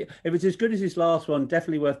 So if it's as good as his last one,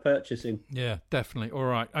 definitely worth purchasing. Yeah, definitely. All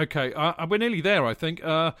right. Okay. We're nearly there, I think.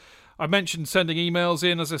 I mentioned sending emails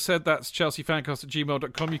in. As I said, that's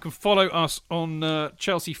chelseafancast@gmail.com. You can follow us on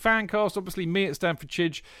Chelsea Fancast. Obviously, me at Stanford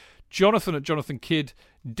Chidge, Jonathan at Jonathan Kidd,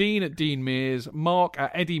 Dean at Dean Mears, Mark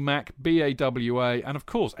at Eddie Mac, BAWA, and of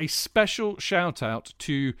course, a special shout out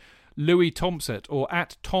to Louis Tomset, or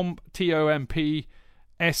at Tom TOMP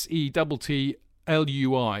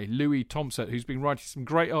SETTLUI, Louis Tomset, who's been writing some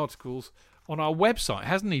great articles on our website,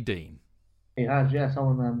 hasn't he, Dean? He has, yeah.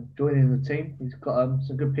 Someone joining the team. He's got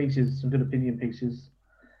some good pieces, some good opinion pieces.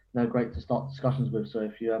 Great to start discussions with. So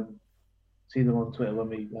if you see them on Twitter when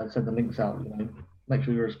we send the links out, make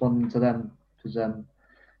sure you're responding to them, because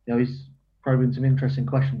he's probing some interesting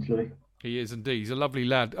questions, Louis. He is indeed. He's a lovely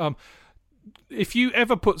lad. If you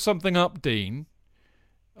ever put something up, Dean,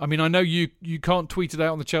 I mean, I know you can't tweet it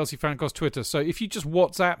out on the Chelsea Fancast Twitter, so if you just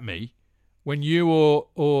WhatsApp me when you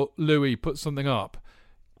or Louis put something up,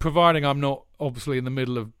 providing I'm not obviously in the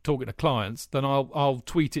middle of talking to clients, then I'll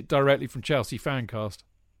tweet it directly from Chelsea Fancast.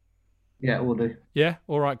 Yeah, we'll do. Yeah?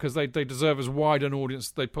 All right, because they deserve as wide an audience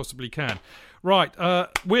as they possibly can. Right,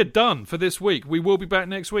 we're done for this week. We will be back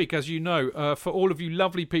next week, as you know. For all of you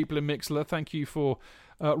lovely people in Mixlr, thank you for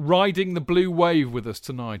riding the blue wave with us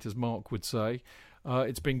tonight, as Mark would say.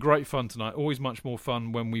 It's been great fun tonight. Always much more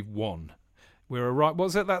fun when we've won. We're a right...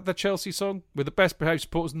 Was it the Chelsea song? We're the best behaved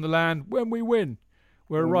supporters in the land when we win.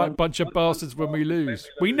 We're a right bunch of bastards when we lose.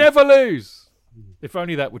 We never lose! If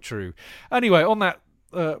only that were true. Anyway, on that...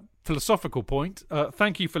 philosophical point.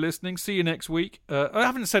 Thank you for listening. See you next week. I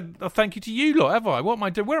haven't said a thank you to you lot, have I? What am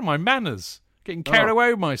I doing? Where are my manners? Getting carried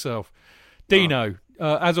away with myself. Dino,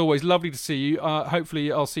 as always, lovely to see you.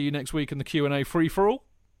 Hopefully I'll see you next week in the Q&A free-for-all.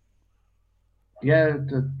 Yeah,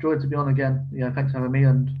 joy to be on again. Yeah, thanks for having me,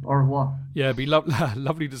 and au revoir. Yeah, it'd be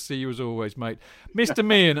lovely to see you as always, mate. Mr.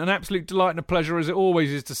 Meehan, an absolute delight and a pleasure as it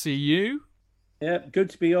always is to see you. Yeah, good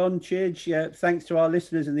to be on, Chidge. Yeah, thanks to our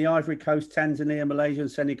listeners in the Ivory Coast, Tanzania, Malaysia and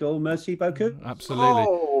Senegal. Merci beaucoup. Absolutely.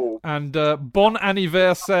 Oh. And bon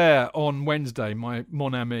anniversaire on Wednesday, my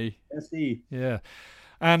mon ami. Merci. Yeah.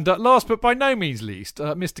 And last but by no means least,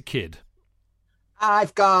 Mr. Kidd.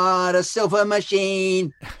 I've got a silver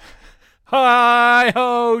machine.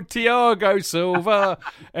 Hi-ho, Tiago Silva,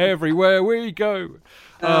 everywhere we go.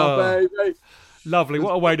 Oh, baby. Lovely.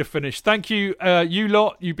 What a way to finish. Thank you, you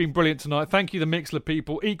lot. You've been brilliant tonight. Thank you, the Mixler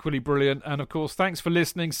people. Equally brilliant. And, of course, thanks for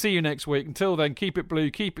listening. See you next week. Until then, keep it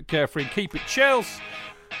blue, keep it carefree, keep it Chelsea.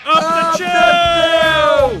 Up the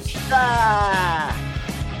Chelsea!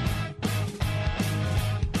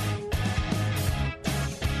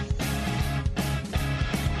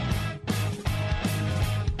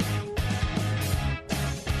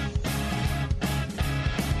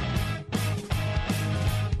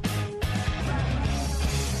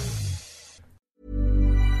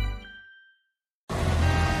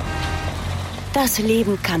 Das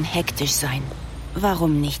Leben kann hektisch sein.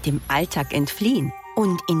 Warum nicht dem Alltag entfliehen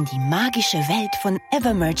und in die magische Welt von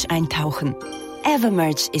Evermerge eintauchen?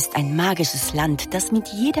 Evermerge ist ein magisches Land, das mit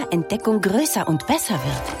jeder Entdeckung größer und besser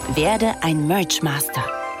wird. Werde ein Merch-Master.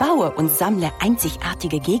 Baue und sammle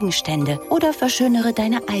einzigartige Gegenstände oder verschönere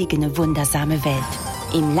deine eigene wundersame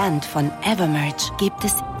Welt. Im Land von Evermerge gibt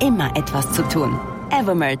es immer etwas zu tun.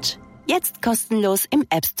 Evermerge. Jetzt kostenlos im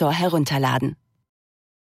App Store herunterladen.